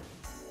that.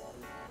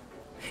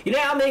 You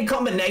know how many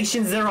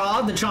combinations there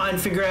are to try and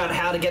figure out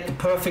how to get the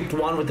perfect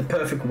one with the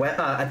perfect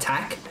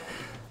attack?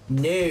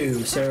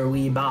 No, sir,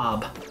 wee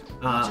Bob.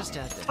 I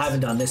haven't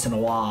done this in a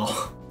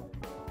while.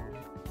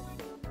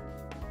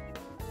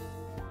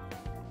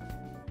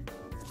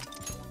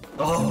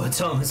 Oh, it's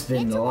almost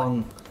been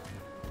long.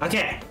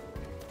 Okay.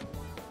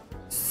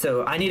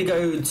 So I need to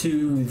go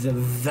to the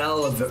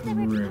velvet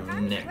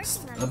room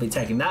next. I'll be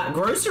taking that.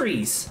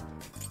 Groceries.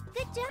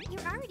 Good job.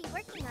 You're already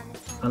working on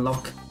this one.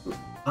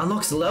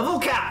 Unlocks level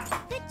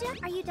cap. Good job.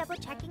 Are you double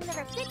checking the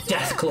refrigerator?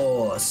 Death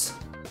claws.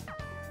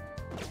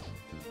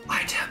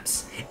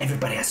 Items.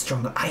 Everybody has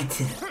stronger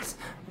items.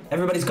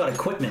 Everybody's got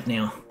equipment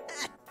now.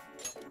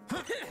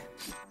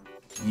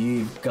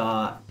 You've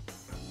got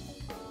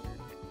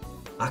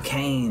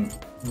arcane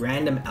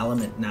random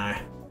element. No.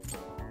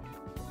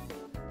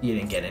 You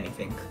didn't get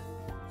anything.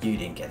 You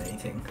didn't get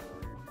anything.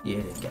 You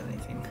didn't get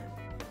anything.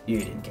 You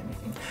didn't get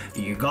anything.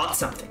 You got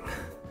something.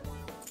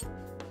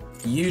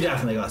 You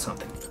definitely got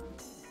something.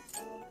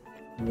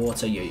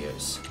 Water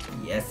yo-yos.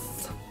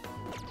 Yes.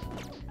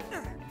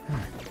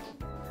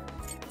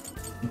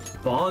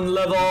 Bond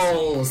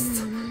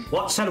levels.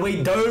 What shall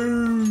we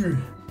do?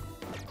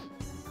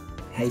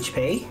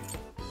 HP.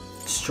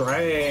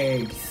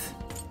 Strength.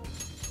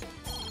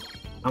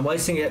 I'm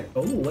wasting it.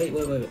 Oh, wait.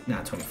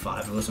 Nah,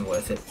 25. It wasn't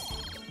worth it.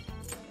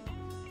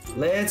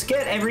 Let's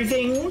get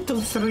everything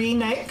to 3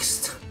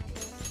 next.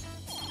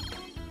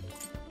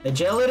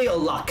 Agility or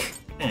luck?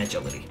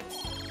 Agility.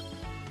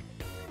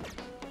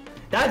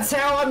 That's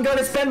how I'm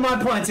gonna spend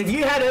my points. If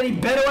you had any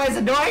better ways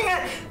of doing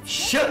it,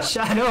 shush,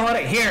 I don't want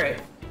to hear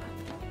it.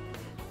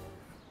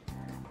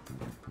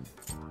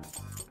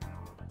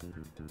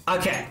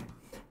 Okay,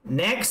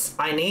 next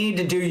I need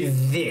to do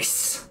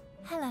this.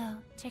 Hello,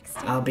 Trickster.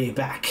 I'll be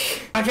back.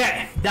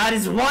 Okay, that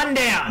is 1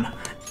 down.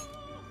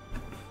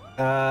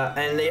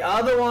 And the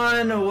other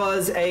one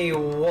was a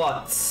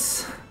what?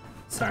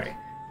 Sorry.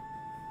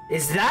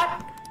 Is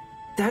that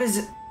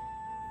is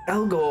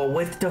Elgor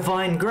with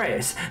Divine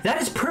Grace.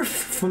 That is proof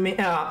for me,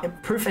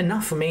 proof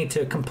enough for me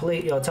to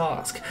complete your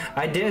task.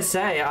 I dare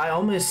say I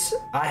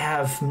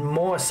have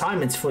more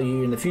assignments for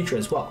you in the future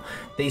as well.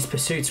 These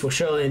pursuits will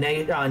surely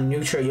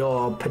nurture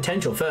your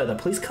potential further.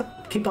 Please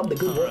keep up the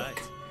good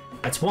work.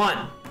 That's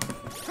 1.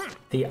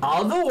 The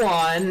other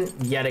one,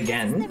 yet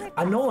again,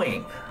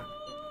 annoying.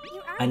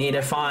 I need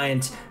to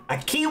find a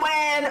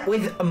Kiwan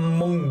with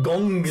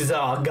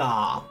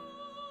Mongongzaga.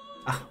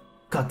 Oh,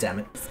 God damn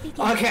it.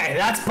 Okay,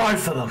 that's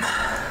both of them.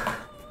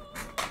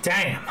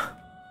 Damn.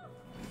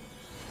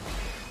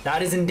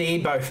 That is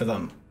indeed both of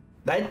them.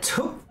 That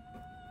took...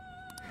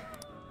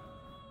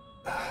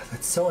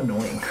 That's so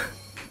annoying.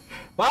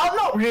 Well,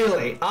 not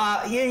really.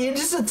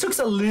 It took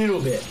a little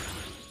bit.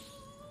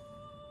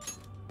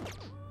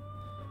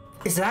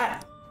 Is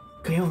that...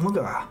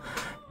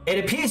 It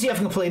appears you have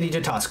completed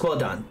your task. Well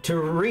done. To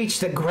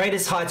reach the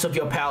greatest heights of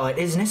your power, it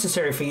is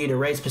necessary for you to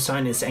raise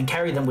personas and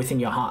carry them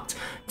within your heart.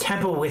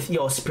 Tamper with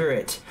your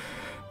spirit.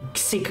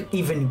 Seek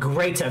even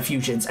greater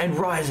fusions and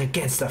rise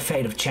against the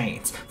fate of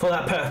chains. For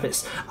that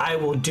purpose, I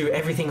will do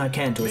everything I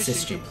can to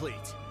assist you.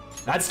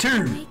 That's 2.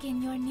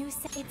 Awaken your new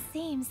it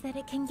seems that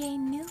it can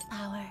gain new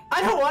power.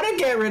 I don't want to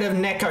get rid of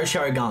Neko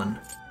Shogun.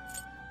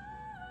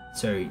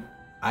 So,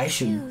 I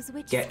should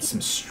get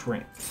some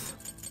strength.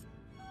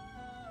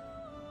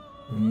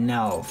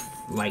 No,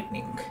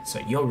 lightning. So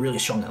you're really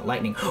strong at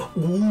lightning.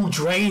 Ooh,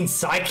 drain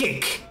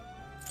psychic.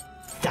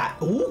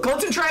 Ooh,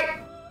 concentrate.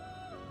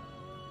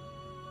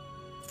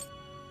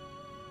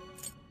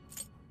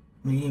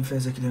 Medium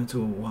physical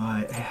to a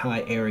wide,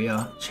 high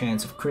area,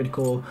 chance of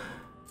critical.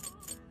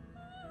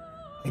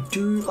 I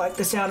do like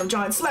the sound of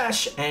giant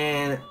slash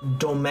and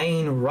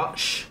domain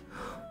rush.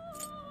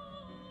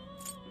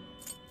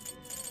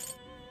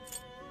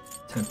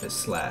 Tempest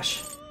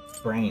slash,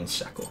 brain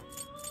shackle,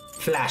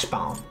 flash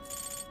bomb.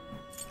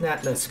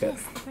 Let's go.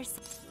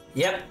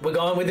 Yep, we're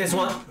going with this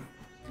one.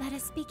 Let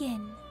us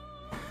begin.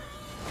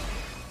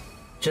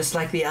 Just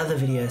like the other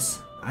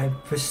videos, I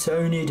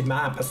personated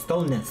my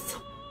personas.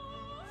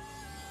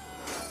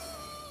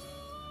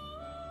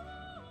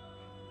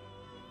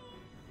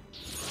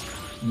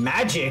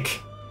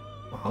 Magic?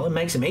 Well, it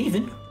makes them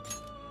even.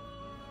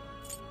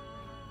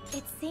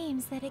 It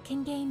seems that it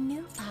can gain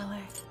new power.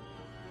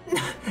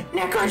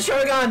 Neko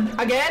Shogun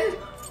again?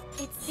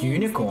 It seems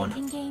Unicorn. That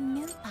it can gain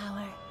new power.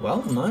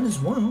 Well, mine as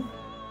well.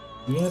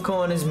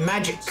 Unicorn is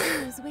magic.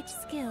 Choose which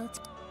skill.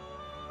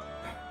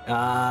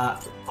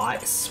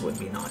 Ice would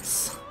be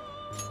nice.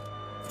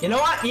 You know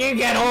what? You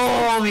get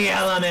all the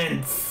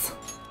elements.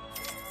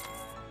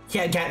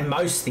 Yeah, get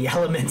most of the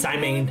elements, I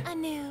mean.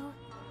 Anew.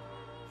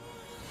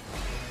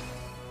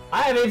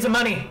 I have heaps of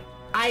money.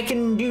 I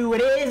can do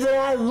whatever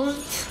I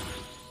want.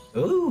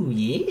 Ooh,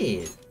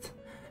 yes.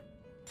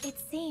 It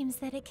seems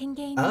that it can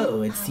gain Oh,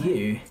 new it's power.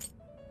 you.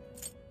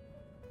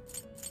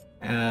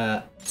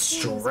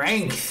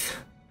 Strength.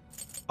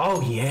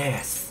 Oh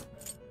yes.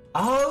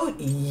 Oh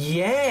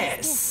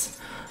yes.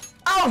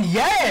 Oh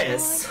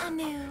yes.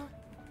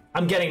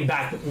 I'm getting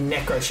back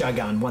Necro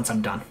Shogun once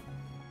I'm done.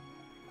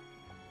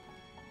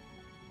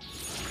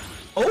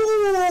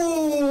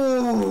 Oh,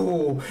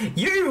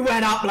 you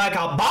went up like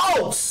a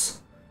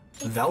boss.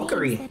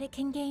 Valkyrie. That it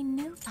can gain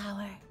new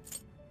power.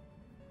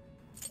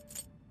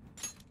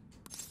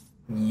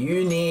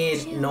 You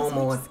need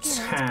normal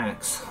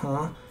attacks,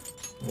 huh?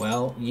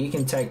 Well, you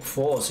can take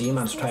 4, so you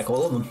might as well take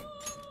all of them.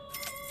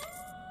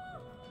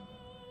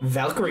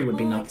 Valkyrie would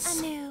be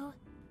nice.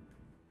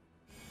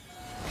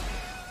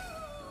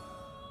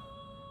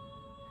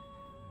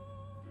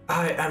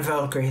 I am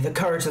Valkyrie, the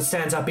courage that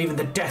stands up, even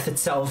the death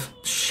itself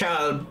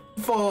shall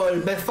fall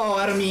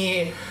before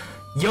me.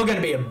 You're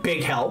gonna be a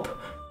big help.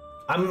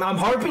 I'm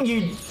hoping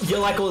you're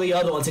like all the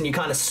other ones and you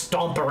kind of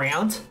stomp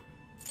around.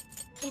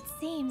 It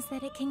seems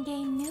that it can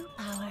gain new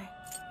power.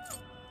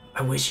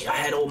 I wish I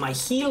had all my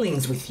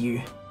healings with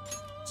you.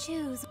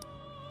 Choose.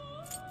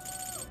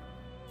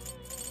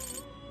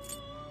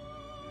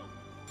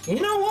 You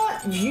know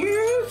what?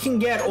 You can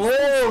get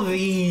all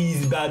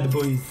these bad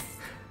boys.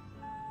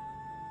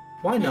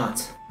 Why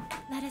not?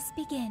 Let us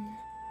begin.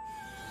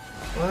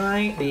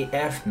 Why the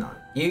F not?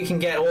 You can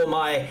get all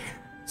my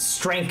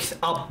strength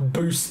up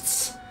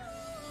boosts.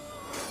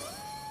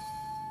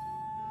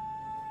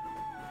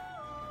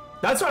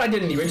 That's what I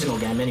did in the original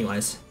game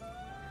anyways.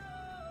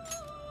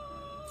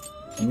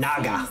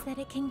 Naga. That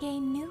it can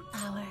gain new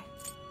power.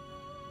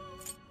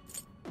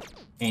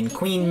 And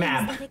Queen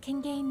Mab. That it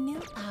can gain new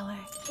power.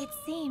 It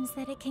seems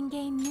that it can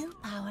gain new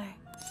power.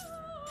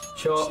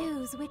 Sure.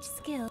 Choose which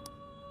skill.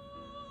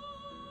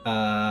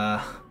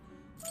 I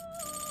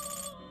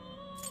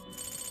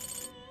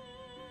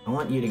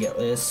want you to get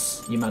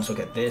this. You might as well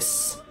get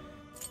this.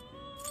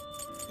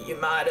 You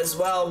might as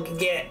well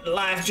get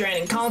Life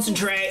Drain and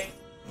Concentrate.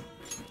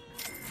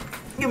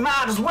 You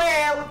might as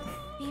well.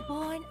 Be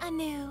born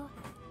anew.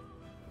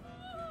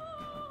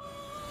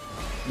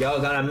 You're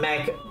gonna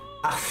make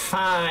a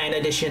fine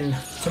addition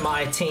to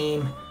my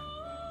team.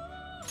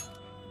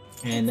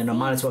 And then I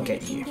might as well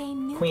get you.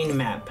 Queen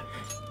Map.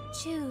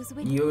 Choose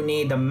which. You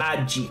need the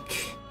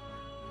magic.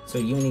 So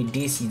you need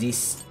this.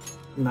 This.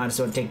 You might as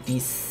well take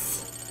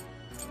this.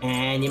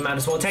 And you might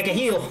as well take a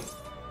heal.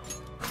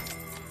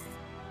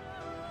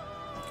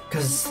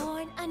 Because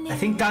I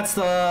think that's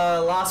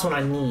the last one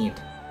I need.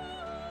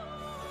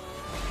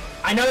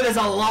 I know there's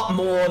a lot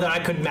more that I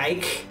could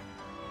make.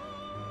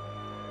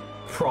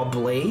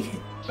 Probably.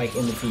 Like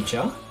in the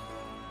future.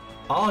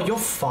 Oh, you're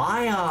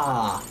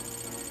fire!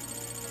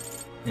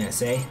 Yeah,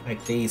 see?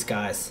 Like these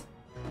guys.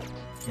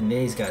 And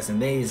these guys,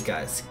 and these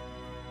guys.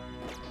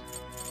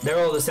 They're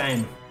all the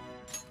same.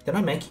 Did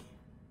I make you?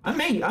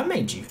 I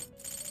made you.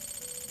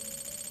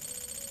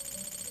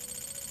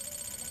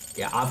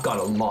 Yeah, I've got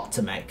a lot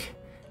to make.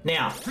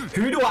 Now,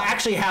 who do I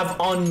actually have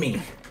on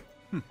me?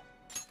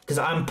 Because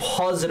I'm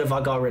positive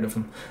I got rid of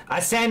him.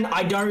 Ascend,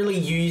 I don't really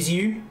use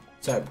you.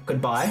 So,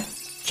 goodbye.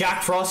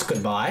 Jack Frost,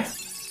 goodbye.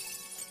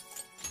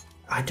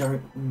 I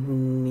don't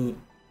need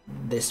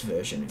this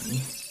version of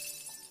me.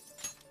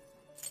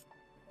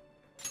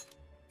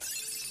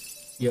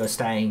 You're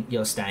staying,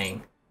 you're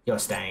staying, you're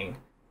staying,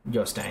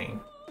 you're staying.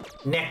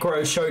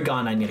 Necro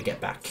Shogun, I need to get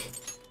back.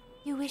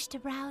 You wish to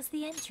browse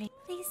the entry.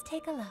 Please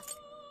take a look.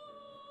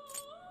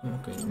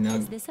 Okay, no.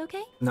 Is this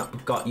okay? No,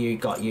 got you,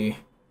 got you.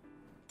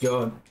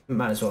 You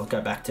might as well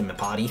go back to my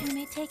party. You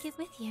may take it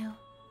with you.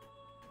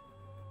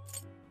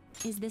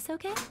 Is this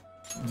okay?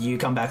 You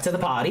come back to the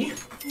party.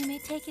 You may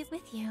take it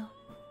with you.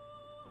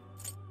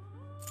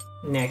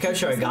 Necro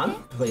Shogun, okay?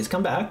 please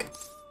come back.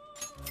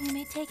 You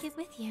may take it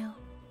with you.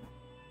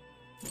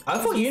 I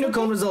thought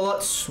Unicorn was a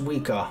lot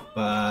weaker,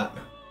 but...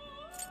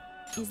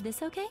 Is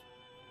this okay?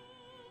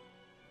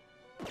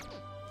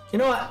 You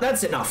know what?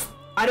 That's enough.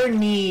 I don't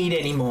need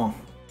any more.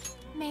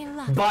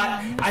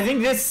 But I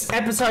think this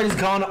episode has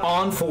gone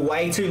on for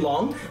way too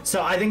long,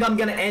 so I think I'm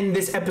going to end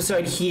this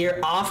episode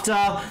here after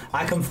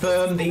I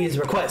confirm these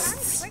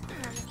requests.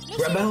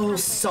 Rebel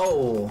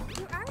Soul.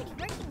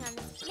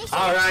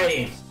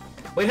 Alrighty.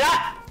 With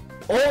that,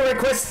 all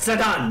requests are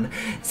done,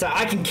 so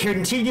I can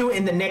continue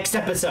in the next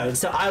episode.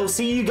 So I will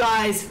see you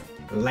guys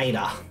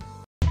later.